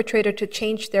with the perpetrator to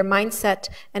change their mindset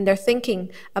and their thinking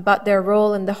about their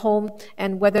role in the home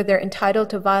and whether they're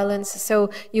entitled to violence. So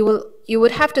you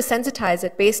would have to sensitize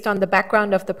it based on the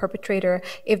background of the perpetrator.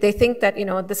 If they think that,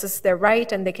 this is their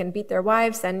right and they can beat their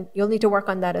wives, then you'll need to work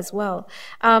on that as well.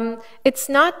 It's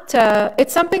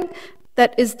something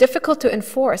that is difficult to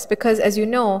enforce because, as you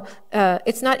know,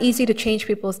 it's not easy to change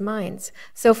people's minds.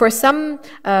 So for some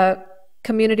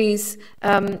communities,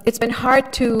 it's been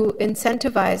hard to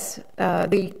incentivize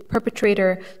the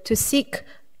perpetrator to seek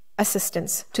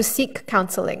assistance, to seek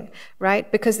counseling, right?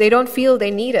 Because they don't feel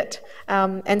they need it.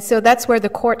 And so that's where the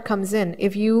court comes in.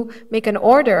 If you make an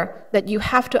order that you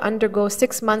have to undergo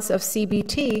 6 months of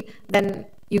CBT, then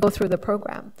you go through the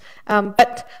program.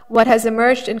 But what has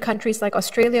emerged in countries like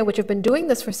Australia, which have been doing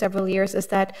this for several years, is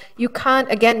that you can't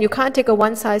take a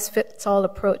one-size-fits-all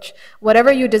approach. Whatever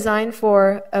you design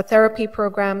for a therapy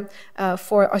program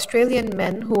for Australian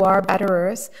men who are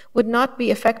batterers would not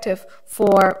be effective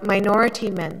for minority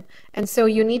men. And so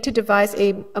you need to devise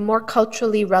a more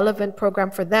culturally relevant program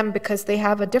for them because they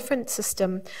have a different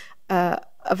system,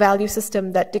 a value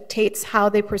system that dictates how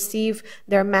they perceive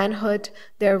their manhood,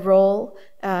 their role,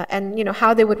 and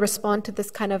how they would respond to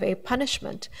this kind of a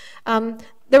punishment.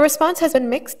 The response has been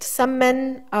mixed. Some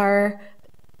men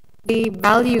they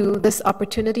value this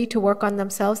opportunity to work on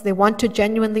themselves. They want to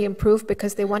genuinely improve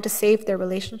because they want to save their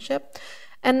relationship.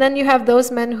 And then you have those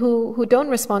men who don't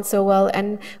respond so well,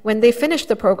 and when they finish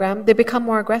the program, they become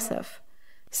more aggressive.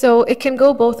 So it can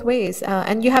go both ways,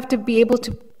 and you have to be able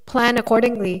to plan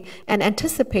accordingly and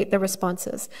anticipate the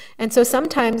responses. And so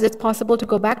sometimes it's possible to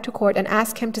go back to court and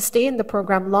ask him to stay in the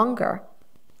program longer.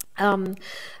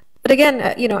 But again,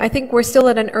 I think we're still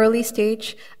at an early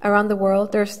stage around the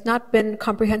world. There's not been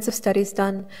comprehensive studies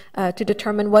done to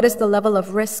determine what is the level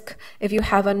of risk if you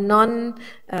have a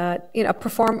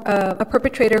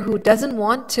perpetrator who doesn't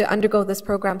want to undergo this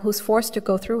program, who's forced to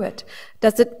go through it.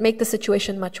 Does it make the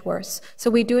situation much worse?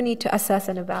 So we do need to assess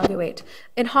and evaluate.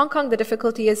 In Hong Kong, the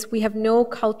difficulty is we have no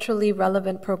culturally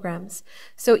relevant programs.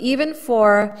 So even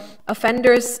for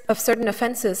offenders of certain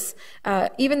offenses,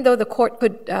 even though the court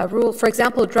could rule, for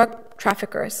example, drug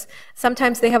traffickers,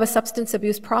 sometimes they have a substance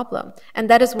abuse problem, and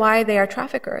that is why they are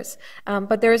traffickers.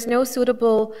 But there is no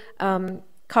suitable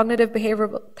cognitive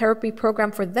behavioral therapy program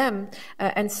for them,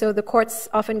 and so the courts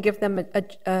often give them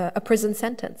a prison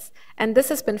sentence. And this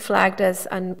has been flagged as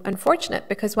unfortunate,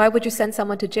 because why would you send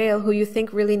someone to jail who you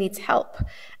think really needs help?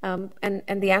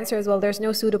 And the answer is, well, there's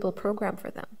no suitable program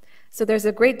for them. So there's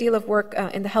a great deal of work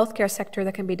in the healthcare sector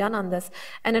that can be done on this.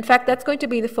 And in fact, that's going to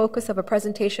be the focus of a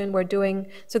presentation we're doing.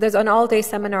 So there's an all-day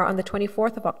seminar on the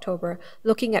 24th of October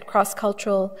looking at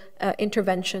cross-cultural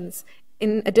interventions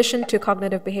in addition to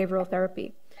cognitive behavioral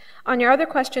therapy. On your other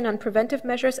question on preventive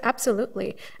measures,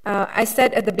 absolutely. I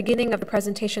said at the beginning of the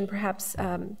presentation, perhaps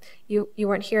you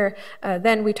weren't here,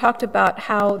 then we talked about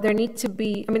how there need to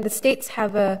be, I mean, the states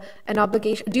have an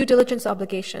obligation, due diligence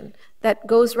obligation that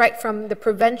goes right from the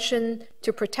prevention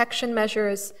to protection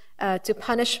measures to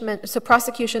punishment, so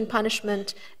prosecution,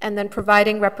 punishment, and then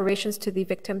providing reparations to the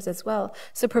victims as well.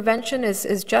 So prevention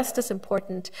is just as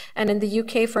important. And in the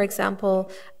UK, for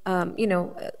example,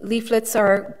 leaflets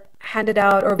are handed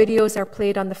out or videos are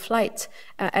played on the flight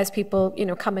as people,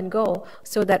 come and go,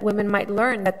 so that women might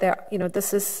learn that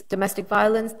this is domestic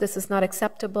violence, this is not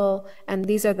acceptable, and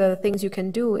these are the things you can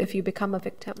do if you become a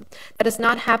victim. That is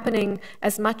not happening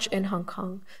as much in Hong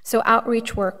Kong. So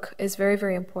outreach work is very,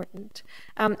 very important.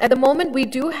 At the moment, we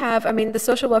do have, the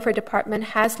Social Welfare Department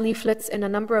has leaflets in a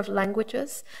number of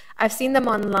languages. I've seen them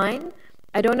online.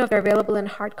 I don't know if they're available in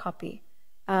hard copy.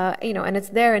 And it's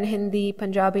there in Hindi,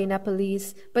 Punjabi,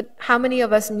 Nepalese. But how many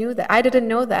of us knew that? I didn't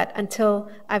know that until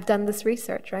I've done this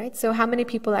research, right? So how many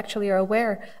people actually are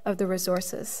aware of the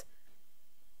resources?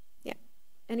 Yeah.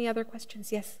 Any other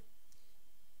questions? Yes.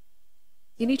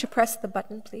 You need to press the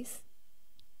button, please.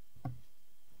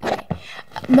 Okay.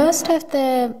 Most of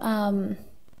the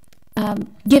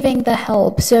giving the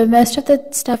help, so most of the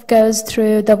stuff goes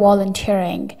through the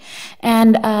volunteering,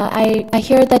 and I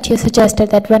hear that you suggested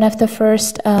that one of the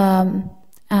first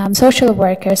social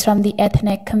workers from the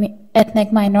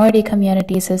ethnic minority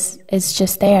communities is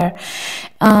just there.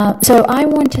 So I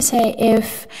want to say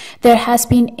if there has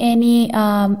been any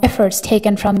efforts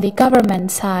taken from the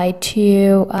government side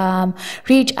to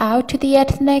reach out to the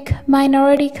ethnic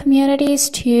minority communities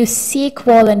to seek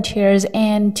volunteers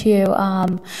and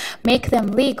to make them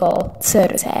legal, so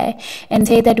to say, and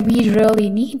say that we really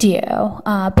need you,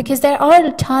 because there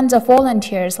are tons of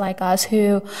volunteers like us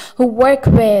who work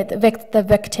with the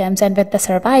victims and with the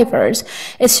survivors.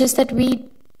 It's just that we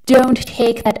don't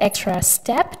take that extra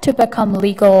step to become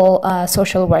legal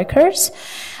social workers.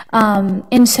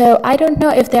 And so I don't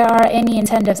know if there are any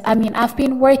incentives. I've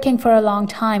been working for a long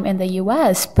time in the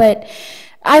US, but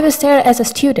I was there as a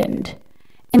student.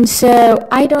 And so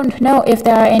I don't know if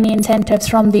there are any incentives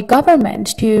from the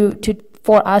government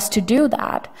for us to do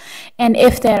that. And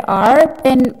if there are,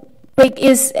 then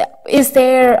is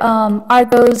there, are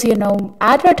those,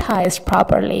 advertised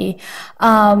properly?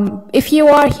 If you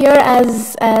are here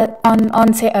as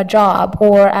on say a job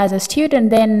or as a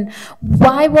student, then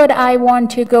why would I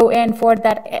want to go in for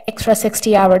that extra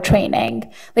 60-hour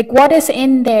training? Like, what is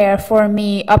in there for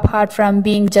me apart from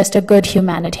being just a good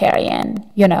humanitarian,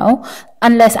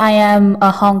 unless I am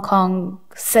a Hong Kong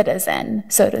citizen,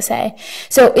 so to say.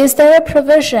 So is there a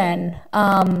provision,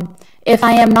 if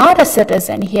I am not a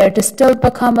citizen here, to still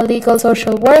become a legal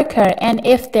social worker? And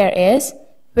if there is,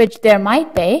 which there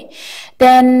might be,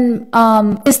 then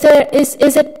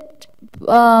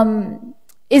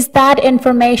is that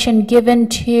information given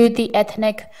to the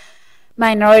ethnic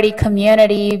minority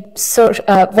community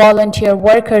volunteer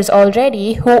workers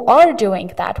already who are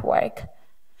doing that work?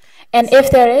 And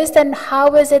if there is, then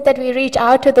how is it that we reach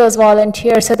out to those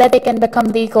volunteers so that they can become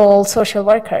legal social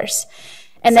workers?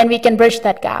 And then we can bridge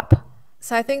that gap.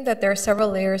 So I think that there are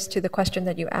several layers to the question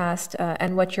that you asked,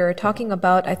 and what you're talking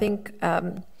about, I think,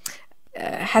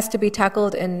 has to be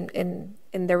tackled in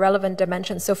the relevant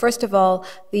dimensions. So first of all,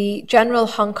 the general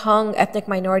Hong Kong ethnic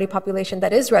minority population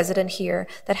that is resident here,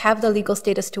 that have the legal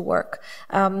status to work.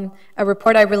 A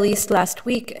report I released last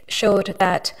week showed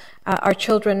that our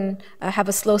children have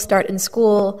a slow start in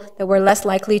school, that we're less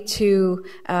likely to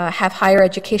have higher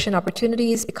education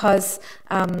opportunities because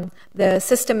the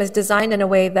system is designed in a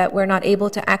way that we're not able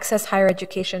to access higher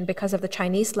education because of the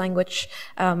Chinese language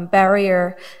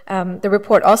barrier. The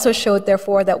report also showed,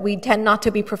 therefore, that we tend not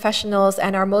to be professionals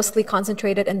and are mostly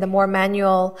concentrated in the more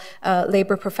manual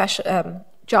labor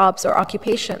jobs or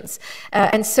occupations.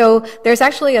 And so there's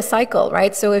actually a cycle,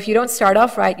 right? So if you don't start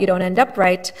off right, you don't end up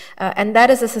right. And that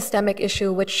is a systemic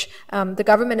issue which the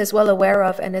government is well aware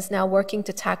of and is now working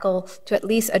to tackle, to at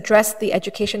least address the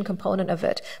education component of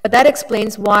it. But that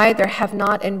explains why there have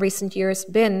not in recent years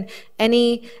been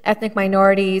any ethnic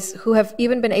minorities who have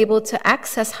even been able to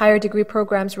access higher degree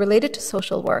programs related to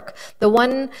social work. The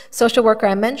one social worker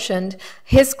I mentioned,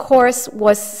 his course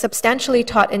was substantially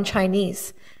taught in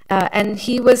Chinese. And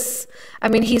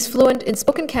he's fluent in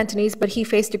spoken Cantonese, but he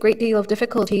faced a great deal of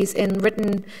difficulties in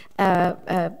written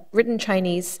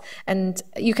Chinese. And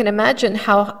you can imagine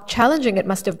how challenging it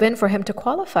must have been for him to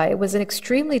qualify. It was an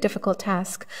extremely difficult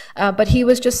task, but he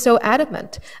was just so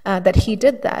adamant that he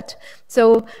did that.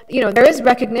 So, there is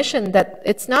recognition that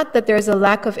it's not that there's a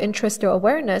lack of interest or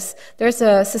awareness. There's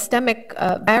a systemic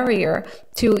barrier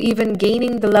to even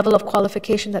gaining the level of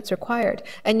qualification that's required.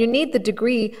 And you need the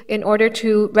degree in order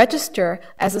to register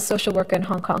as a social worker in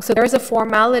Hong Kong. So there is a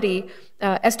formality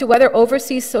as to whether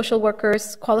overseas social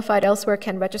workers qualified elsewhere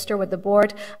can register with the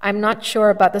board. I'm not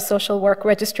sure about the social work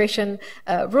registration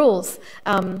rules,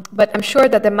 but I'm sure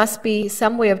that there must be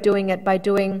some way of doing it by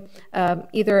doing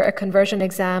either a conversion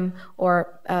exam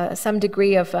or some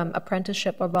degree of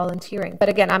apprenticeship or volunteering. But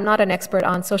again, I'm not an expert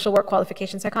on social work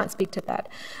qualifications. I can't speak to that.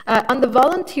 On the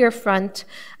volunteer front,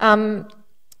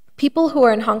 people who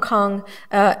are in Hong Kong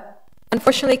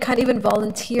unfortunately can't even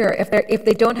volunteer if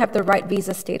they don't have the right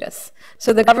visa status.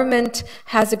 So the government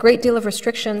has a great deal of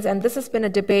restrictions, and this has been a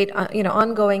debate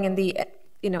ongoing in the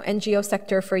NGO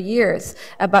sector for years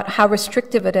about how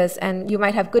restrictive it is, and you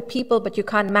might have good people, but you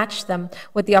can't match them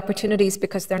with the opportunities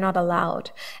because they're not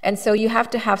allowed. And so you have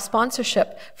to have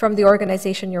sponsorship from the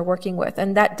organization you're working with,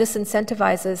 and that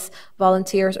disincentivizes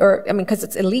volunteers, because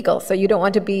it's illegal, so you don't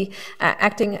want to be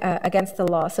acting against the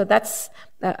law. So that's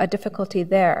a difficulty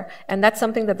there, and that's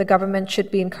something that the government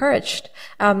should be encouraged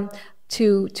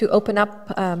to open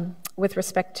up with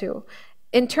respect to.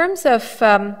 In terms of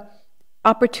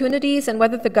opportunities and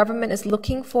whether the government is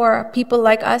looking for people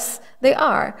like us, they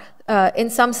are in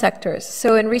some sectors.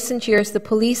 So in recent years, the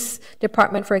police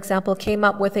department, for example, came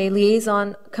up with a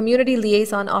community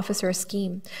liaison officer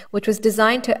scheme, which was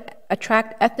designed to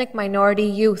attract ethnic minority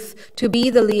youth to be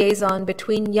the liaison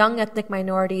between young ethnic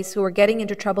minorities who were getting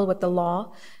into trouble with the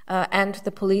law and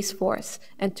the police force,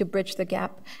 and to bridge the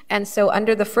gap. And so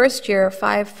under the first year,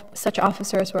 5 such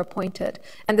officers were appointed.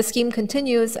 And the scheme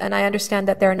continues, and I understand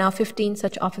that there are now 15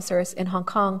 such officers in Hong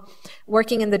Kong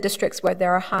working in the districts where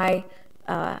there are high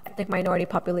ethnic minority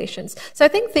populations. So I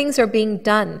think things are being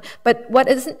done, but what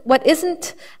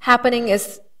isn't happening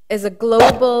is a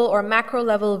global or macro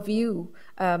level view.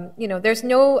 There's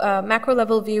no macro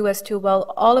level view as to,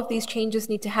 well, all of these changes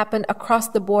need to happen across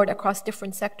the board, across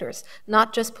different sectors,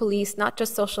 not just police, not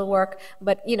just social work,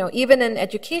 but, even in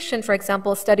education, for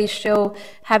example, studies show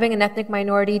having an ethnic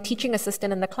minority teaching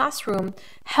assistant in the classroom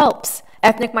helps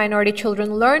ethnic minority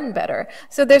children learn better.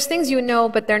 So there's things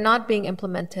but they're not being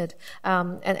implemented.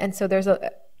 And so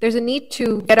there's a need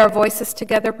to get our voices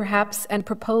together, perhaps, and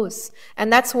propose.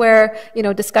 And that's where,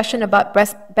 discussion about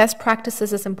best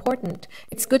practices is important.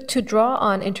 It's good to draw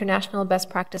on international best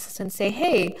practices and say,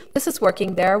 hey, this is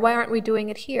working there, why aren't we doing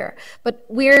it here? But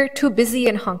we're too busy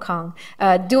in Hong Kong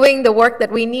doing the work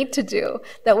that we need to do,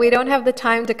 that we don't have the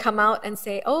time to come out and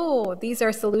say, oh, these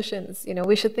are solutions,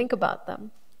 we should think about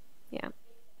them. Yeah.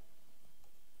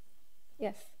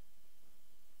 Yes.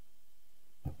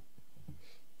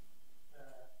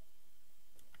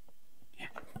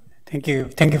 Thank you.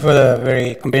 Thank you for the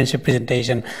very comprehensive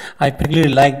presentation. I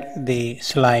particularly like the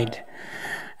slide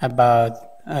about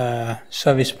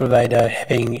service provider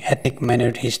having ethnic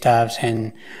minority staffs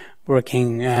and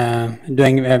working,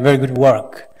 doing very good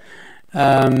work.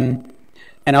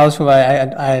 And also,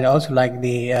 I also like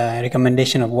the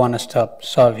recommendation of one-stop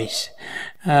service.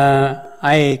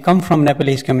 I come from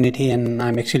Nepalese community, and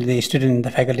I'm actually the student in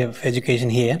the Faculty of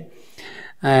Education here.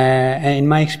 And in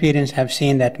my experience, I've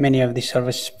seen that many of the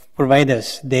service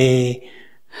providers, they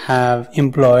have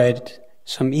employed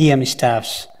some EM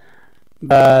staffs,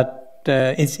 but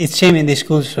it's same in the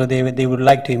schools, so they would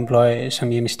like to employ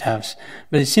some EM staffs.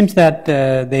 But it seems that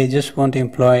they just want to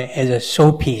employ as a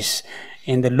showpiece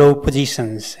in the low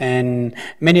positions, and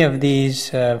many of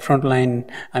these frontline,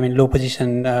 low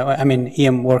position,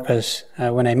 EM workers,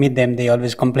 when I meet them, they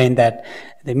always complain that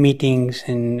the meetings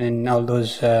and all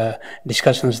those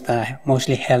discussions that are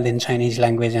mostly held in Chinese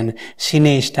language, and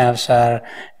senior staffs are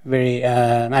very,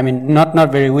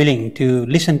 not very willing to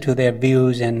listen to their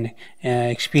views and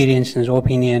experience and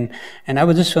opinion. And I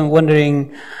was just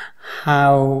wondering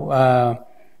how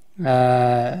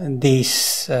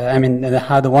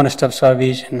how the one-stop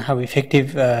service and how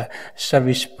effective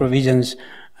service provisions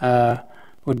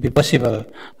would be possible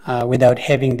without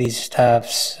having these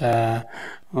staffs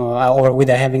or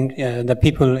without having the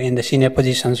people in the senior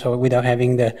positions, or without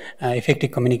having the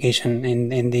effective communication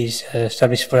in these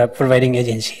service providing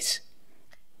agencies.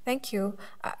 Thank you.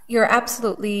 You're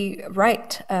absolutely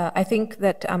right. I think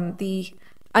that the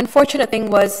unfortunate thing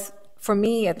was, for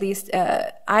me at least,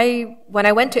 when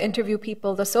I went to interview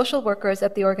people, the social workers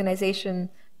at the organization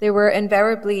they were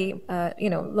invariably,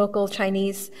 local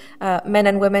Chinese men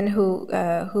and women who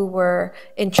were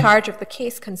in charge of the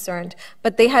case concerned.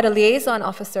 But they had a liaison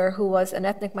officer who was an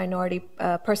ethnic minority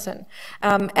person.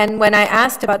 And when I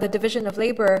asked about the division of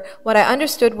labor, what I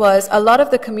understood was a lot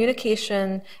of the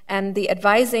communication and the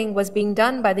advising was being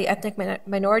done by the ethnic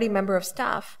minority member of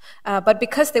staff. But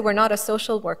because they were not a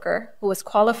social worker who was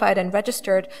qualified and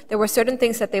registered, there were certain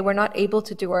things that they were not able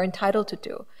to do or entitled to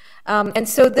do. And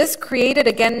so this created,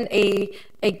 again,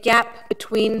 a gap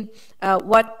between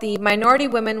what the minority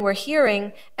women were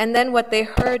hearing and then what they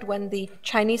heard when the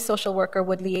Chinese social worker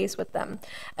would liaise with them.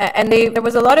 And there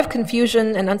was a lot of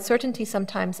confusion and uncertainty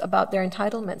sometimes about their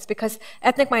entitlements, because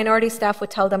ethnic minority staff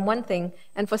would tell them one thing,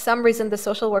 and for some reason the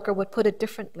social worker would put it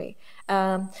differently.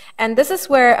 And this is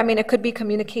where, it could be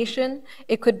communication,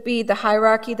 it could be the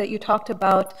hierarchy that you talked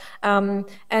about,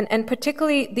 and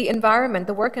particularly the environment,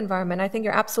 the work environment. I think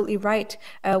you're absolutely right.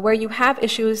 Where you have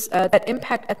issues that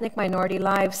impact ethnic minority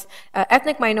lives,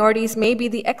 ethnic minorities may be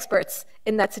the experts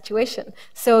in that situation.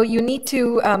 So you need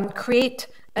to create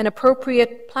an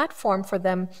appropriate platform for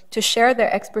them to share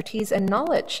their expertise and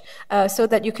knowledge so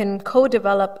that you can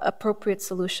co-develop appropriate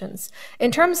solutions.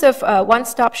 In terms of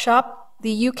one-stop shop,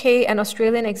 the UK and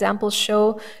Australian examples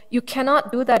show you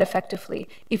cannot do that effectively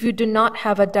if you do not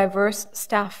have a diverse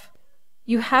staff.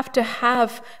 You have to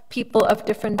have people of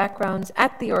different backgrounds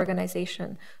at the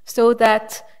organization so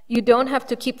that you don't have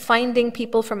to keep finding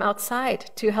people from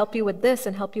outside to help you with this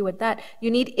and help you with that.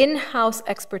 You need in-house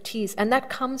expertise, and that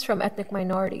comes from ethnic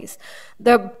minorities.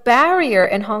 The barrier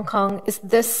in Hong Kong is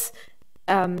this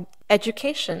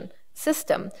education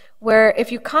system, where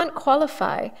if you can't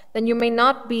qualify, then you may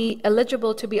not be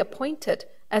eligible to be appointed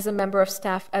as a member of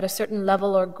staff at a certain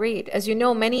level or grade. As you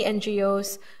know, many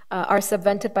NGOs are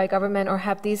subvented by government or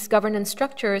have these governance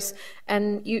structures,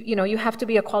 and you have to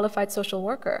be a qualified social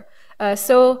worker.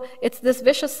 So it's this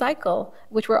vicious cycle,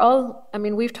 which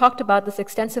we've talked about this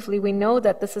extensively. We know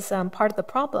that this is part of the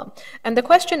problem. And the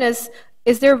question is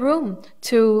there room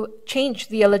to change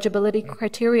the eligibility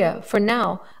criteria for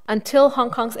now until Hong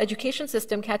Kong's education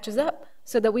system catches up,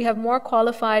 so that we have more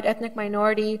qualified ethnic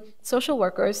minority social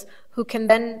workers who can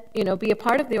then, be a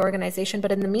part of the organization,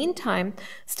 but in the meantime,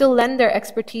 still lend their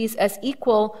expertise as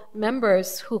equal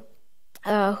members who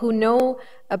know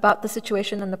about the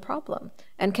situation and the problem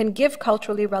and can give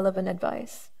culturally relevant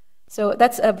advice. So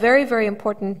that's a very, very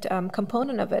important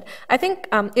component of it. I think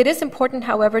it is important,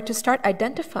 however, to start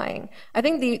identifying. I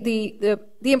think the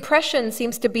impression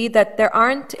seems to be that there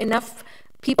aren't enough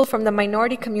people from the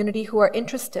minority community who are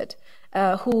interested,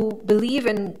 who believe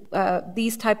in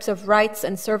these types of rights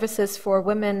and services for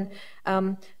women.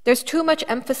 There's too much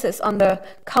emphasis on the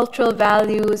cultural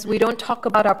values. We don't talk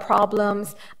about our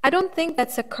problems. I don't think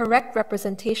that's a correct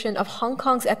representation of Hong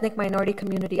Kong's ethnic minority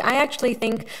community. I actually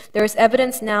think there's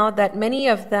evidence now that many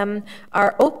of them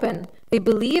are open. They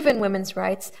believe in women's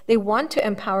rights. They want to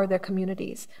empower their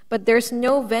communities, but there's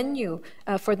no venue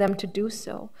for them to do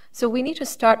so. So we need to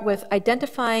start with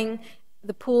identifying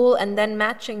the pool and then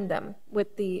matching them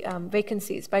with the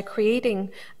vacancies by creating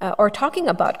or talking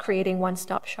about creating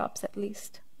one-stop shops at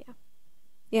least. Yeah.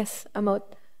 Yes, Amod.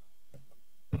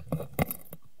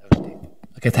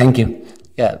 Okay, thank you.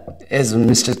 Yeah, as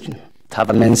Mr.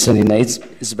 Thapa mentioned,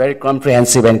 it's very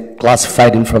comprehensive and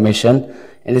classified information,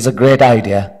 and it's a great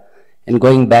idea. And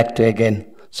going back to again,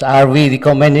 so are we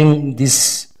recommending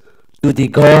this to the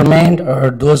government or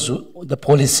the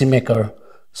policymaker?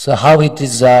 So how it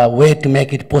is a way to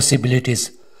make it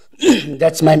possibilities?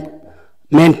 That's my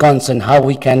main concern, how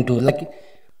we can do. Like,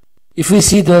 if we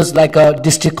see those like a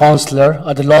district councillor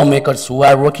or the lawmakers who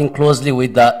are working closely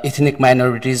with the ethnic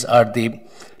minorities or the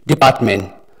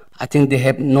department, I think they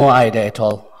have no idea at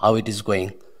all how it is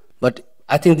going. But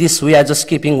I think this we are just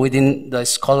keeping within the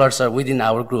scholars or within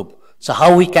our group. So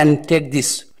how we can take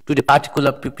this to the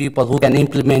particular people who can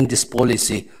implement this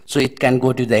policy so it can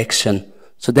go to the action.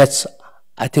 So that's,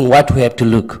 I think, what we have to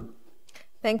look.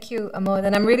 Thank you, Amod.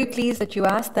 And I'm really pleased that you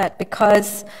asked that,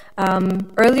 because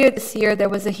earlier this year there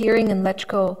was a hearing in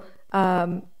LegCo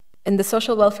in the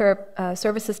Social Welfare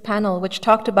Services panel, which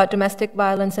talked about domestic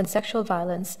violence and sexual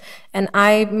violence. And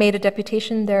I made a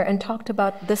deputation there and talked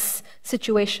about this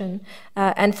situation.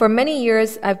 And for many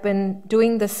years, I've been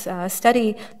doing this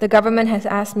study. The government has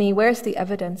asked me, where's the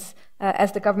evidence?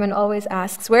 As the government always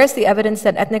asks, where's the evidence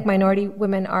that ethnic minority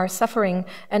women are suffering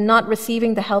and not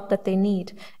receiving the help that they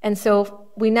need? And so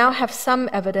we now have some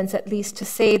evidence, at least, to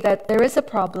say that there is a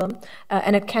problem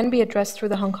and it can be addressed through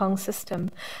the Hong Kong system.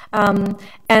 And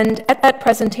at that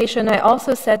presentation, I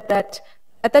also said that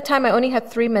at that time, I only had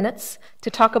 3 minutes to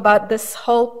talk about this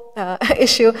whole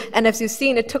issue, and as you've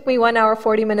seen, it took me 1 hour,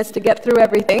 40 minutes to get through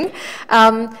everything.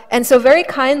 And so very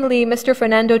kindly, Mr.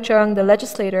 Fernando Charang, the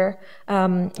legislator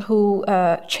who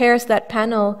chairs that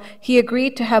panel, he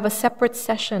agreed to have a separate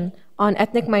session on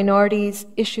ethnic minorities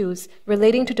issues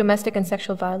relating to domestic and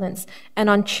sexual violence. And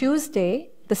on Tuesday,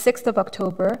 the 6th of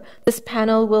October, this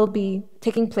panel will be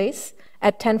taking place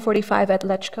at 10:45 at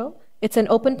Lechco. It's an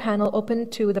open panel, open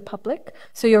to the public,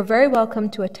 so you're very welcome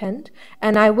to attend.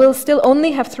 And I will still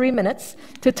only have 3 minutes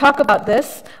to talk about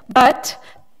this, but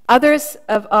others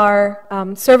of our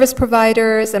service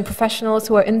providers and professionals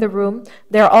who are in the room,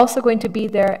 they're also going to be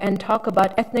there and talk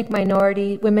about ethnic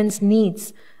minority women's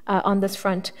needs on this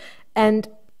front. And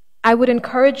I would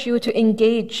encourage you to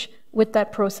engage with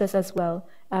that process as well.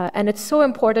 And it's so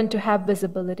important to have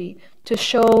visibility, to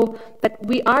show that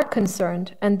we are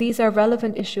concerned and these are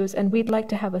relevant issues and we'd like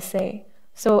to have a say.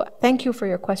 So thank you for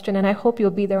your question, and I hope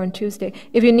you'll be there on Tuesday.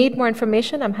 If you need more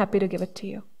information, I'm happy to give it to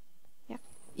you. Yeah.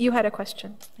 You had a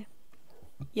question. Yeah.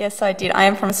 Yes, I did. I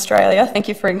am from Australia. Thank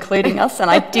you for including us. And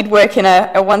I did work in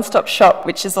a one-stop shop,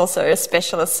 which is also a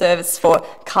specialist service for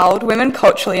CALD women,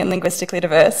 culturally and linguistically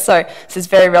diverse. So this is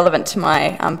very relevant to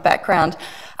my background.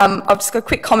 I've just got a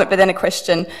quick comment, but then a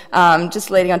question,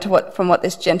 just leading on to from what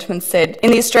this gentleman said.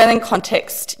 In the Australian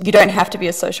context, you don't have to be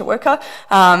a social worker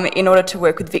in order to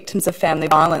work with victims of family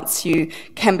violence. You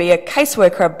can be a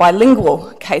caseworker, a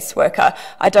bilingual caseworker.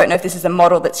 I don't know if this is a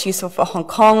model that's useful for Hong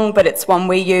Kong, but it's one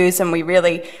we use, and we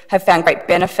really have found great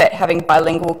benefit having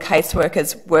bilingual caseworkers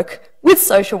work with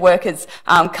social workers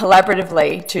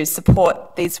collaboratively to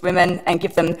support these women and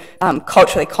give them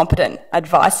culturally competent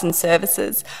advice and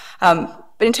services.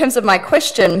 But in terms of my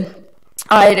question,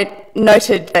 I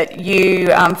noted that you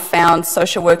found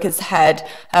social workers had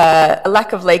a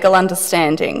lack of legal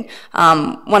understanding.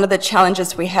 One of the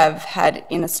challenges we have had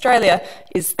in Australia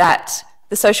is that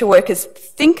the social workers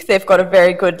think they've got a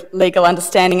very good legal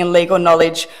understanding and legal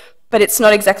knowledge, but it's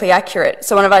not exactly accurate.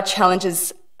 So one of our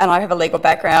challenges, and I have a legal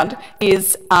background,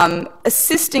 is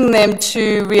assisting them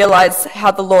to realise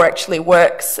how the law actually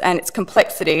works and its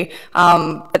complexity.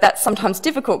 But that's sometimes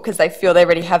difficult because they feel they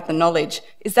already have the knowledge.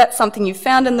 Is that something you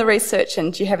found in the research,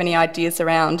 and do you have any ideas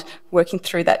around working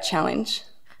through that challenge?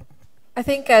 I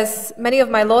think, as many of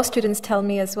my law students tell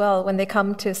me as well when they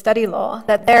come to study law,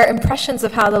 that their impressions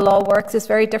of how the law works is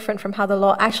very different from how the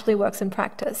law actually works in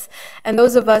practice. And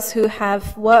those of us who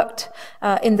have worked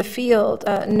in the field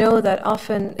know that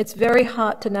often it's very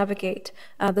hard to navigate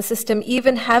the system,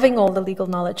 even having all the legal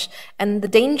knowledge, and the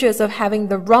dangers of having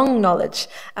the wrong knowledge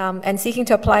and seeking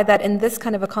to apply that in this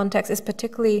kind of a context is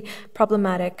particularly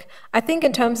problematic. I think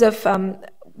in terms of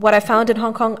what I found in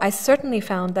Hong Kong, I certainly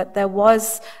found that there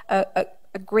was a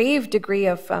grave degree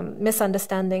of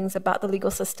misunderstandings about the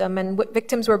legal system, and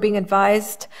victims were being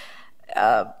advised,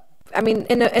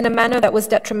 in a manner that was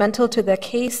detrimental to their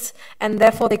case, and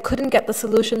therefore they couldn't get the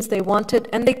solutions they wanted,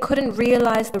 and they couldn't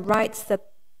realize the rights that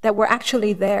were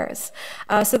actually theirs.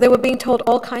 So they were being told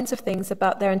all kinds of things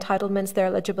about their entitlements, their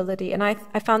eligibility, and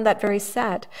I found that very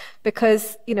sad,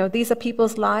 because these are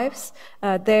people's lives.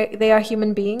 They are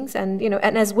human beings, and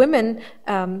and as women,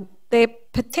 they're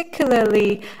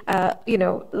particularly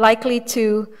likely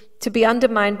to be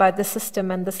undermined by the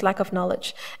system and this lack of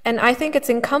knowledge. And I think it's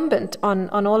incumbent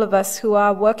on all of us who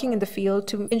are working in the field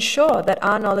to ensure that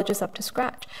our knowledge is up to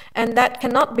scratch. And that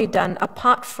cannot be done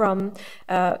apart from,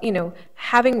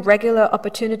 having regular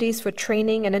opportunities for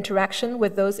training and interaction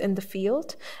with those in the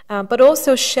field, but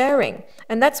also sharing.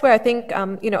 And that's where I think,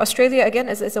 Australia, again,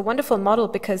 is a wonderful model,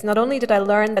 because not only did I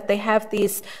learn that they have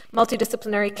these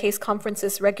multidisciplinary case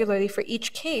conferences regularly for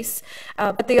each case,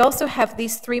 but they also have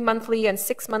these 3-monthly and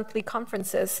 6-monthly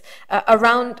conferences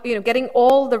around, getting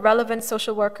all the relevant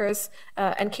social workers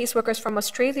and caseworkers from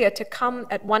Australia to come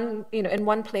at in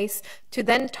one place to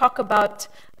then talk about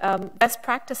best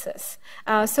practices.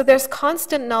 So there's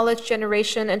constant knowledge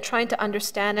generation and trying to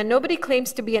understand, and nobody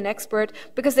claims to be an expert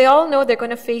because they all know they're going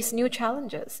to face new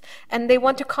challenges and they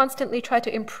want to constantly try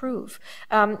to improve.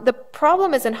 The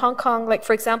problem is in Hong Kong, like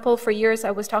for example, for years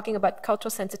I was talking about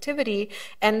cultural sensitivity,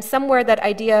 and somewhere that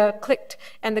idea clicked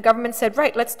and the government said,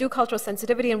 right, let's do cultural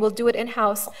sensitivity and we'll do it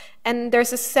in-house. And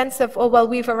there's a sense of, oh, well,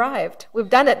 we've arrived, we've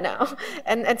done it now.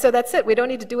 And so that's it, we don't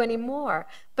need to do any more.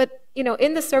 But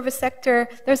in the service sector,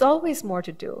 there's always more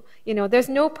to do. There's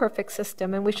no perfect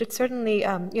system, and we should certainly,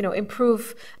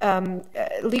 improve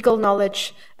legal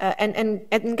knowledge and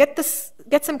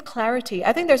get some clarity.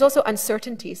 I think there's also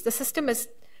uncertainties. The system is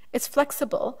It's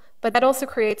flexible, but that also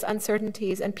creates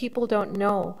uncertainties, and people don't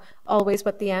know always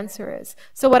what the answer is.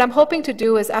 So what I'm hoping to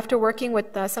do is, after working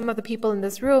with some of the people in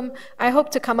this room, I hope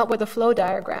to come up with a flow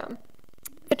diagram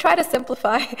to try to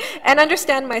simplify and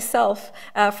understand myself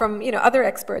from other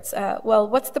experts. Well,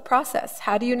 what's the process?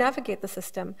 How do you navigate the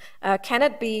system? Can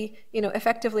it be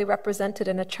effectively represented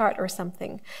in a chart or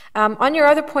something? On your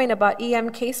other point about EM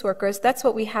caseworkers, that's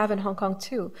what we have in Hong Kong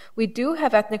too. We do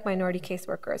have ethnic minority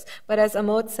caseworkers, but as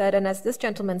Amod said, and as this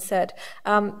gentleman said,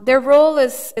 their role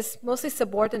is mostly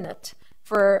subordinate,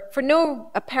 for no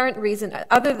apparent reason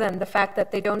other than the fact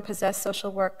that they don't possess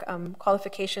social work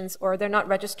qualifications, or they're not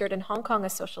registered in Hong Kong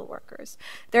as social workers.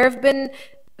 There have been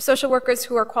social workers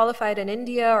who are qualified in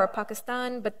India or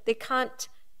Pakistan, but they can't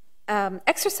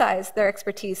exercise their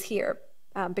expertise here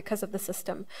because of the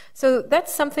system. So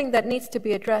that's something that needs to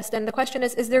be addressed. And the question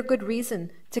is there good reason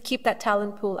to keep that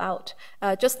talent pool out?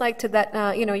 Just like to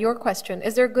that, your question,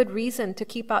 is there a good reason to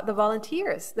keep out the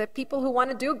volunteers, the people who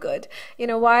want to do good?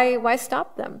 Why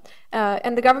stop them?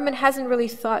 And the government hasn't really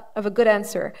thought of a good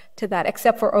answer to that,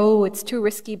 except for, it's too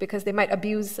risky because they might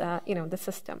abuse, the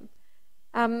system.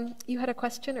 You had a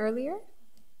question earlier?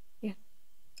 Yeah.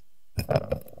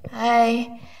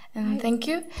 Hi. Thank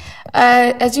you.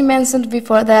 As you mentioned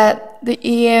before, that the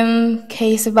EM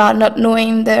case about not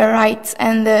knowing the rights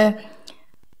and the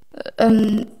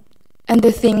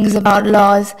things about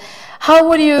laws, how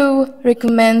would you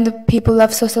recommend the people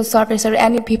of social service or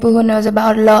any people who knows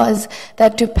about laws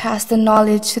that to pass the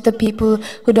knowledge to the people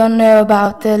who don't know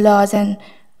about the laws and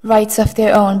rights of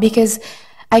their own? Because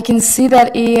I can see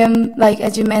that EM, like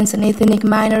as you mentioned, ethnic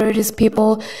minorities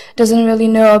people doesn't really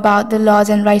know about the laws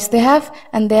and rights they have,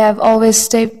 and they have always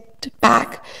stepped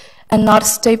back and not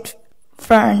stepped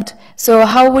front. So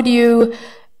how would you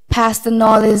pass the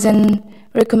knowledge and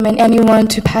recommend anyone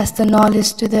to pass the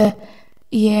knowledge to the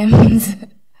EMs?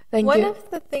 Thank you. One of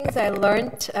the things I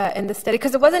learned in the study,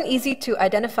 because it wasn't easy to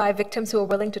identify victims who were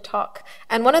willing to talk,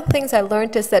 and one of the things I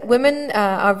learned is that women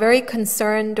are very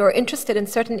concerned or interested in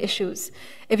certain issues.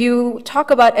 If you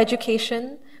talk about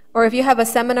education, or if you have a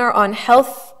seminar on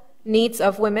health needs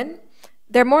of women,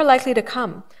 they're more likely to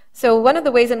come. So one of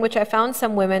the ways in which I found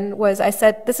some women was I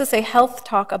said, this is a health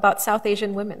talk about South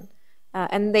Asian women.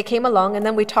 And they came along, and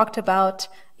then we talked about,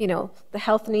 the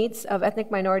health needs of ethnic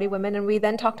minority women, and we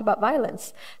then talked about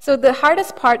violence. So the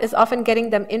hardest part is often getting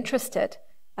them interested.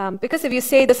 Because if you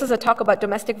say this is a talk about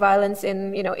domestic violence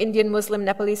in, Indian, Muslim,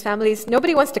 Nepalese families,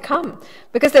 nobody wants to come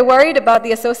because they're worried about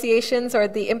the associations or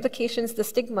the implications, the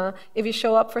stigma, if you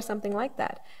show up for something like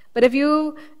that. But if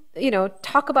you,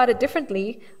 talk about it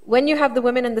differently, when you have the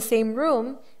women in the same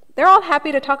room, they're all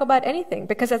happy to talk about anything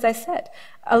because, as I said,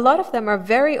 a lot of them are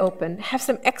very open, have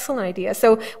some excellent ideas.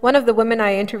 So one of the women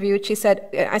I interviewed,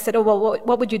 I said, oh, well,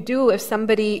 what would you do if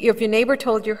your neighbor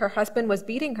told you her husband was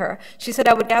beating her? She said,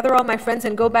 I would gather all my friends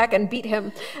and go back and beat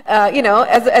him,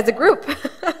 as a group.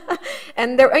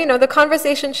 And the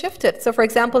conversation shifted. So, for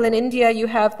example, in India, you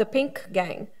have the pink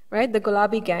gang, right? The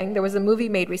Gulabi gang. There was a movie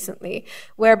made recently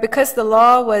where, because the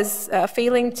law was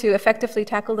failing to effectively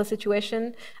tackle the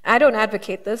situation, I don't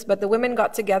advocate this, but the women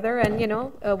got together and,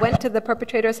 went to the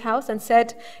perpetrator's house and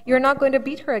said, you're not going to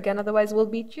beat her again, otherwise we'll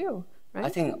beat you. Right? I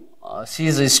think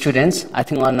she's a student. I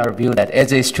think on our view that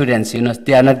as a students,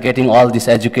 they are not getting all this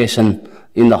education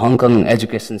in the Hong Kong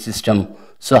education system.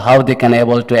 So how they can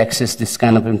able to access this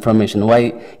kind of information?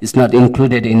 Why it's not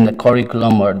included in the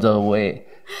curriculum or the way?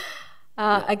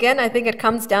 Again, I think it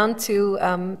comes down to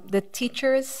the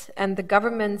teachers and the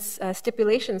government's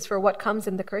stipulations for what comes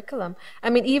in the curriculum.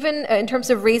 I mean, even in terms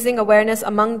of raising awareness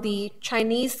among the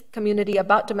Chinese community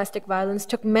about domestic violence,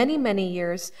 took many, many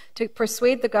years to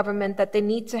persuade the government that they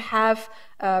need to have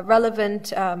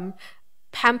relevant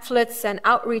pamphlets and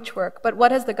outreach work. But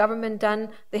what has the government done?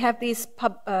 They have these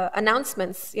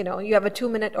announcements. You have a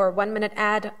 2-minute or 1-minute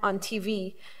ad on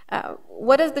TV.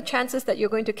 What is the chances that you're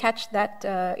going to catch that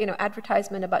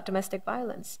advertisement about domestic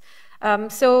violence?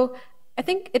 So I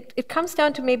think it comes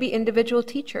down to maybe individual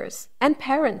teachers and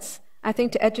parents, I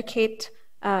think, to educate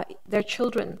their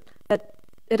children that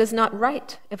it is not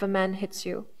right if a man hits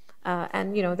you.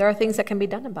 And there are things that can be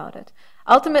done about it.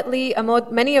 Ultimately,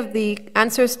 Amod, many of the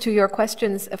answers to your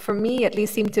questions, for me at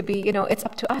least, seem to be, it's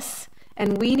up to us.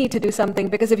 And we need to do something,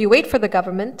 because if you wait for the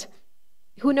government,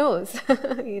 who knows,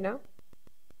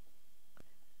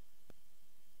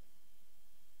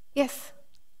 Yes.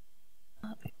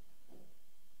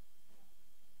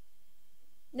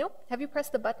 Nope. Have you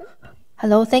pressed the button?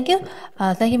 Hello, thank you.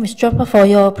 Thank you, Ms. Draper, for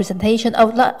your presentation.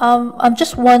 I'm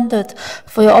just wondered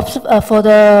for your for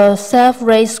the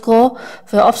self-rate score,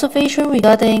 for your observation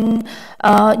regarding,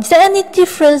 is there any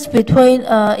difference between,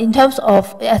 in terms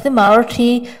of ethnic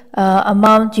minority,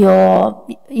 among your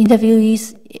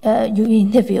interviewees you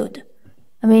interviewed?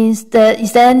 I mean, is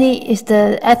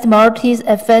the ethnic minorities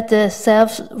affect the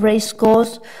self-rate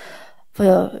scores for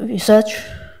your research?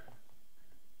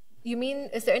 You mean,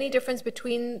 is there any difference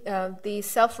between the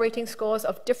self-rating scores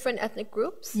of different ethnic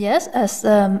groups? Yes, as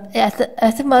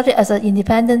ethnic minority as an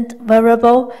independent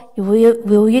variable,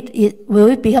 will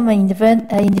it become an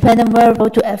independent variable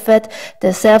to affect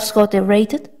the self-score they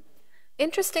rated?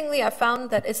 Interestingly, I found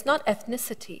that it's not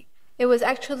ethnicity. It was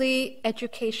actually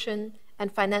education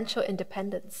and financial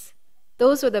independence.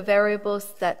 Those were the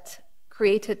variables that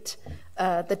created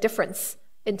the difference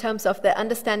in terms of their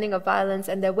understanding of violence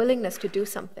and their willingness to do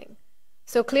something.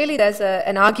 So clearly there's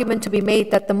an argument to be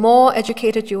made that the more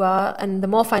educated you are and the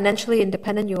more financially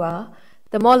independent you are,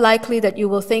 the more likely that you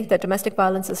will think that domestic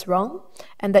violence is wrong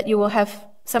and that you will have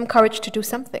some courage to do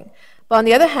something. But on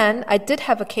the other hand, I did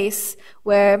have a case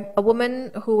where a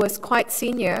woman who was quite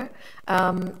senior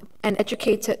and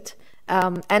educated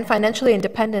and financially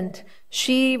independent,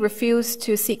 she refused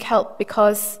to seek help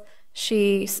because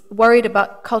she's worried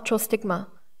about cultural stigma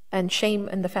and shame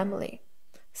in the family.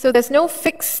 So there's no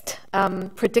fixed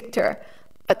predictor,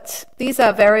 but these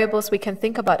are variables we can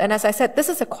think about. And as I said, this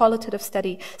is a qualitative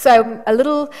study. So I'm a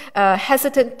little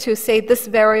hesitant to say this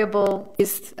variable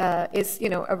is a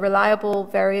reliable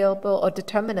variable or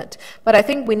determinant. But I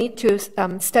think we need to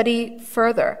study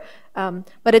further.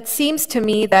 But it seems to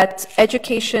me that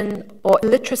education or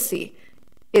literacy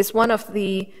is one of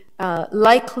the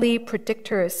likely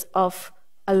predictors of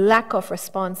a lack of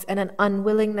response and an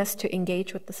unwillingness to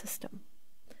engage with the system.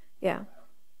 Yeah.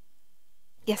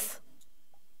 Yes.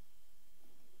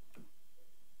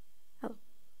 Hello.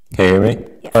 Can you hear me?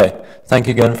 Yes. Okay. Thank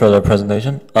you again for the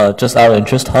presentation. Just out of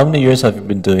interest, how many years have you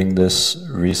been doing this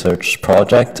research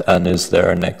project, and is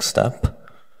there a next step?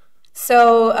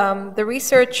 So the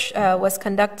research was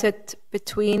conducted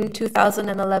between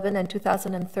 2011 and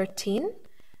 2013.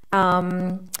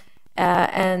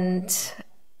 And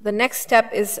the next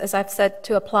step is, as I've said,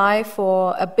 to apply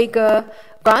for a bigger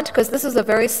grant, because this is a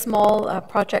very small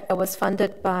project that was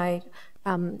funded by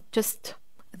I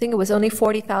think it was only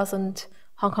 40,000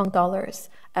 Hong Kong dollars.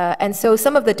 And so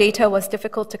some of the data was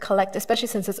difficult to collect, especially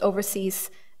since it's overseas,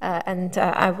 and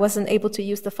I wasn't able to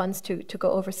use the funds to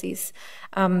go overseas.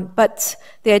 But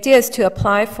the idea is to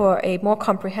apply for a more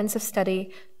comprehensive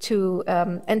study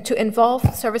and to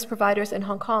involve service providers in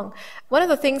Hong Kong. One of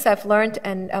the things I've learned,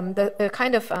 and the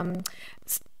kind of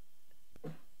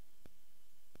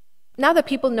now that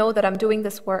people know that I'm doing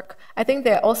this work, I think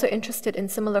they're also interested in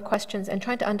similar questions and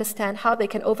trying to understand how they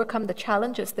can overcome the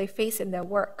challenges they face in their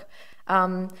work.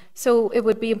 So it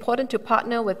would be important to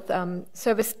partner with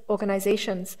service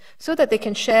organizations so that they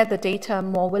can share the data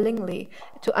more willingly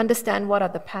to understand what are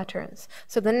the patterns.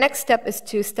 So the next step is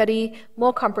to study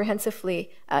more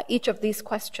comprehensively each of these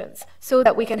questions so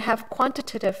that we can have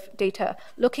quantitative data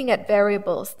looking at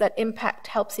variables that impact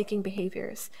help-seeking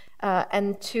behaviors.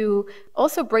 And to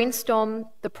also brainstorm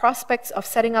the prospects of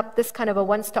setting up this kind of a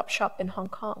one-stop shop in Hong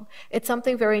Kong. It's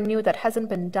something very new that hasn't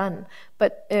been done,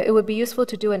 but it would be useful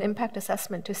to do an impact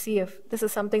assessment to see if this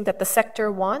is something that the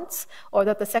sector wants or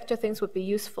that the sector thinks would be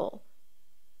useful.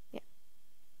 Yeah.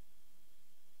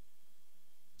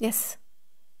 Yes.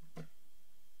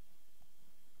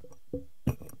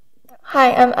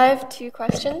 Hi, I have two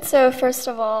questions. So first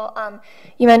of all,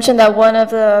 you mentioned that one of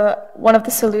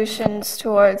the solutions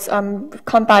towards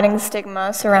combating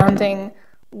stigma surrounding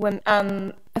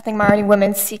ethnic minority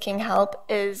women seeking help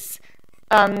is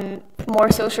more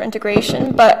social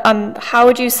integration. But how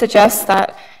would you suggest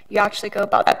that you actually go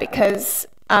about that? Because,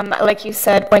 like you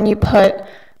said, when you put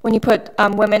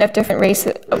women of different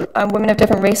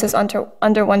races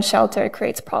under one shelter, it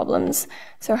creates problems.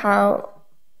 So how?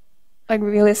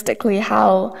 Realistically,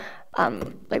 how,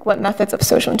 what methods of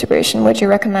social integration would you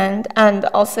recommend? And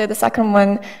also the second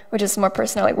one, which is more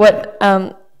personal, what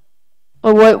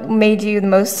made you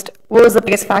what was the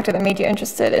biggest factor that made you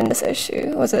interested in this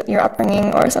issue? Was it your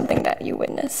upbringing or something that you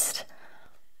witnessed?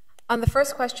 On the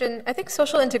first question, I think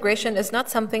social integration is not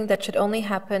something that should only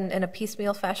happen in a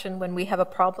piecemeal fashion when we have a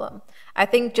problem. I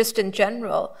think just in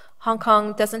general, Hong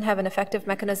Kong doesn't have an effective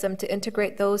mechanism to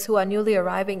integrate those who are newly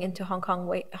arriving into Hong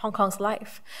Kong's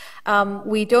life.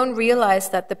 We don't realize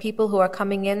that the people who are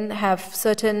coming in have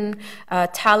certain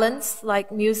talents like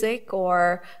music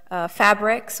or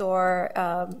fabrics or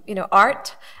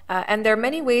art, and there are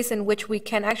many ways in which we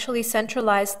can actually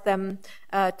centralize them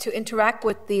to interact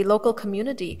with the local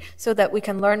community so that we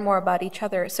can learn more about each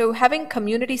other. So having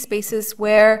community spaces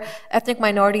where ethnic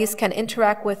minorities can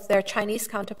interact with their Chinese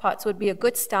counterparts would be a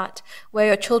good start, where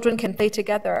your children can play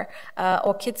together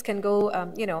or kids can go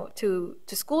to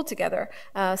school together.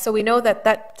 So we know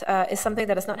that is something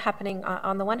that is not happening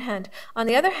on the one hand. On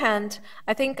the other hand,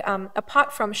 I think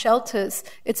apart from shelters,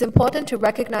 it's important to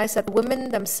recognize that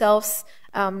women themselves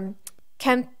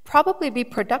can probably be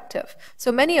productive.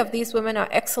 So many of these women are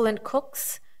excellent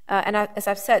cooks, and as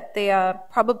I've said, they are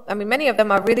many of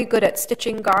them are really good at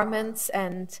stitching garments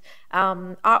and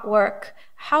artwork.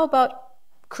 How about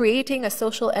creating a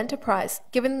social enterprise,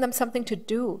 giving them something to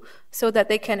do so that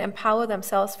they can empower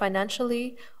themselves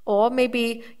financially, or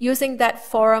maybe using that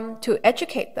forum to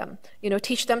educate them,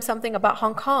 teach them something about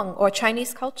Hong Kong or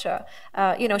Chinese culture,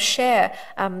 share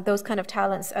those kind of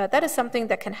talents. That is something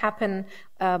that can happen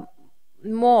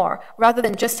more rather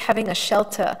than just having a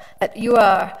shelter that you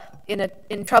are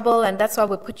in trouble and that's why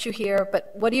we put you here,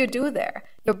 but what do you do there?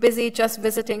 You're busy just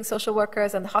visiting social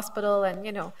workers and the hospital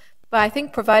and but I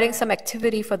think providing some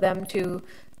activity for them to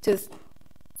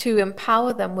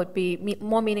empower them would be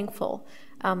more meaningful.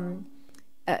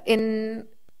 In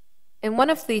one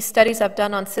of the studies I've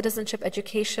done on citizenship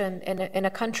education in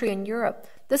a country in Europe,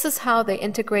 this is how they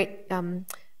integrate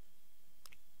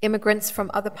immigrants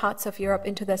from other parts of Europe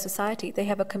into their society. They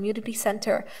have a community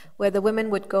center where the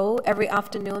women would go every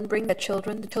afternoon, bring their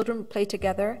children, the children would play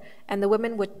together, and the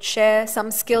women would share some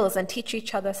skills and teach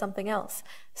each other something else.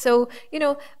 So,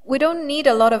 we don't need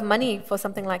a lot of money for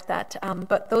something like that,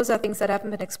 but those are things that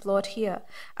haven't been explored here.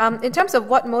 In terms of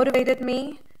what motivated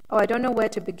me, I don't know where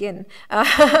to begin.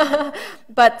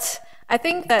 But I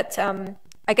think that,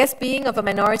 I guess being of a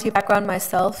minority background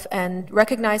myself and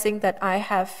recognizing that I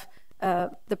have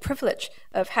the privilege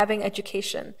of having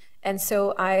education, and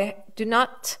so I do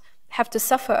not have to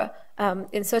suffer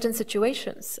in certain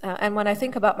situations. And when I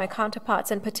think about my counterparts,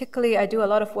 and particularly I do a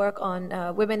lot of work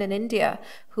on women in India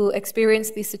who experience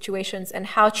these situations and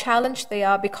how challenged they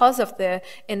are because of the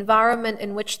environment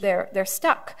in which they're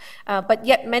stuck. But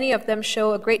yet many of them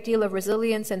show a great deal of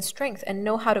resilience and strength and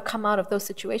know how to come out of those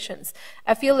situations.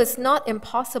 I feel it's not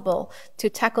impossible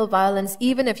to tackle violence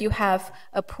even if you have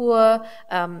a poor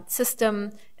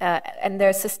system and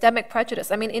there's systemic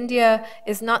prejudice. I mean, India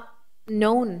is not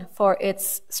known for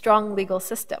its strong legal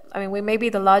system. I mean, we may be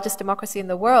the largest democracy in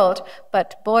the world,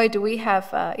 but boy, do we have,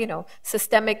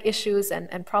 systemic issues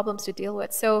and problems to deal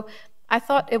with. So I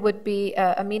thought it would be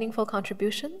a meaningful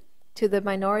contribution to the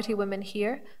minority women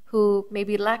here who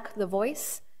maybe lack the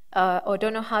voice or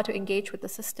don't know how to engage with the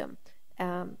system.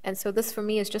 And so this for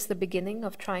me is just the beginning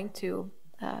of trying to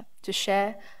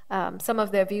share some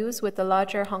of their views with the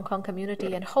larger Hong Kong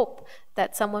community and hope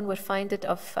that someone would find it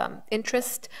of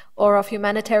interest or of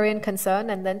humanitarian concern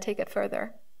and then take it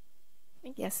further.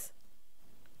 Yes.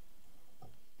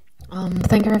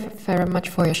 Thank you very much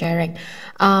for your sharing.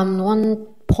 One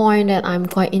point that I'm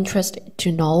quite interested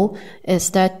to know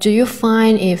is that do you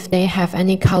find if they have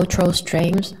any cultural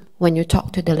strengths when you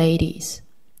talk to the ladies?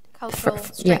 Cultural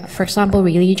strength? Yeah, for example,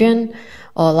 religion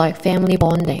or like family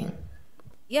bonding.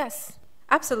 Yes,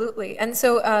 absolutely. And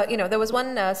so, there was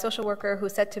one social worker who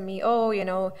said to me,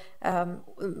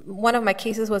 one of my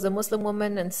cases was a Muslim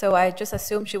woman, and so I just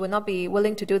assumed she would not be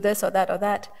willing to do this or that or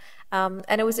that.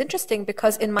 And it was interesting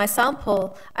because in my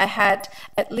sample, I had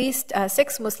at least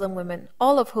 6 Muslim women,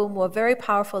 all of whom were very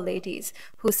powerful ladies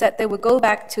who said they would go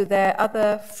back to their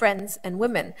other friends and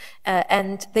women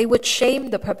and they would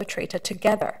shame the perpetrator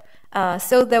together.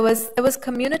 So there was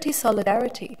community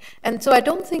solidarity. And so I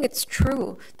don't think it's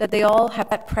true that they all have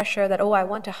that pressure that, I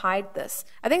want to hide this.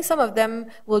 I think some of them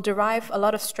will derive a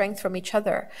lot of strength from each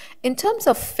other. In terms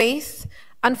of faith,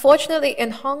 unfortunately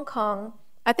in Hong Kong,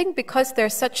 I think because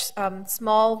there's such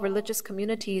small religious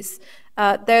communities,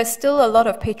 there's still a lot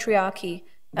of patriarchy.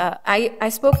 I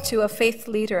spoke to a faith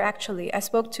leader, actually. I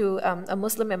spoke to a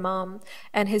Muslim imam,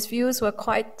 and his views were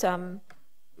quite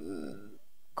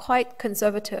quite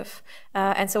conservative.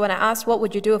 And so when I asked, what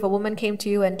would you do if a woman came to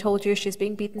you and told you she's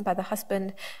being beaten by the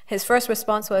husband, his first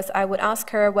response was, I would ask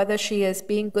her whether she is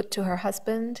being good to her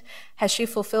husband. Has she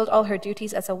fulfilled all her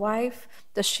duties as a wife?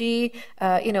 Does she,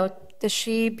 does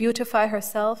she beautify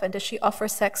herself, and does she offer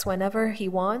sex whenever he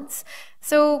wants?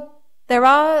 So there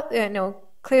are,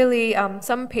 clearly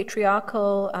some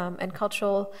patriarchal and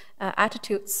cultural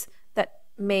attitudes that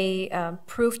may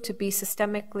prove to be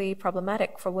systemically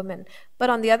problematic for women. But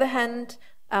on the other hand,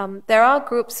 there are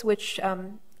groups which,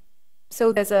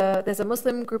 so there's a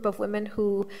Muslim group of women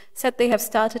who said they have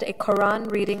started a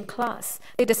Quran reading class.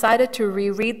 They decided to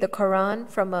reread the Quran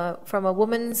from a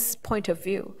woman's point of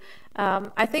view.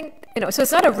 I think, so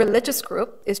it's not a religious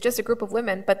group, it's just a group of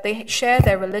women, but they share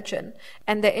their religion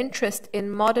and their interest in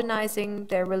modernizing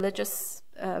their religious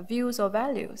views or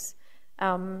values.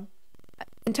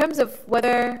 In terms of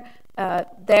whether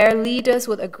their leaders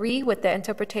would agree with their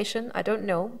interpretation, I don't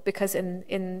know, because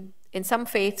in some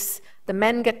faiths, the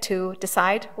men get to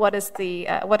decide what does the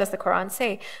Quran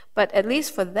say. But at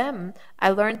least for them, I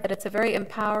learned that it's a very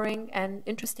empowering and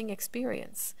interesting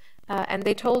experience. And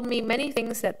they told me many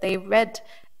things that they read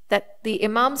that the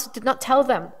imams did not tell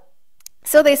them.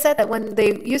 So they said that when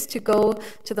they used to go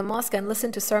to the mosque and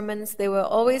listen to sermons, they were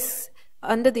always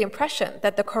under the impression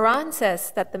that the Quran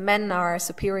says that the men are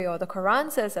superior, or the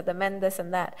Quran says that the men this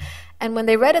and that. And when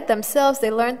they read it themselves, they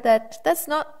learned that it's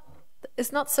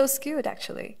not so skewed,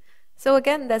 actually. So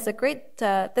again, there's a great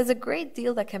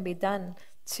deal that can be done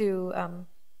to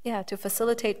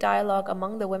facilitate dialogue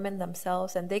among the women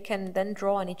themselves, and they can then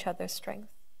draw on each other's strength.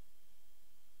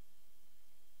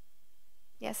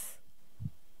 Yes.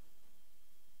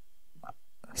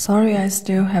 Sorry, I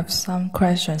still have some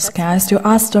questions. Can I still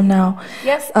ask them now?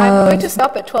 Yes, I'm going to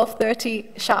stop at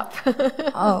 12:30 sharp.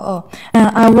 And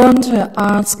I want to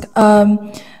ask,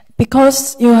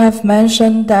 because you have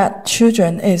mentioned that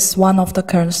children is one of the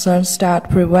concerns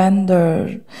that prevent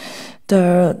the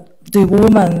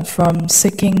woman from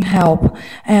seeking help,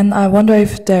 and I wonder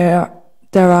if there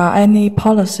are any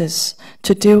policies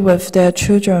to deal with their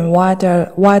children while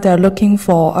they're looking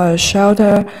for a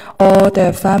shelter, or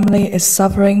their family is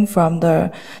suffering from the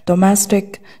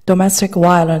domestic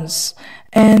violence.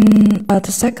 And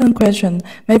the second question,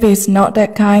 maybe it's not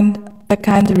that kind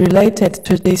related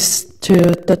to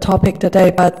the topic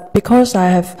today, but because I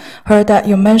have heard that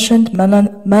you mentioned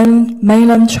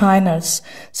mainland China's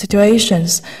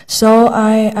situations, so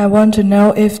I want to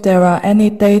know if there are any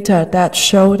data that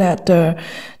show that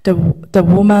the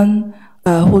woman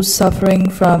who's suffering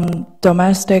from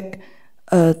domestic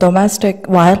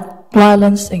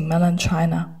violence in mainland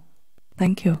China.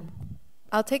 Thank you.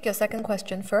 I'll take your second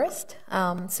question first.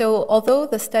 So although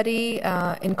the study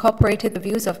incorporated the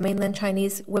views of mainland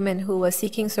Chinese women who were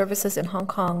seeking services in Hong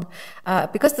Kong,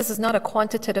 because this is not a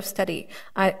quantitative study,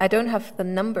 I don't have the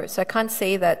numbers, so I can't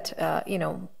say that,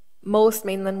 most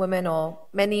mainland women or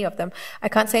many of them, I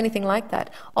can't say anything like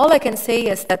that. All I can say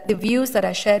is that the views that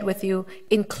I shared with you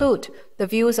include the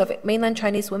views of mainland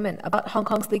Chinese women about Hong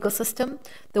Kong's legal system,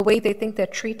 the way they think they're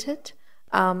treated,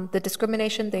 the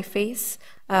discrimination they face,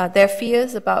 their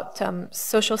fears about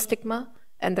social stigma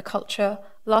and the culture,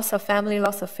 loss of family,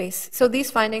 loss of faith. So these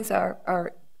findings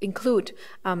include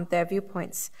their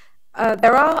viewpoints.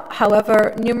 There are,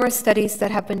 however, numerous studies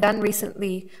that have been done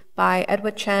recently by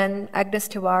Edward Chen, Agnes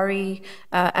Tiwari,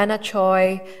 Anna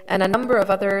Choi, and a number of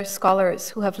other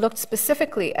scholars who have looked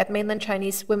specifically at mainland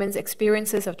Chinese women's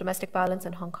experiences of domestic violence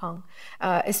in Hong Kong,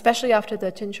 especially after the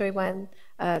Tin Shui Wan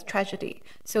tragedy.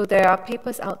 So there are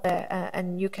papers out there,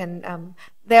 and you can,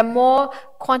 they're more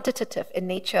quantitative in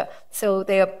nature, so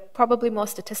they are probably more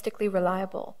statistically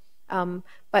reliable.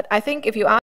 But I think if you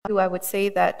ask me, I would say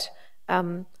that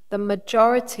the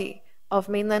majority of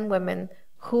mainland women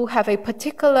who have a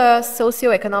particular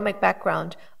socioeconomic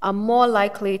background are more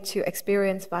likely to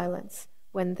experience violence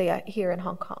when they are here in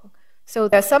Hong Kong. So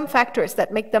there are some factors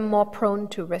that make them more prone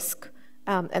to risk,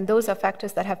 and those are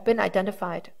factors that have been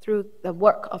identified through the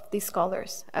work of these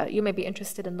scholars. You may be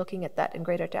interested in looking at that in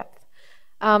greater depth.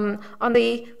 On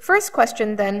the first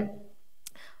question then,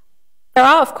 there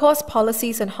are of course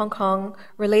policies in Hong Kong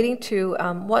relating to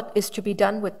what is to be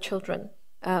done with children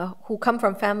who come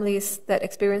from families that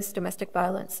experience domestic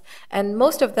violence. And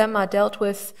most of them are dealt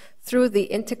with through the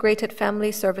Integrated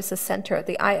Family Services Center,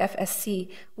 the IFSC,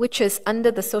 which is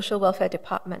under the Social Welfare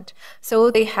Department.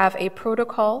 So they have a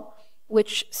protocol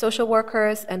which social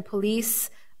workers and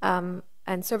police and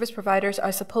service providers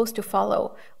are supposed to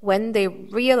follow when they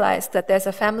realize that there's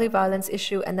a family violence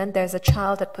issue and then there's a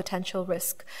child at potential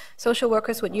risk. Social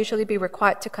workers would usually be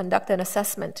required to conduct an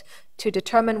assessment to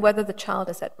determine whether the child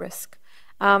is at risk.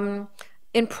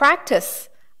 In practice,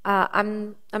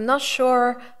 I'm not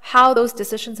sure how those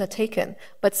decisions are taken,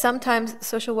 but sometimes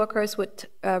social workers would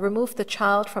remove the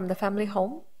child from the family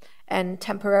home and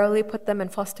temporarily put them in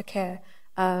foster care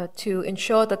to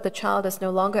ensure that the child is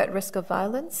no longer at risk of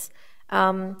violence.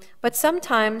 But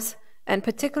sometimes, and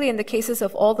particularly in the cases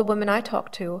of all the women I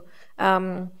talked to,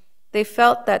 they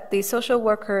felt that the social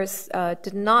workers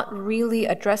did not really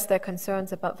address their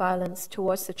concerns about violence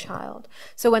towards the child.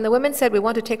 So when the women said, we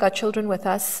want to take our children with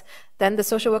us, then the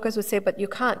social workers would say, but you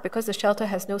can't because the shelter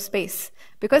has no space.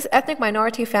 Because ethnic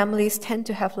minority families tend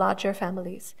to have larger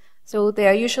families. So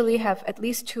they usually have at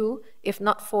least 2, if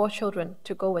not 4 children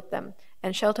to go with them.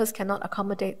 And shelters cannot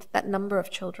accommodate that number of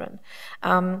children.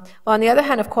 Well, on the other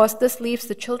hand, of course, this leaves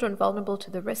the children vulnerable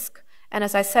to the risk. And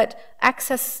as I said,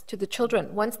 access to the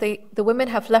children, once the women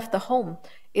have left the home,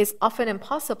 is often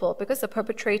impossible because the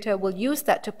perpetrator will use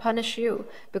that to punish you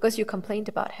because you complained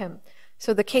about him.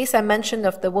 So the case I mentioned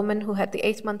of the woman who had the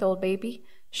 8-month-old baby,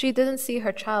 she didn't see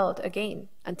her child again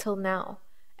until now.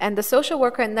 And the social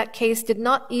worker in that case did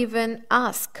not even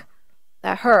ask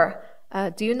her,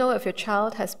 do you know if your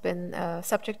child has been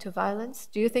subject to violence?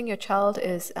 Do you think your child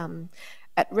is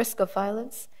at risk of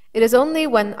violence? It is only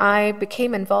when I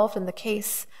became involved in the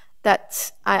case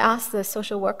that I asked the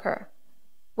social worker,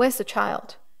 where's the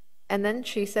child? And then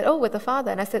she said, oh, with the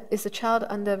father. And I said, is the child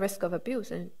under risk of abuse?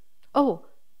 And, oh,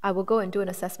 I will go and do an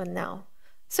assessment now.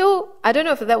 So I don't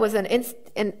know if that was an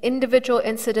individual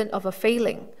incident of a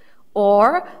failing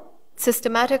or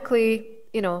systematically,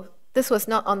 this was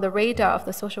not on the radar of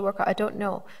the social worker, I don't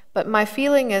know. But my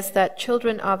feeling is that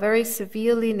children are very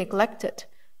severely neglected.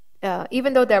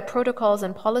 Even though there are protocols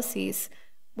and policies,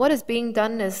 what is being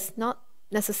done is not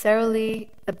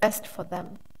necessarily the best for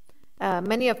them.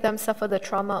 Many of them suffer the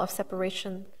trauma of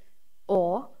separation,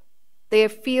 or they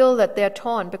feel that they're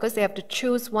torn because they have to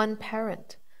choose one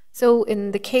parent. So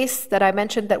in the case that I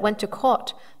mentioned that went to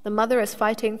court, the mother is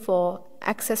fighting for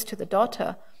access to the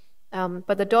daughter.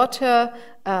 But the daughter,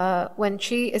 when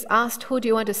she is asked, who do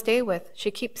you want to stay with?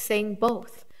 She keeps saying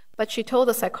both. But she told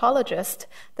the psychologist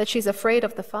that she's afraid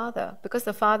of the father because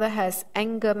the father has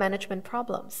anger management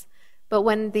problems. But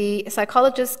when the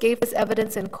psychologist gave this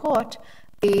evidence in court,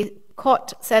 the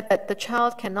court said that the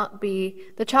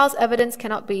child's evidence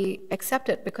cannot be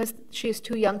accepted because she is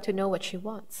too young to know what she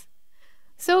wants.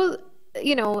 So,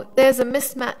 there's a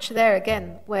mismatch there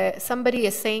again, where somebody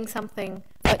is saying something,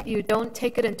 but you don't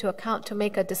take it into account to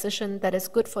make a decision that is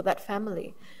good for that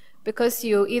family. Because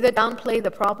you either downplay the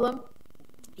problem,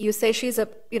 you say she's a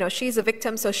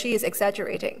victim, so she is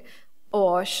exaggerating,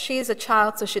 or she's a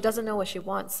child, so she doesn't know what she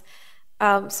wants.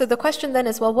 So the question then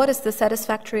is, well, what is the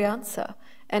satisfactory answer?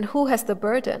 And who has the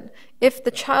burden? If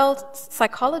the child's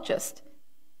psychologist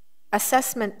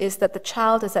assessment is that the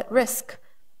child is at risk,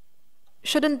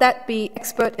 shouldn't that be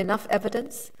expert enough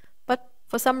evidence? But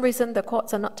for some reason, the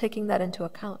courts are not taking that into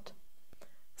account.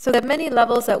 So there are many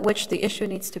levels at which the issue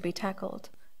needs to be tackled.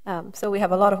 So we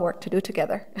have a lot of work to do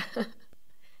together.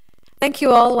 Thank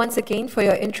you all once again for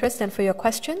your interest and for your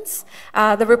questions.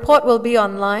 The report will be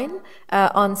online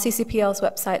on CCPL's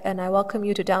website, and I welcome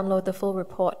you to download the full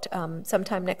report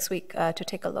sometime next week to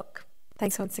take a look.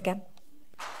 Thanks once again.